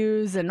bad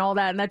reviews and all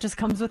that, and that just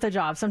comes with the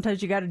job.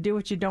 Sometimes you got to do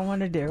what you don't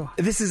want to do.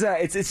 This is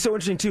it's so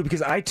interesting too,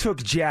 because I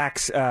took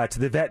Jax to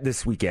the vet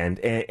this weekend,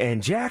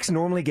 and Jax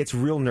normally gets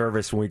real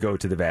nervous when we go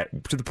to the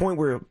vet, to the point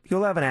where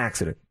he'll have an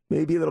accident,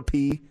 maybe a little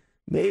pee,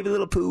 maybe a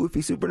little poo if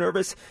he's super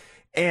nervous.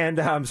 And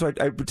so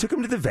I took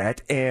him to the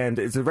vet, and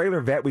it's a regular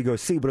vet we go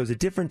see, but it was a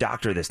different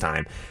doctor this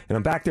time. And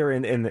I'm back there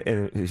in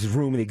his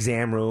room, in the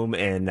exam room,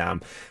 and the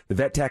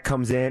vet tech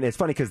comes in. It's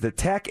funny because the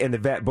tech and the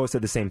vet both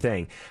said the same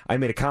thing. I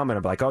made a comment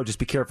of like, oh, just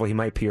be careful, he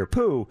might pee or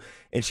poo.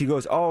 And she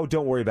goes, oh,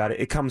 don't worry about it.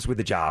 It comes with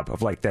the job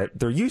of like that.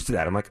 They're used to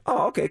that. I'm like,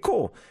 oh, okay,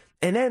 cool.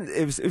 And then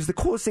it was the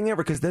coolest thing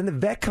ever, because then the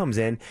vet comes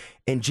in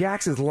and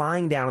Jax is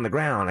lying down on the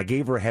ground. I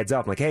gave her a heads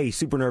up. I'm like, hey, he's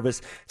super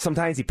nervous.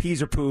 Sometimes he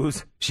pees or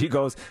poos. She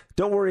goes,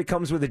 don't worry, it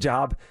comes with a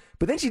job.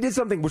 But then she did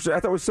something which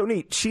I thought was so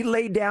neat. She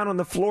laid down on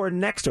the floor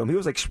next to him. He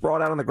was like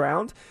sprawled out on the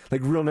ground,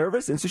 like real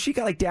nervous. And so she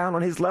got like down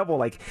on his level,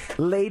 like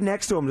laid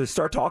next to him to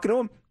start talking to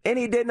him. and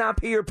he did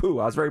not pee or poo.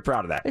 I was very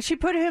proud of that. She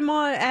put him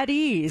on at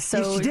ease, so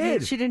Yes, she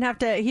did. He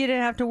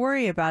didn't have to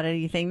worry about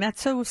anything.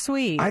 That's so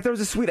sweet. I thought it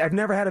was sweet. I've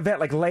never had a vet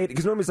like lay,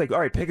 because normally it's like, all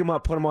right, pick him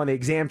up, put him on the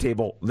exam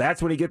table.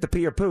 That's when he get the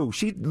pee or poo.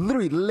 She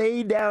literally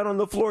laid down on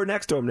the floor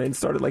next to him and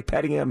started like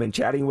petting him and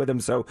chatting with him.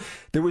 So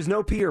there was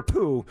no pee or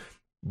poo,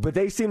 but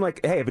they seem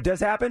like, hey, if it does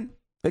happen,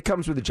 it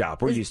comes with the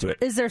job. We're used to it.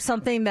 Is there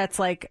something that's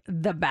like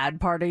the bad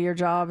part of your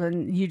job,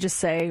 and you just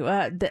say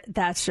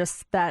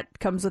that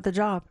comes with the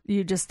job?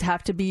 You just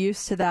have to be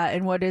used to that.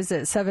 And what is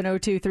it?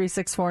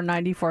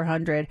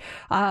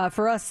 702-364-9400.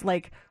 For us,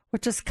 like,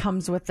 what just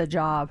comes with the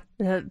job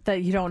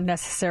that you don't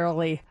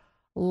necessarily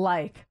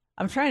like?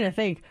 I'm trying to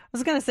think. I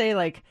was gonna say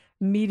like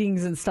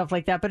meetings and stuff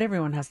like that, but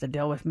everyone has to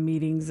deal with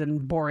meetings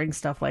and boring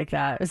stuff like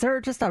that. Is there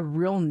just a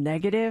real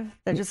negative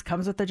that just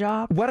comes with the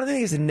job? Well, I don't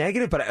think it's a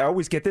negative, but I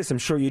always get this. I'm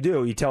sure you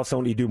do. You tell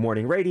someone you do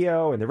morning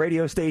radio and the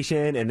radio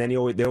station, and then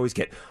they always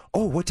get,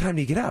 oh, what time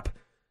do you get up?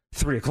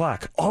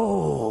 3:00.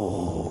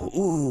 Oh,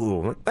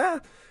 ooh.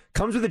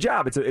 Comes with the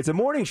job. It's a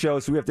morning show,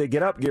 so we have to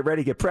get up, get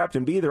ready, get prepped,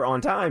 and be there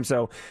on time.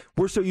 So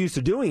we're so used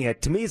to doing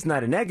it. To me, it's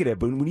not a negative.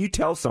 But when you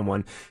tell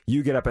someone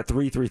you get up at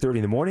 3:30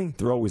 in the morning,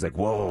 they're always like,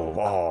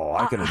 whoa,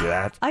 I couldn't do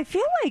that. I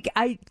feel like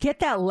I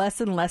get that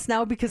less and less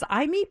now because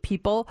I meet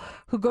people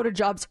who go to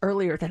jobs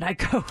earlier than I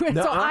go. And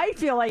so I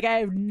feel like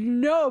I have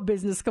no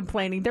business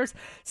complaining. There's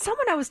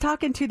someone I was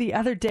talking to the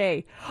other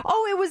day.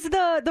 Oh, it was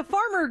the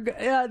farmer,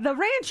 the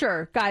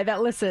rancher guy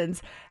that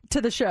listens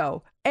to the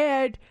show.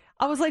 And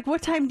I was like,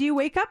 what time do you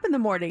wake up in the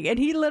morning? And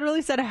he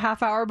literally said a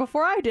half hour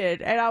before I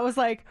did. And I was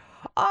like,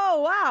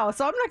 oh, wow.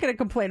 So I'm not going to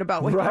complain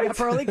about waking up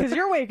early because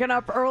you're waking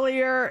up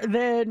earlier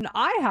than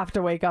I have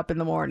to wake up in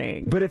the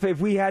morning. But if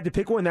we had to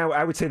pick one, now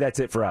I would say that's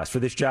it for us for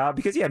this job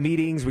because,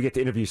 meetings, we get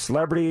to interview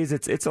celebrities.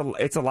 It's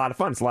a lot of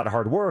fun. It's a lot of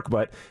hard work,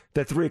 but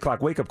the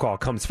 3:00 wake-up call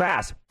comes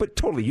fast, but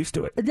totally used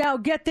to it. Now,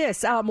 get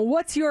this.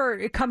 What's your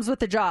it comes with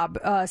the job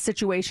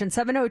situation?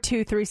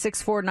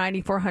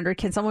 702-364-9400.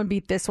 Can someone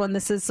beat this one?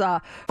 This is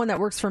one that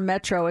works for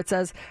Metro. It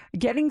says,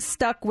 getting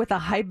stuck with a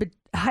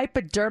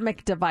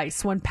hypodermic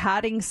device when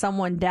patting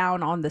someone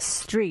down on the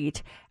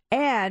street,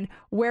 and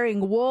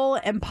wearing wool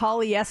and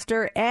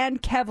polyester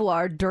and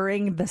Kevlar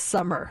during the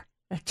summer.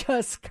 It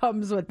just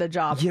comes with the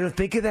job. You don't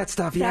think of that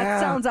stuff, That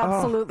sounds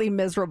absolutely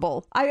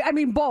miserable. I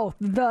mean, both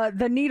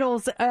the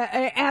needles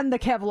and the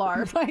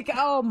Kevlar. Like,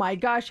 oh my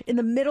gosh, in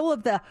the middle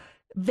of the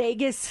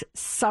Vegas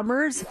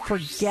summers,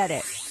 forget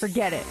it.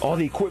 All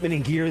the equipment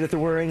and gear that they're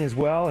wearing as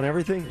well and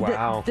everything.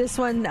 Wow. This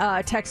one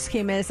text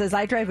came in. It says,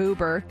 I drive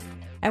Uber.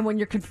 And when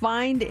you're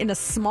confined in a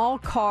small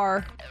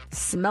car,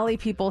 smelly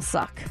people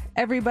suck.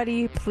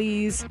 Everybody,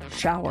 please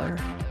shower.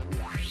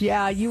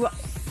 Yeah, you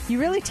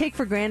really take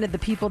for granted the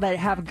people that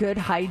have good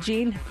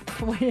hygiene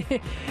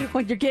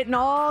when you're getting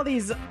all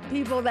these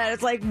people that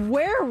it's like,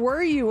 where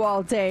were you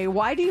all day?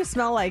 Why do you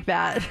smell like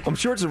that? I'm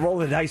sure it's a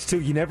roll of the dice, too.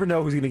 You never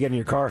know who's going to get in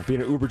your car.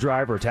 Being an Uber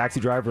driver, a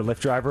taxi driver, a Lyft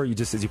driver, you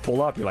just, as you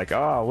pull up, you're like,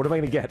 oh, what am I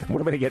going to get? What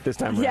am I going to get this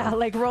time around? Yeah,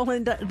 like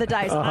rolling the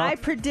dice. I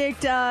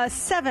predict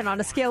 7 on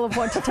a scale of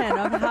 1 to 10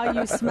 of how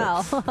you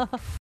smell.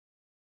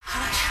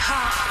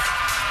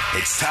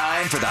 It's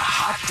time for the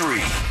Hot 3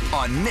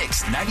 on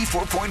Mix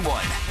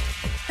 94.1.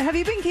 Have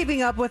you been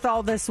keeping up with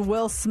all this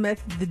Will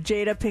Smith, the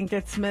Jada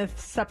Pinkett Smith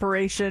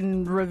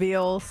separation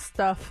reveal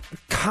stuff?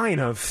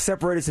 Kind of.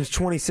 Separated since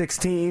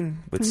 2016,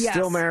 but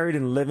still married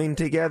and living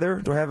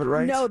together. Do I have it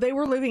right? No, they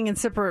were living in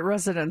separate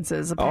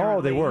residences, apparently.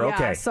 Oh, they were? Yeah,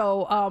 okay.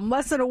 So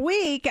less than a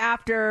week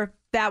after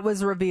that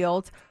was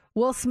revealed,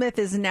 Will Smith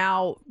is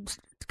now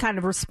kind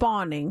of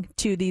responding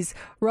to these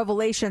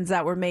revelations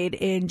that were made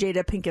in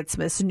Jada Pinkett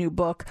Smith's new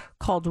book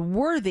called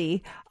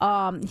Worthy.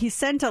 He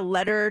sent a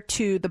letter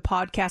to the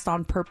podcast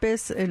On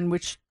Purpose, in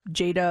which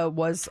Jada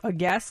was a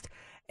guest,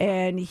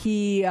 and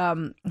he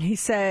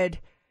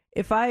said,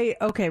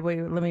 let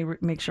me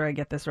make sure I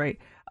get this right.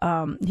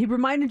 He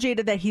reminded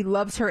Jada that he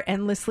loves her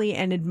endlessly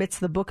and admits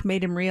the book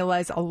made him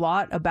realize a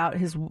lot about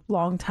his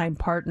longtime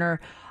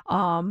partner.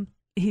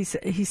 He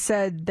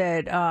said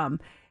that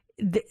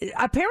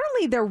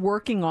apparently they're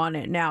working on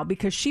it now,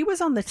 because she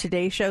was on the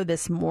Today Show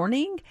this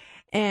morning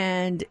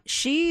and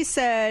she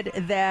said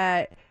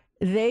that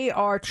they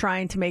are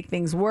trying to make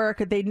things work.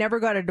 They never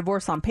got a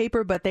divorce on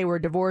paper, but they were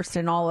divorced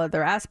in all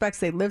other aspects.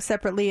 They live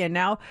separately, and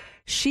now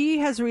she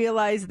has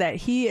realized that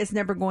he is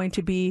never going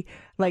to be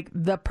like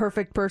the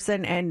perfect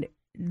person, and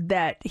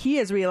that he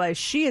has realized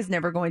she is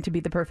never going to be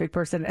the perfect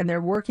person, and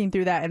they're working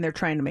through that, and they're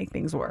trying to make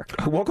things work.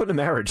 Welcome to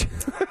marriage.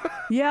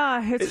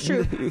 Yeah, it's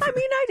true. I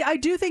mean, I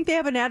do think they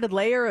have an added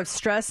layer of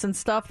stress and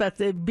stuff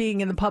that's being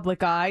in the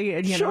public eye,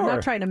 and you know, I'm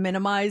not trying to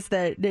minimize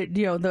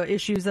the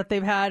issues that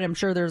they've had. I'm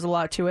sure there's a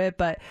lot to it,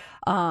 but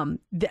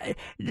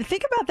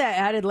think about that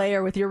added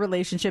layer with your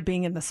relationship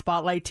being in the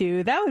spotlight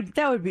too.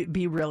 That would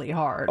be really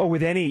hard. Oh,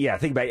 with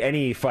think about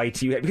any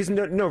fights you have, because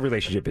no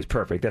relationship is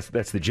perfect.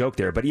 That's the joke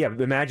there. But yeah,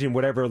 imagine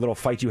whatever little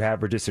fight you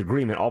have or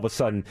disagreement, all of a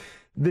sudden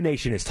the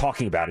nation is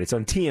talking about it. It's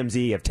on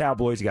TMZ. You have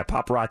tabloids. You got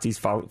paparazzis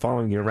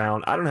following you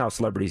around. I don't know how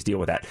celebrities deal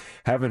with that.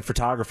 Having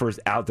photographers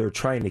out there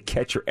trying to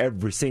catch your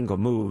every single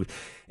move.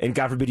 And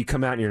God forbid you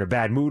come out and you're in a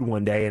bad mood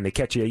one day and they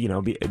catch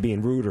you,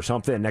 being rude or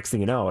something. And next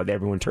thing you know,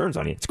 everyone turns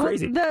on you. It's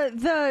crazy. Well,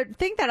 the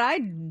thing that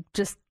I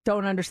just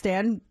don't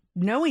understand,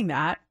 knowing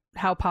that,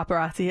 how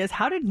paparazzi is,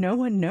 how did no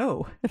one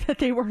know that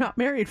they were not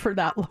married for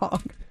that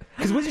long?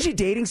 Because wasn't she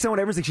dating someone?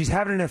 Everyone's like, she's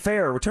having an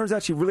affair. It turns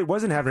out she really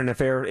wasn't having an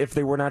affair if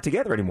they were not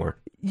together anymore.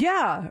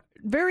 Yeah,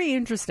 very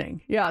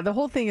interesting. Yeah, the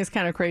whole thing is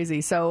kind of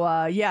crazy. So,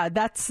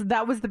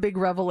 that was the big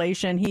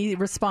revelation. He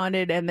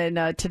responded, and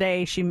then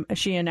today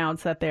she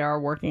announced that they are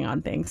working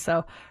on things.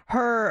 So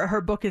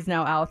her book is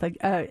now out.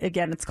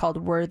 Again, it's called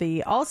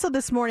Worthy. Also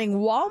this morning,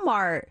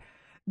 Walmart,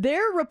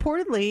 they're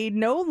reportedly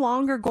no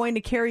longer going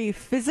to carry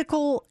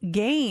physical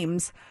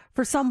games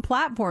for some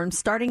platforms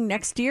starting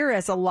next year,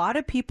 as a lot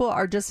of people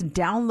are just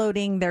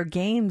downloading their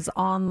games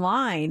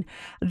online.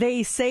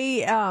 They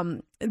say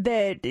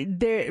that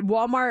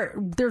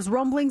there's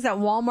rumblings that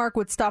Walmart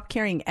would stop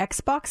carrying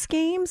Xbox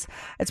games.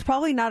 It's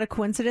probably not a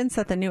coincidence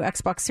that the new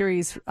Xbox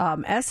Series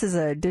S is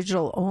a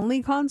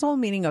digital-only console,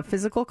 meaning a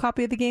physical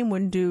copy of the game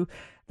wouldn't do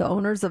the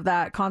owners of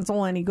that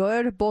console any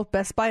good. Both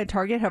Best Buy and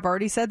Target have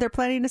already said they're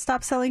planning to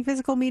stop selling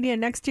physical media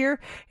next year,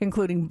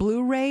 including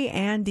Blu-ray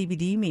and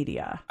DVD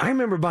media. I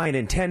remember buying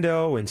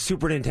Nintendo and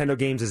Super Nintendo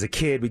games as a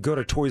kid. We'd go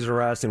to Toys R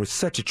Us, and it was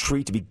such a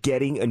treat to be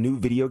getting a new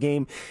video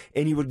game.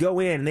 And you would go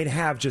in, and they'd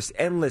have just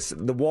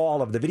the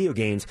wall of the video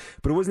games,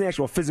 but it wasn't an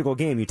actual physical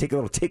game. You take a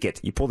little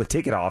ticket, you pull the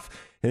ticket off,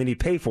 and then you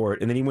pay for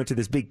it, and then you went to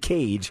this big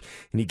cage,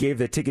 and you gave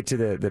the ticket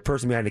to the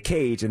person behind the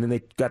cage, and then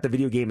they got the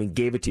video game and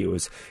gave it to you.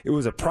 It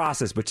was a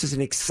process, but just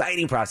an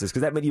exciting process,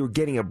 because that meant you were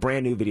getting a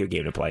brand new video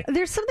game to play.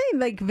 There's something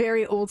like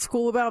very old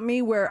school about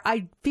me where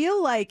I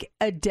feel like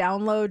a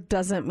download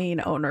doesn't mean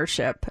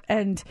ownership.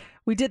 And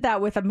we did that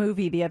with a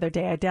movie the other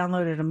day. I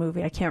downloaded a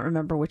movie. I can't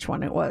remember which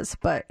one it was,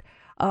 but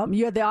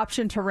you had the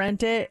option to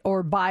rent it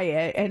or buy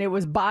it, and it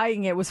was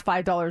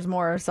 $5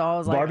 more. So I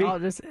was like,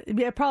 Barbie?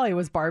 It probably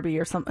was Barbie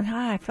or something.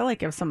 I feel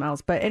like it was something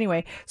else. But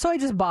anyway, so I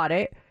just bought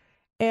it,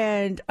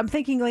 and I'm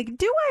thinking, like,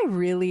 do I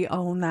really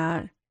own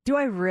that? Do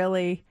I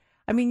really?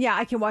 I mean, yeah,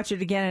 I can watch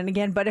it again and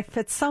again, but if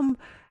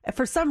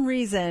for some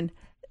reason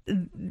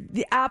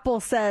the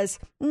Apple says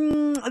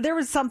there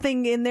was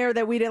something in there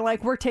that we didn't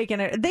like, we're taking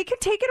it. They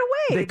could take it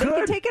away. They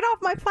could take it off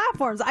my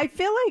platforms. I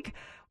feel like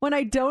when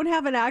I don't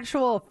have an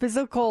actual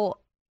physical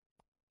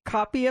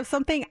copy of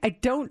something, I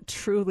don't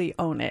truly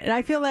own it. And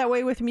I feel that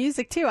way with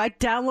music too. I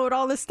download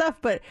all this stuff,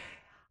 but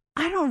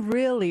I don't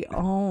really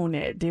own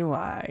it, do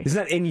I? It's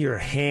not in your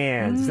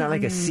hands. It's not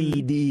like a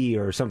CD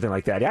or something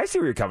like that. Yeah, I see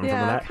where you're coming from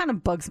with that. Yeah, it kind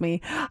of bugs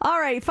me. All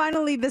right,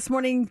 finally this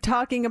morning,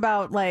 talking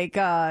about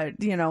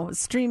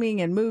streaming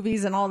and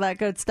movies and all that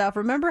good stuff.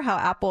 Remember how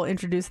Apple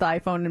introduced the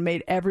iPhone and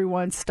made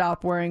everyone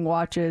stop wearing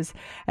watches,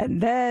 and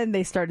then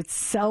they started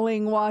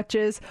selling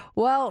watches?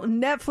 Well,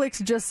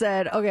 Netflix just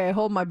said, okay,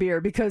 hold my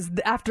beer, because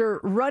after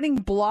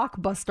running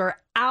Blockbuster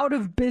out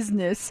of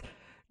business,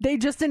 they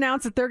just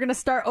announced that they're going to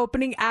start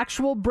opening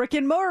actual brick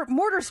and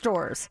mortar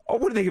stores. Oh,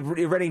 what are they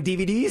renting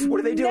DVDs? What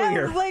are they doing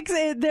here?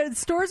 The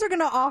stores are going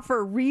to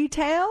offer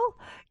retail,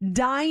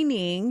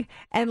 dining,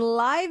 and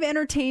live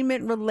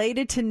entertainment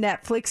related to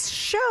Netflix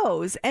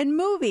shows and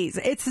movies.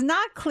 It's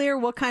not clear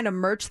what kind of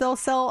merch they'll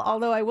sell,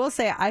 although I will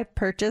say I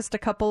purchased a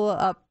couple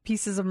of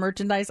pieces of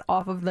merchandise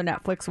off of the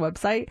Netflix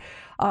website.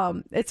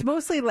 It's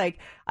mostly like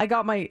I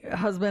got my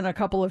husband a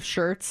couple of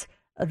shirts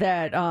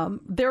that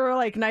they were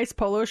like nice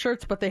polo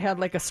shirts, but they had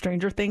like a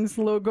Stranger Things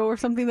logo or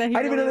something that he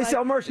I didn't even know they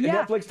sell merch at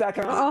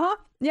Netflix.com.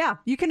 Yeah,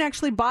 you can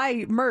actually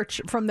buy merch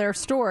from their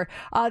store.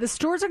 The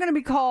stores are going to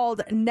be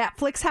called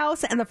Netflix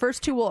House, and the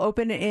first two will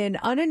open in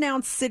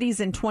unannounced cities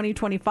in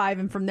 2025,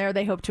 and from there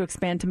they hope to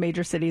expand to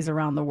major cities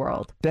around the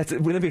world.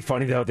 Wouldn't it be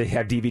funny though? They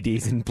have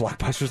DVDs and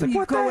Blockbuster's like,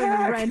 what the heck? You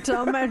go and rent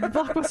them, and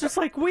Blockbuster's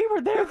like, we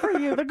were there for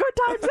you, the good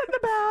times and the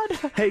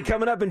bad. Hey,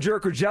 coming up in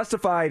Jerk or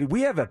Justified,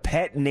 we have a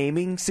pet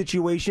naming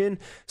situation.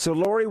 So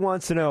Lori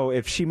wants to know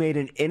if she made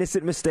an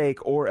innocent mistake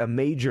or a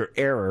major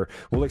error.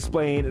 We'll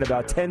explain in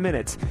about 10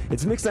 minutes.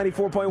 It's Mix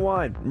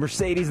 94.1,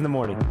 Mercedes in the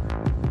morning.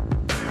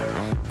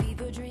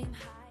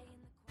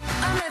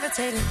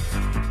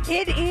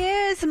 It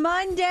is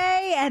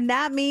Monday, and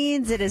that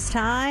means it is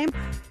time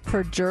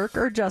for Jerk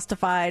or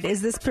Justified.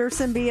 Is this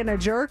person being a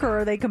jerk, or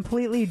are they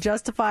completely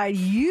justified?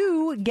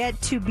 You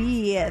get to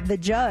be the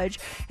judge,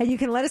 and you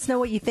can let us know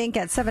what you think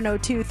at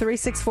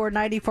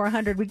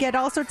 702-364-9400. We get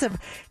all sorts of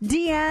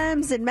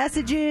DMs and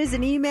messages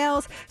and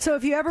emails, so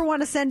if you ever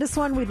want to send us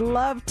one, we'd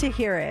love to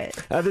hear it.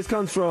 This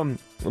comes from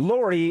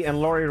Lori,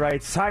 and Lori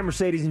writes, hi,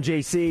 Mercedes and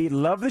JC.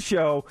 Love the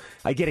show.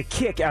 I get a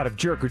kick out of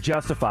Jerk or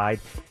Justified,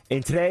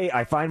 and today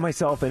I find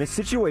myself in a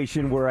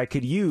situation where I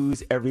could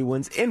use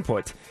everyone's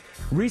input.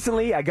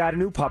 Recently, I got a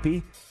new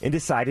puppy and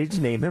decided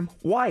to name him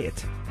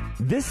Wyatt.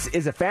 This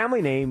is a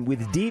family name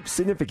with deep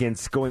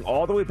significance going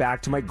all the way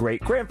back to my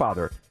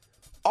great-grandfather.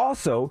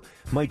 Also,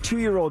 my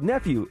 2-year-old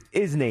nephew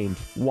is named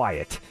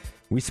Wyatt.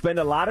 We spend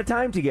a lot of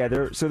time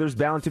together, so there's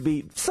bound to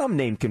be some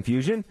name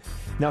confusion.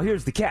 Now,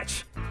 here's the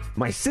catch.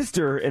 My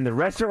sister and the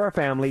rest of our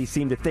family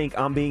seem to think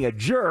I'm being a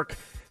jerk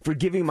for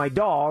giving my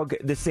dog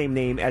the same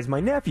name as my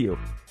nephew.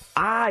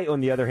 I, on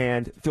the other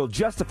hand, feel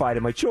justified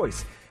in my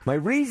choice. My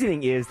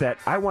reasoning is that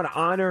I want to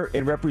honor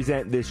and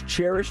represent this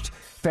cherished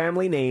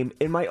family name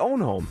in my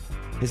own home.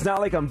 It's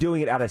not like I'm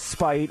doing it out of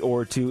spite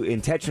or to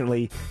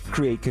intentionally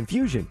create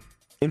confusion.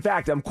 In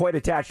fact, I'm quite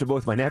attached to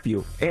both my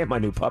nephew and my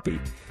new puppy.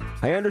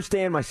 I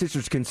understand my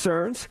sister's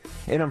concerns,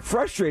 and I'm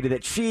frustrated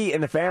that she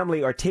and the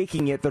family are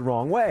taking it the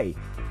wrong way.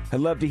 I'd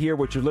love to hear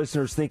what your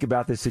listeners think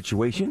about this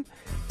situation.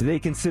 Do they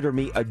consider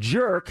me a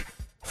jerk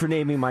for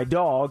naming my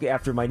dog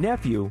after my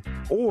nephew,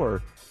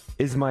 or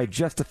is my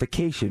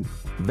justification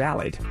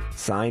valid?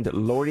 Signed,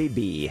 Lordy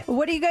B.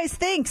 What do you guys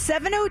think?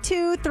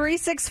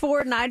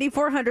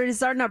 702-364-9400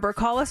 is our number.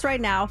 Call us right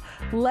now.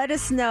 Let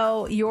us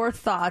know your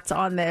thoughts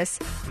on this.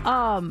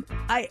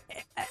 I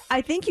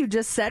think you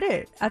just said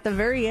it at the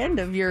very end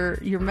of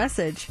your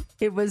message.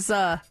 It was,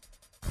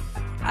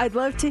 I'd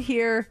love to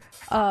hear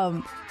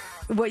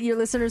what your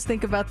listeners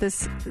think about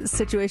this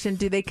situation.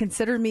 Do they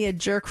consider me a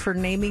jerk for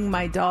naming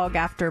my dog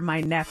after my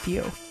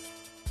nephew?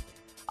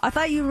 I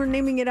thought you were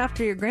naming it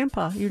after your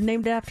grandpa. You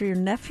named it after your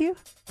nephew?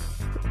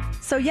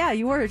 So, yeah,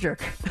 you were a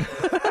jerk.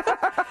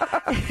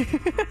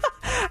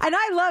 And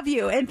I love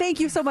you, and thank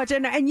you so much.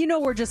 And you know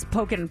we're just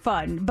poking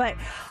fun. But,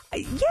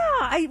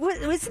 yeah,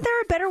 isn't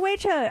there a better way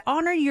to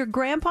honor your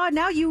grandpa?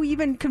 Now you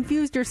even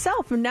confused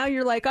yourself, and now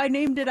you're like, I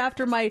named it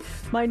after my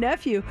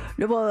nephew.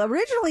 Well,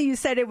 originally you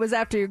said it was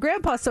after your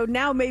grandpa, so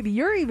now maybe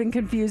you're even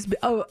confused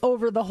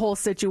over the whole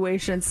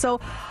situation. So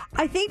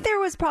I think there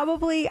was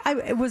probably,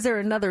 was there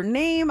another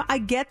name? I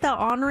get the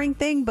honoring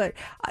thing, but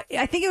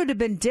I think it would have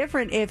been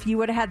different if you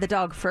would have had the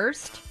dog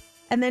first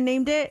and then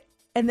named it,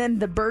 and then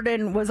the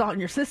burden was on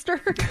your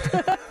sister.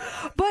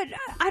 But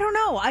I don't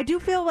know. I do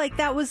feel like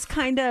that was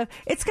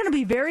it's going to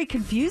be very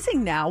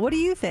confusing now. What do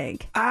you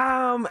think?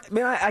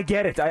 I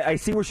get it. I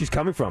see where she's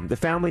coming from. The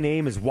family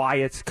name is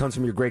Wyatt. Comes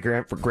from your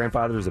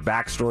great-grandfather. There's a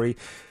backstory.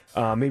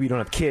 Maybe you don't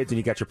have kids and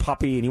you got your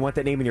puppy and you want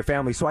that name in your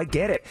family. So I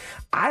get it.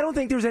 I don't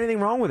think there's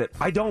anything wrong with it.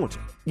 I don't.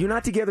 You're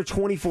not together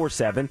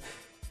 24/7.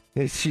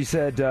 She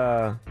said,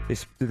 did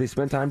they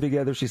spend time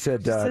together? She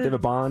said they have a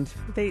bond.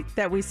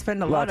 That we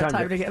spend a lot of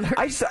time together.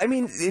 I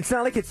mean, it's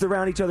not like it's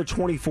around each other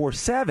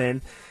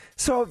 24/7.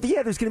 So,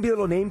 yeah, there's going to be a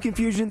little name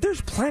confusion.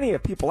 There's plenty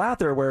of people out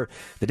there where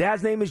the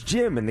dad's name is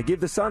Jim, and they give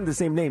the son the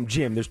same name,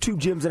 Jim. There's 2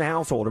 Jims in a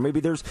household, or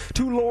maybe there's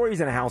 2 Loris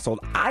in a household.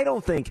 I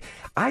think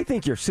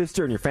your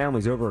sister and your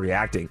family's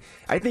overreacting.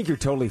 I think you're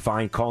totally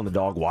fine calling the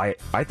dog Wyatt.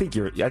 I think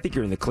you're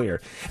in the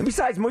clear. And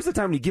besides, most of the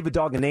time when you give a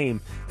dog a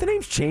name, the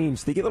names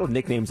change. They get little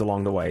nicknames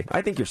along the way.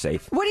 I think you're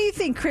safe. What do you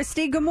think,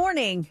 Christy? Good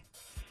morning.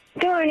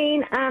 Good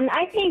morning.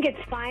 I think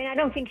it's fine. I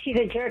don't think she's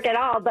a jerk at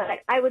all, but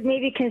I would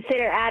maybe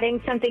consider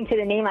adding something to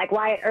the name like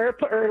Wyatt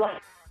Earp or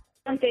like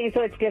something so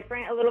it's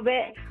different a little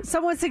bit.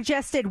 Someone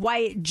suggested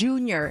Wyatt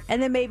Jr.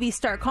 and then maybe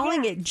start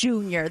calling it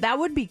Junior. That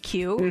would be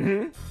cute.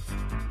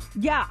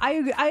 Mm-hmm. Yeah,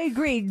 I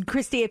agree,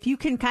 Christy. If you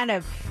can kind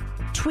of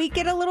tweak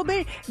it a little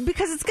bit,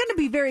 because it's going to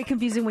be very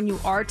confusing when you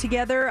are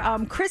together.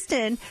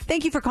 Kristen,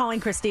 thank you for calling,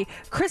 Christy.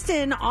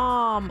 Kristen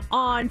on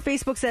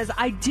Facebook says,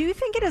 I do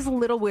think it is a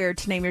little weird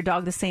to name your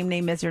dog the same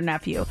name as your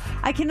nephew.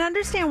 I can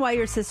understand why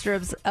your sister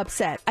is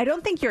upset. I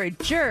don't think you're a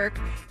jerk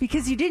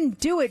because you didn't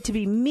do it to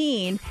be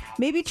mean.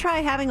 Maybe try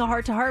having a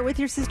heart-to-heart with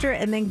your sister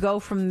and then go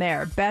from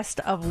there.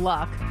 Best of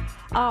luck.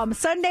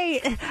 Sunday,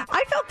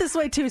 I felt this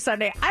way too,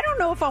 Sunday. I don't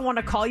know if I want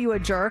to call you a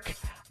jerk,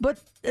 but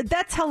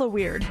that's hella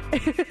weird.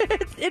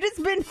 It has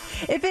been,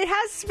 if it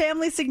has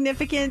family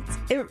significance,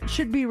 it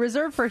should be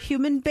reserved for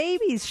human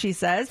babies, she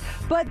says.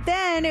 But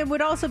then it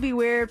would also be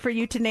weird for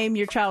you to name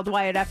your child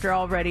Wyatt after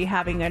already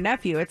having a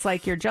nephew. It's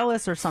like you're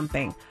jealous or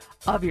something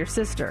of your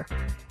sister.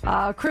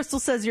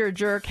 Crystal says you're a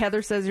jerk.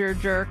 Heather says you're a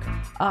jerk.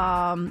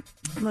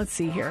 Let's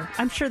see here.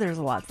 I'm sure there's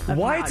a lot.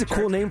 Wyatt's a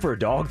cool name for a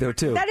dog, though,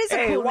 too. That is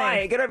a cool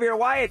Wyatt, name. Get over here,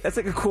 Wyatt. That's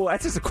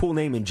just a cool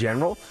name in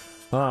general.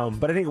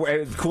 But I think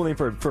it's a cool name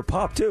for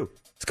pup, too.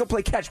 Let's go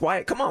play catch,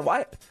 Wyatt. Come on,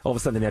 Wyatt. All of a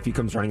sudden, the nephew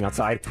comes running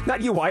outside. Not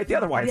you, Wyatt. The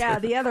other Wyatt. Yeah,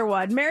 the other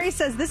one. Mary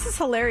says, this is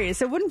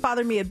hilarious. It wouldn't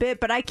bother me a bit,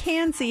 but I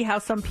can see how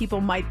some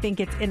people might think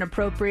it's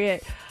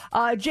inappropriate.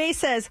 Jay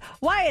says,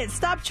 Wyatt,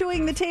 stop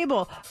chewing the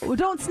table.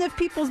 Don't sniff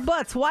people's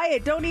butts.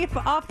 Wyatt, don't eat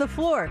off the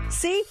floor.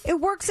 See? It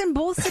works in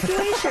both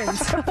situations.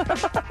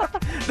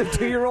 The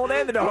 2-year-old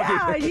and the dog.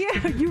 Yeah,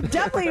 you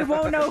definitely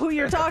won't know who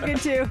you're talking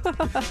to.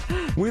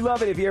 We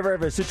love it. If you ever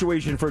have a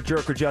situation for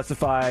Jerk or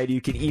Justified,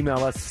 you can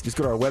email us. Just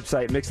go to our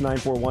website,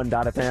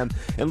 mix941.fm.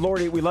 And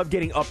Lordy, we love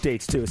getting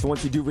updates, too. So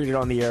once you do read it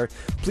on the air,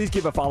 please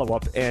give a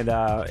follow-up. And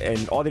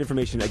all the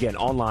information, again,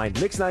 online,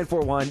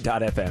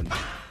 mix941.fm.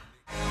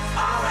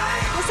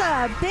 It's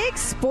a big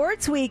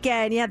sports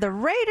weekend. You had the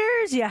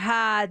Raiders, you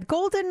had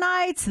Golden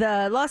Knights,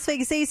 the Las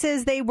Vegas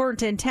Aces. They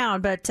weren't in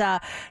town, but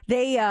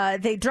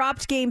they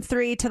dropped Game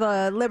 3 to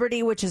the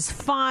Liberty, which is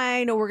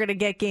fine. We're going to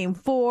get Game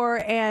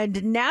 4, and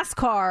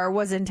NASCAR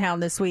was in town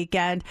this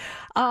weekend.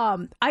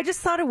 I just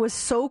thought it was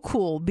so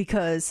cool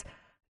because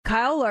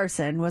Kyle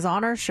Larson was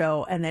on our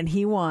show, and then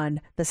he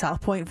won the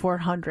South Point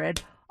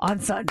 400 on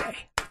Sunday.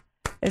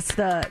 It's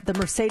the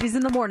Mercedes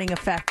in the Morning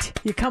effect.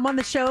 You come on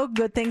the show,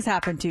 good things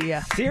happen to you.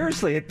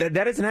 Seriously,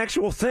 that is an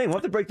actual thing. We'll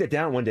have to break that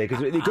down one day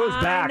because it goes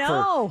back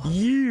for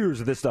years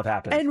of this stuff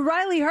happening. And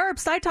Riley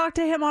Herbst, I talked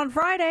to him on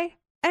Friday,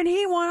 and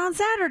he won on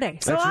Saturday.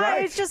 So That's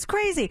right. It's just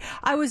crazy.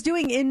 I was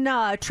doing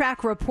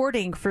in-track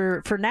reporting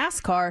for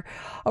NASCAR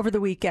over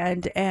the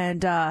weekend,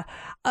 and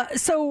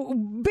so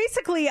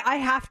basically I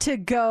have to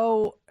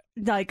go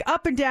like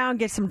up and down,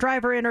 get some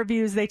driver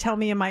interviews. They tell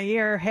me in my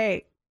ear,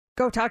 hey,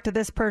 go talk to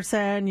this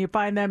person. You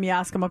find them, you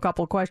ask them a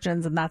couple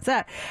questions, and that's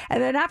it.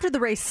 And then after the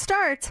race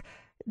starts,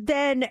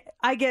 then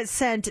I get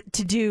sent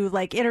to do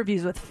like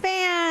interviews with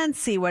fans,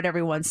 see what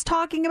everyone's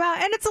talking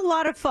about. And it's a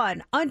lot of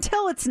fun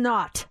until it's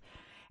not.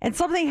 And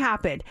something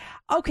happened.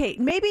 Okay,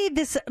 maybe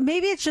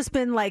it's just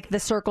been like the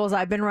circles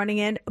I've been running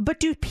in,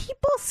 but do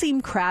people seem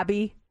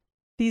crabby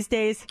these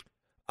days?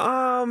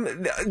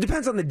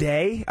 Depends on the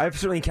day. I've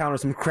certainly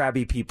encountered some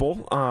crabby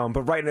people.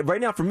 But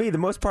right now, for me, the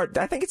most part,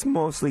 I think it's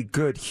mostly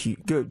good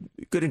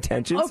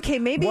intentions. Okay,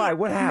 maybe. Why?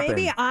 What happened?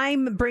 Maybe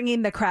I'm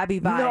bringing the crabby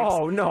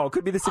vibes. No, it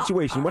could be the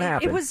situation. What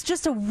happened? It was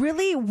just a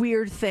really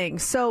weird thing.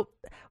 So,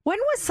 when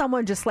was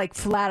someone just like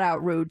flat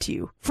out rude to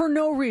you for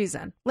no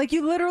reason? Like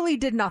you literally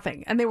did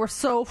nothing, and they were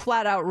so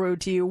flat out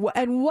rude to you.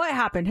 And what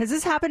happened? Has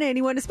this happened to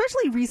anyone,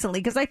 especially recently?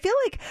 Because I feel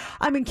like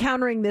I'm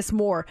encountering this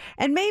more.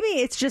 And maybe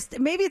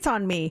it's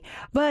on me.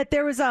 But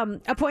there was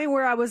a point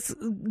where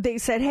they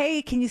said,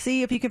 hey, can you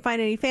see if you can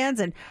find any fans?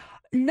 And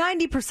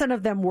 90%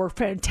 of them were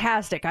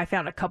fantastic. I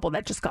found a couple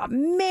that just got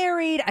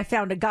married. I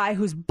found a guy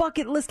whose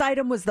bucket list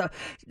item was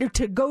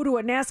to go to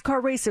a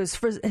NASCAR race. It was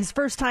for his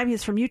first time.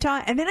 He's from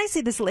Utah. And then I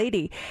see this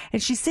lady, and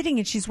she's sitting,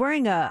 and she's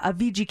wearing a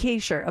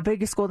VGK shirt, a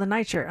Vegas Golden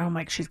Knight shirt. And I'm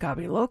like, she's got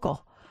to be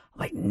local. I'm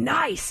like,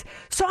 nice.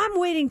 So I'm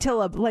waiting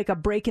till a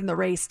break in the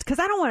race because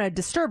I don't want to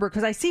disturb her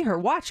because I see her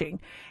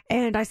watching.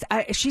 And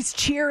she's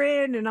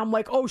cheering, and I'm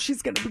like, oh,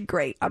 she's going to be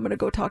great. I'm going to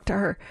go talk to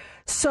her.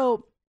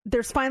 So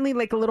there's finally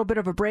like a little bit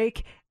of a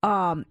break.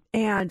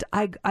 And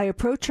I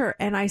approach her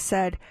and I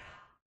said,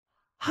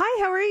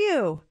 hi, how are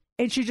you?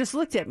 And she just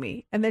looked at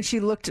me, and then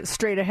she looked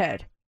straight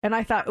ahead. And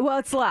I thought, well,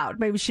 it's loud.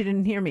 Maybe she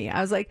didn't hear me.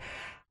 I was like,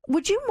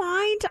 would you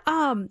mind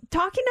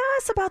talking to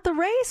us about the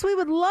race? We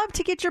would love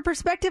to get your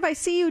perspective. I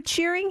see you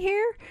cheering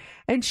here.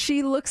 And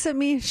she looks at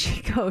me and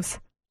she goes,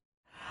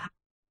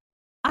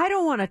 I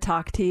don't want to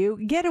talk to you.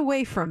 Get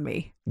away from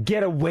me.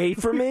 Get away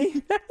from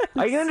me?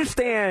 I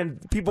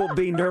understand people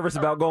being nervous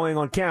about going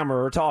on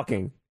camera or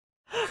talking.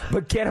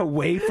 But get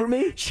away from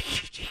me? She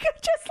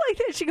just like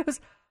that. She goes,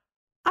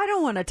 I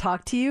don't want to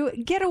talk to you.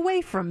 Get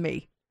away from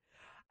me.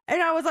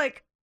 And I was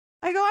like,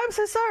 I'm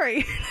so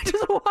sorry. I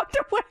just walked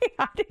away.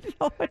 I didn't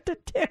know what to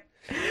do.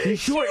 You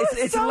sure?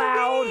 It's so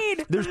loud.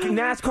 Mean. There's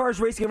NASCAR's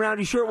racing around.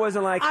 You sure it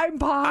wasn't like, I'm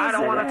positive. I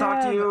don't want to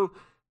talk to you.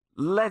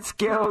 Let's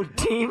go,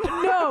 team.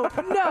 No. She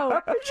goes,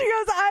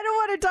 I don't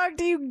want to talk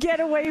to you. Get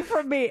away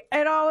from me.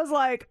 And I was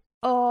like,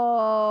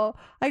 oh,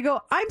 I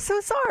go, I'm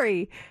so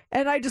sorry.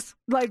 And I just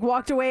like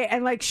walked away,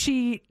 and like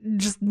she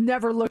just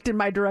never looked in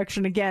my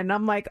direction again. And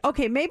I'm like,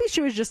 okay, maybe she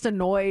was just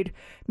annoyed.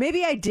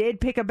 Maybe I did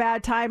pick a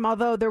bad time,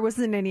 although there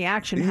wasn't any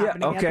action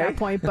happening at that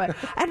point. But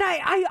and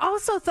I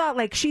also thought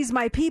like she's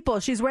my people.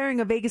 She's wearing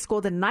a Vegas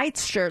Golden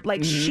Knights shirt.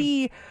 Like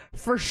she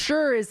for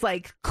sure is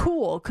like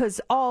cool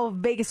because all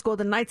Vegas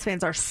Golden Knights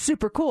fans are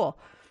super cool.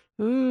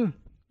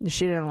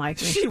 She didn't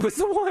like me. She was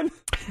the one.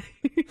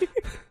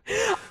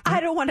 I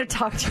don't want to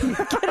talk to you.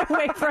 Get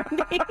away from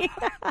me.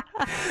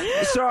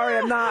 Sorry,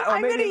 I'm not.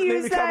 I'm going to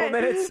use that.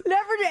 Couple minutes.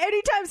 Never.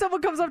 Anytime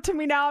someone comes up to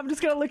me now, I'm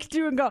just going to look at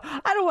you and go,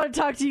 I don't want to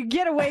talk to you.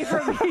 Get away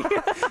from me.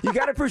 You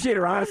got to appreciate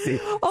her honesty.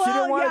 Well, she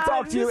didn't want to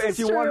talk to you, and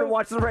she wanted to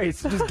watch the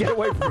race. Just get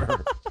away from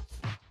her.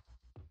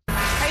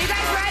 Are you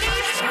guys ready?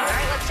 All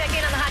right, let's check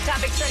in on the hot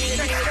topics trending.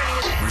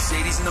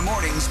 Mercedes in the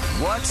mornings.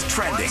 What's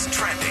trending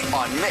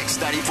on Mix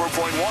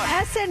 94.1.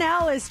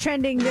 SNL is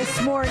trending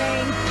this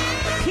morning.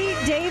 Pete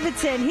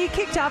Davidson, he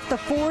kicked off the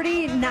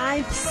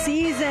 49th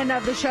season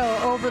of the show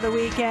over the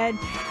weekend.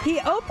 He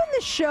opened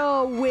the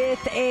show with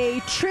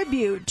a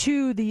tribute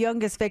to the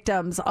youngest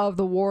victims of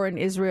the war in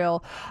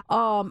Israel.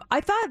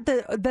 I thought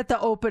that the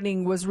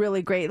opening was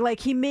really great. Like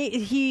he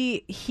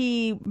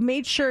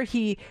made sure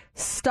he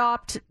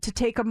stopped to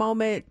take a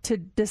moment to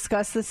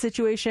discuss the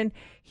situation.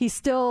 He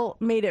still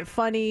made it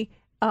funny,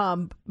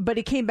 but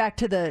he came back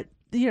to the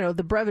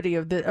brevity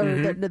of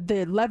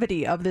the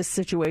levity of this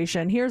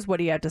situation. Here's what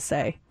he had to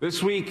say.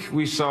 This week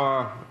we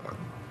saw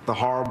the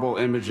horrible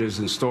images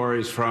and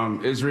stories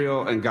from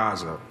Israel and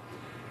Gaza.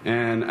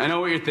 And I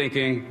know what you're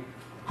thinking.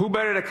 Who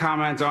better to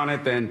comment on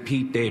it than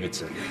Pete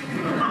Davidson?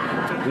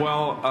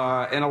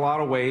 Well, in a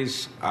lot of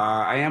ways,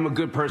 I am a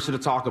good person to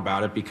talk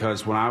about it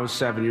because when I was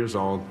 7 years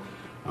old,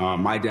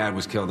 my dad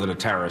was killed in a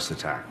terrorist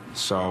attack.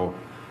 So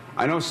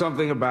I know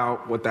something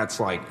about what that's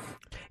like.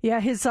 Yeah,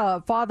 his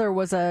father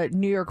was a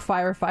New York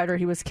firefighter.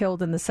 He was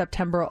killed in the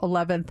September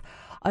 11th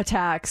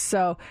attacks.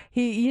 So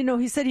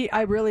he said,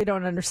 I really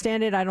don't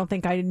understand it. I don't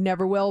think I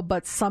never will.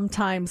 But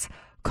sometimes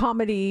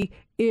comedy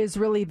is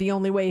really the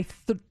only way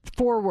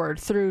forward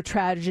through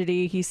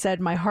tragedy. He said,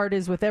 "My heart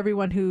is with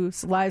everyone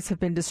whose lives have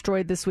been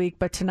destroyed this week,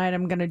 but tonight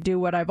I'm going to do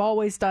what I've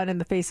always done in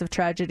the face of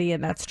tragedy,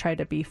 and that's try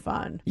to be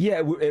fun."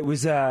 Yeah, it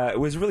was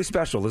really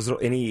special.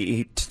 And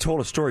he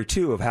told a story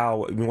too of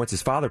how once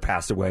his father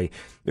passed away,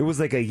 it was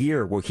like a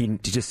year where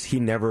he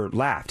never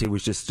laughed. He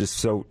was just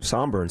so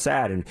somber and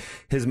sad. And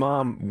his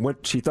mom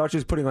she thought she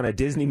was putting on a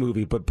Disney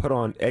movie, but put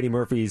on Eddie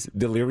Murphy's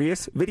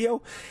Delirious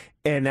video.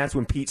 And that's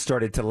when Pete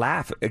started to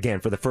laugh again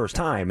for the first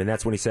time. And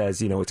that's when he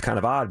says, it's kind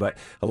of odd, but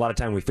a lot of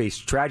time we face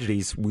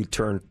tragedies, we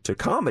turn to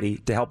comedy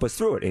to help us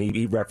through it. And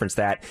he referenced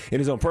that in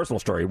his own personal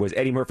story. It was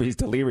Eddie Murphy's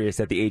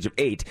Delirious at the age of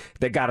 8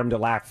 that got him to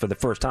laugh for the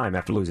first time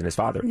after losing his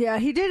father. Yeah,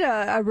 he did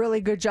a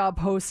really good job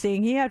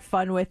hosting. He had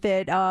fun with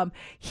it.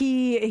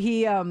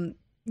 He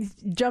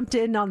jumped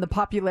in on the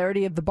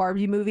popularity of the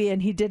Barbie movie,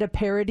 and he did a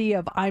parody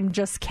of I'm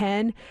Just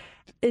Ken.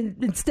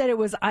 Instead, it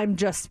was I'm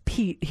Just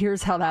Pete.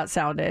 Here's how that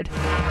sounded.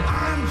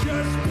 I'm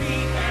just Pete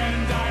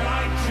and I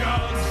like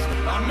drugs.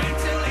 I'm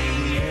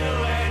mentally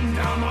ill and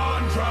I'm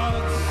on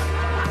drugs.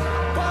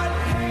 But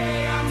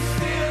hey, I'm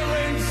still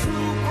in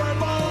Super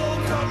Bowl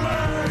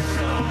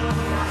commercials.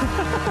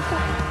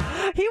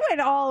 He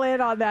went all in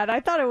on that. I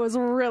thought it was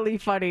really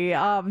funny.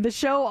 The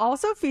show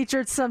also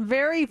featured some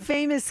very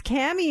famous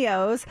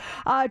cameos.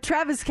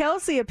 Travis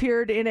Kelce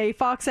appeared in a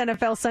Fox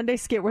NFL Sunday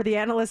skit where the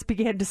analyst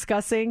began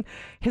discussing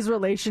his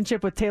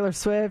relationship with Taylor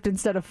Swift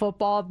instead of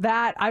football.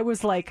 That, I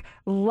was like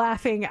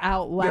laughing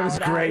out loud. It was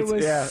great. It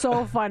was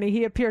so funny.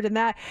 He appeared in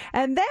that.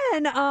 And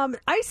then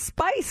Ice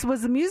Spice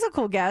was the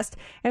musical guest.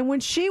 And when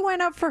she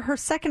went up for her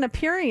second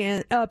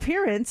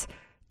appearance,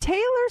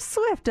 Taylor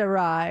Swift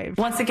arrived.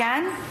 Once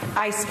again,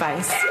 Ice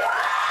Spice.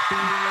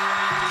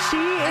 She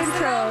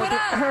introed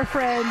her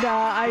friend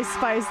Ice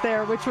Spice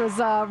there, which was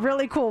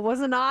really cool. Was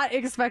not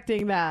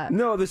expecting that.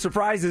 No, the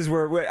surprises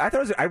were.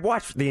 I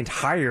watched the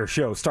entire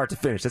show start to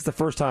finish. That's the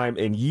first time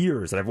in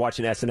years that I've watched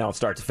an SNL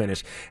start to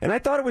finish, and I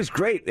thought it was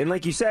great. And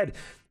like you said,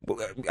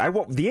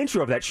 the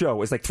intro of that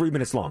show is like 3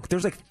 minutes long.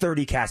 There's like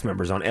 30 cast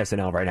members on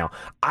SNL right now.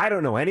 I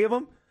don't know any of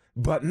them.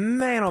 But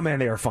man, oh man,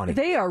 they are funny.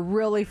 They are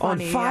really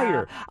funny. On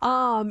fire.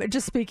 Yeah.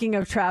 Just speaking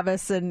of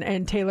Travis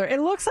and Taylor, it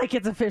looks like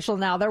it's official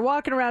now. They're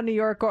walking around New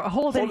York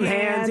holding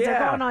hands. Yeah.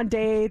 They're going on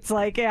dates.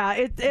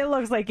 It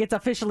looks like it's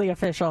officially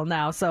official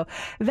now. So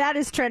that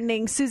is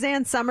trending.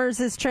 Suzanne Summers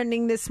is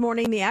trending this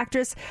morning. The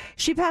actress,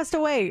 she passed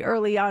away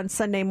early on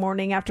Sunday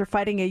morning after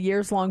fighting a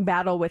years-long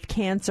battle with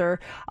cancer.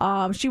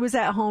 She was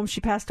at home.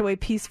 She passed away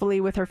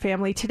peacefully with her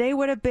family. Today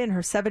would have been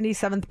her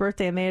 77th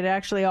birthday, and they had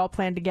actually all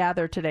planned to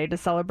gather today to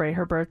celebrate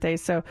her birthday.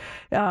 So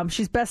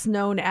she's best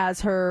known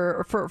as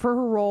for her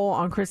role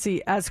on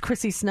Chrissy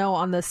Snow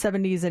on the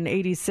 70s and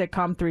 80s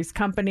sitcom Three's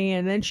Company.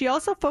 And then she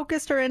also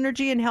focused her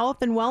energy in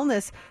health and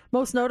wellness,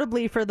 most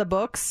notably for the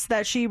books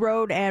that she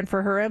wrote and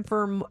for her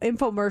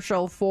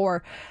infomercial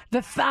for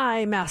the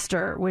Thigh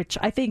Master, which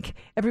I think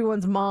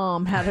everyone's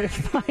mom had a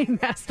Thigh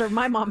Master.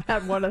 My mom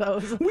had one of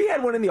those. We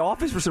had one in the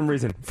office for some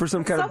reason.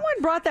 Someone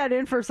brought that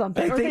in for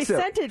something, or they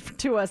sent it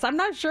to us. I'm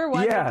not sure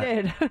why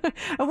they did.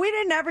 And we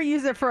didn't ever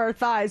use it for our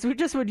thighs. We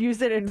just would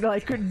use it and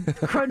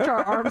crunch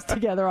our arms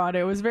together on it.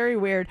 It was very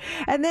weird.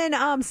 And then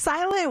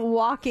silent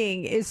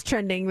walking is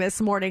trending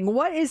this morning.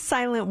 What is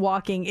silent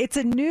walking? It's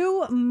a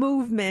new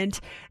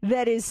movement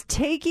that is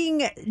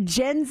taking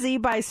Gen Z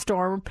by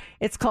storm.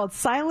 It's called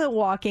silent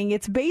walking.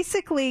 It's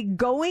basically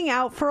going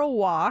out for a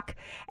walk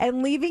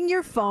and leaving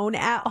your phone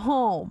at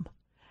home.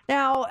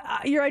 Now,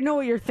 I know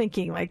what you're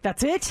thinking. Like,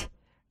 that's it?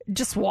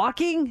 Just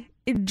walking?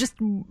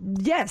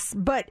 Yes,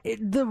 but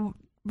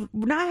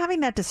not having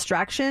that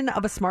distraction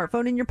of a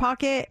smartphone in your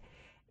pocket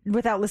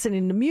without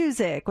listening to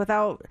music,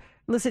 without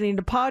listening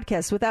to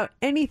podcasts, without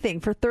anything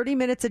for 30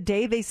 minutes a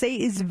day, they say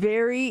is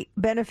very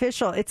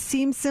beneficial. It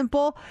seems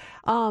simple.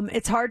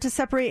 It's hard to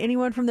separate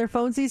anyone from their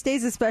phones these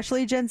days,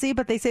 especially Gen Z,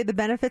 but they say the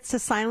benefits to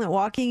silent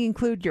walking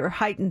include your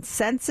heightened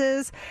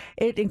senses.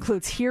 It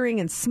includes hearing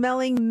and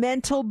smelling,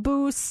 mental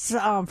boosts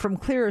from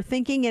clearer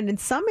thinking, and in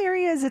some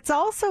areas, it's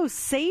also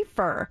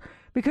safer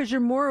because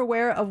you're more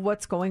aware of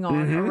what's going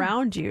on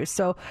around you.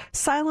 So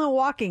silent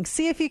walking,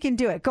 see if you can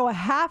do it. Go a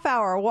half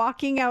hour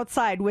walking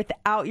outside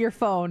without your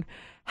phone.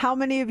 How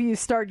many of you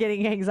start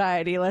getting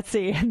anxiety? Let's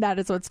see. And that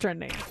is what's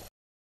trending.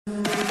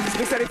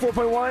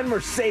 694.1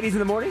 Mercedes in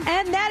the morning.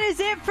 And that is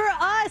it for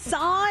us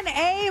on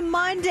a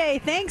Monday.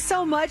 Thanks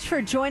so much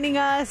for joining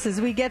us as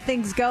we get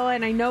things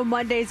going. I know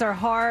Mondays are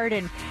hard,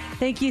 and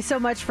thank you so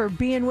much for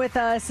being with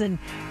us, and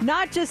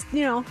not just,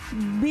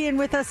 being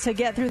with us to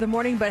get through the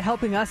morning, but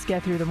helping us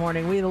get through the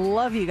morning. We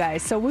love you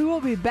guys. So we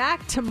will be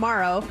back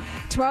tomorrow.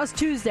 Tomorrow's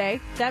Tuesday.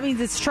 That means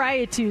it's Try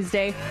It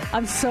Tuesday.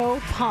 I'm so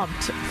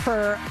pumped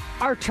for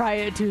our Try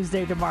It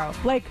Tuesday tomorrow.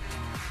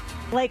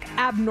 like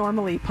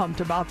abnormally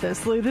pumped about this.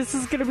 This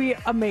is going to be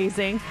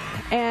amazing.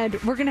 And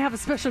we're going to have a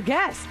special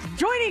guest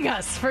joining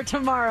us for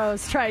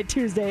tomorrow's Try It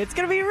Tuesday. It's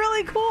going to be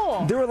really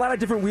cool. There were a lot of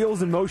different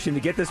wheels in motion to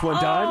get this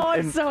one done. Oh,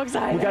 I'm so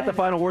excited. We got the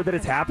final word that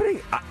it's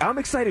happening. I'm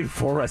excited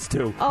for us,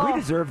 too. We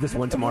deserve this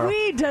one tomorrow.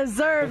 We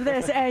deserve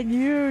this, and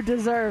you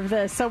deserve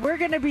this. So we're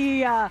going to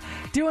be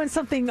doing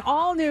something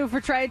all new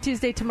for Try It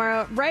Tuesday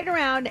tomorrow, right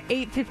around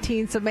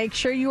 8:15. So make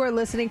sure you are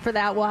listening for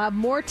that. We'll have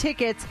more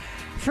tickets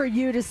for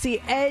you to see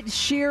Ed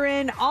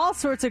Sheeran, all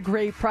sorts of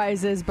great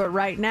prizes. But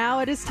right now,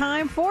 it is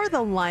time for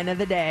the line of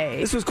the day.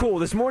 This was cool.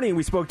 This morning,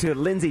 we spoke to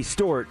Lindsay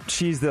Stewart.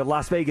 She's the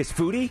Las Vegas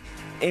foodie,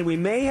 and we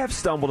may have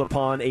stumbled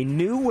upon a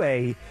new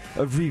way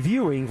of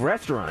reviewing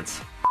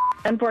restaurants.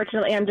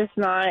 Unfortunately, I'm just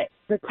not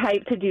the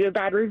type to do a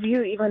bad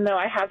review, even though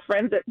I have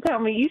friends that tell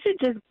me you should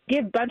just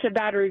give a bunch of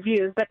bad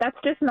reviews, but that's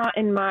just not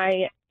in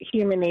my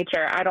human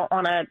nature. I don't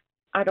want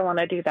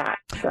to do that.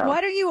 So.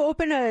 Why don't you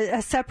open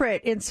a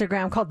separate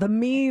Instagram called The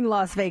Mean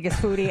Las Vegas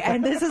Foodie,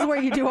 and this is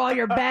where you do all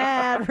your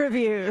bad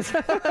reviews.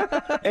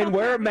 And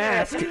wear a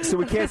mask so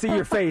we can't see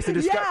your face. And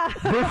just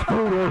this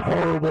food is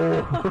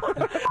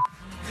horrible.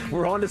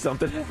 We're on to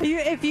something.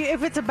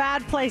 If it's a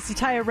bad place, you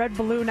tie a red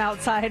balloon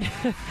outside.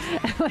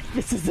 Like,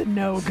 this is a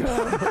no-go.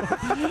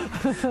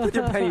 With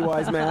your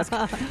Pennywise mask.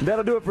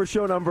 That'll do it for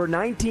show number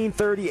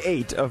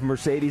 1938 of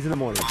Mercedes in the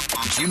Morning.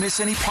 Did you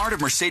miss any part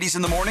of Mercedes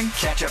in the Morning?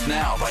 Catch up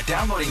now by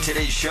downloading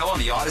today's show on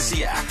the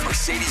Odyssey app.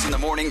 Mercedes in the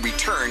Morning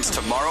returns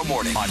tomorrow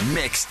morning on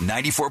Mix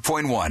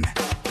 94.1.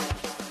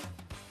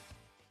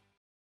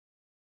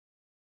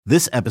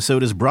 This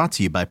episode is brought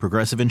to you by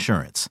Progressive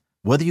Insurance.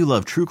 Whether you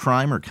love true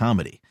crime or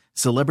comedy,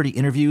 celebrity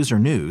interviews or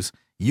news,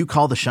 you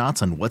call the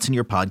shots on what's in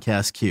your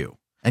podcast queue.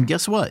 And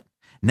guess what?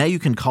 Now you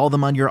can call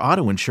them on your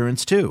auto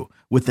insurance too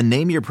with the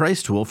Name Your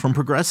Price tool from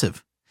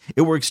Progressive.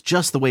 It works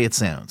just the way it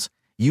sounds.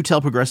 You tell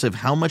Progressive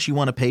how much you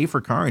want to pay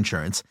for car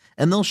insurance,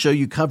 and they'll show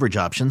you coverage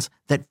options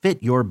that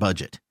fit your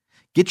budget.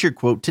 Get your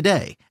quote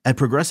today at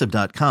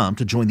Progressive.com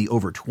to join the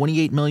over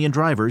 28 million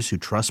drivers who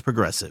trust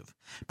Progressive.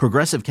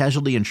 Progressive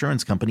Casualty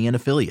Insurance Company and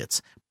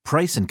Affiliates.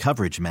 Price and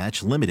coverage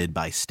match limited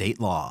by state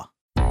law.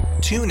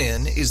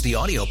 TuneIn is the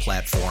audio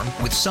platform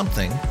with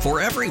something for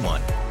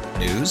everyone.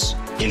 News.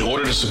 In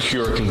order to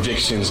secure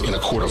convictions in a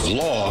court of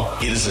law,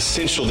 it is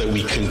essential that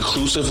we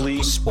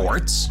conclusively.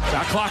 Sports.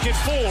 Shot clock at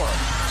 4.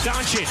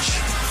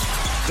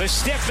 Doncic. The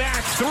step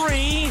back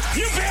 3.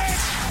 You bet.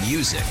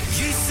 Music.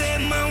 You set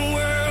my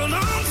world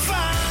on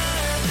fire.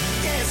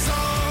 Yes,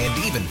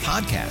 and even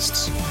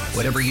podcasts.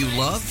 Whatever you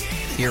love,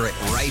 hear it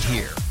right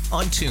here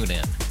on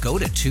TuneIn. Go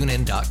to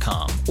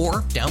TuneIn.com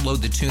or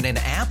download the TuneIn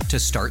app to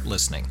start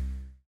listening.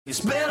 It's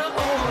better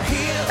over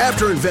here.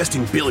 After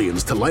investing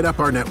billions to light up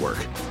our network,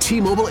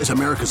 T-Mobile is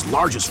America's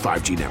largest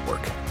 5G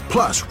network.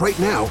 Plus, right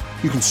now,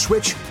 you can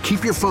switch,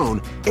 keep your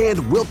phone,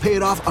 and we'll pay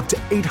it off up to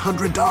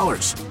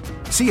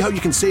 $800. See how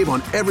you can save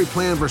on every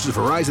plan versus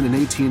Verizon and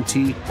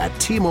AT&T at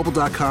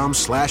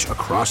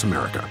T-Mobile.com/across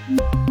America.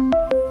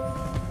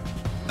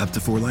 Up to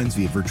 4 lines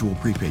via virtual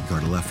prepaid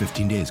card. Allow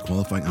 15 days.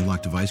 Qualifying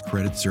unlocked device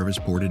credit service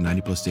ported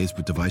 90+ days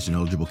with device and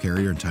eligible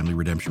carrier and timely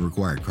redemption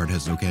required. Card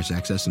has no cash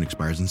access and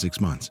expires in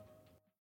 6 months.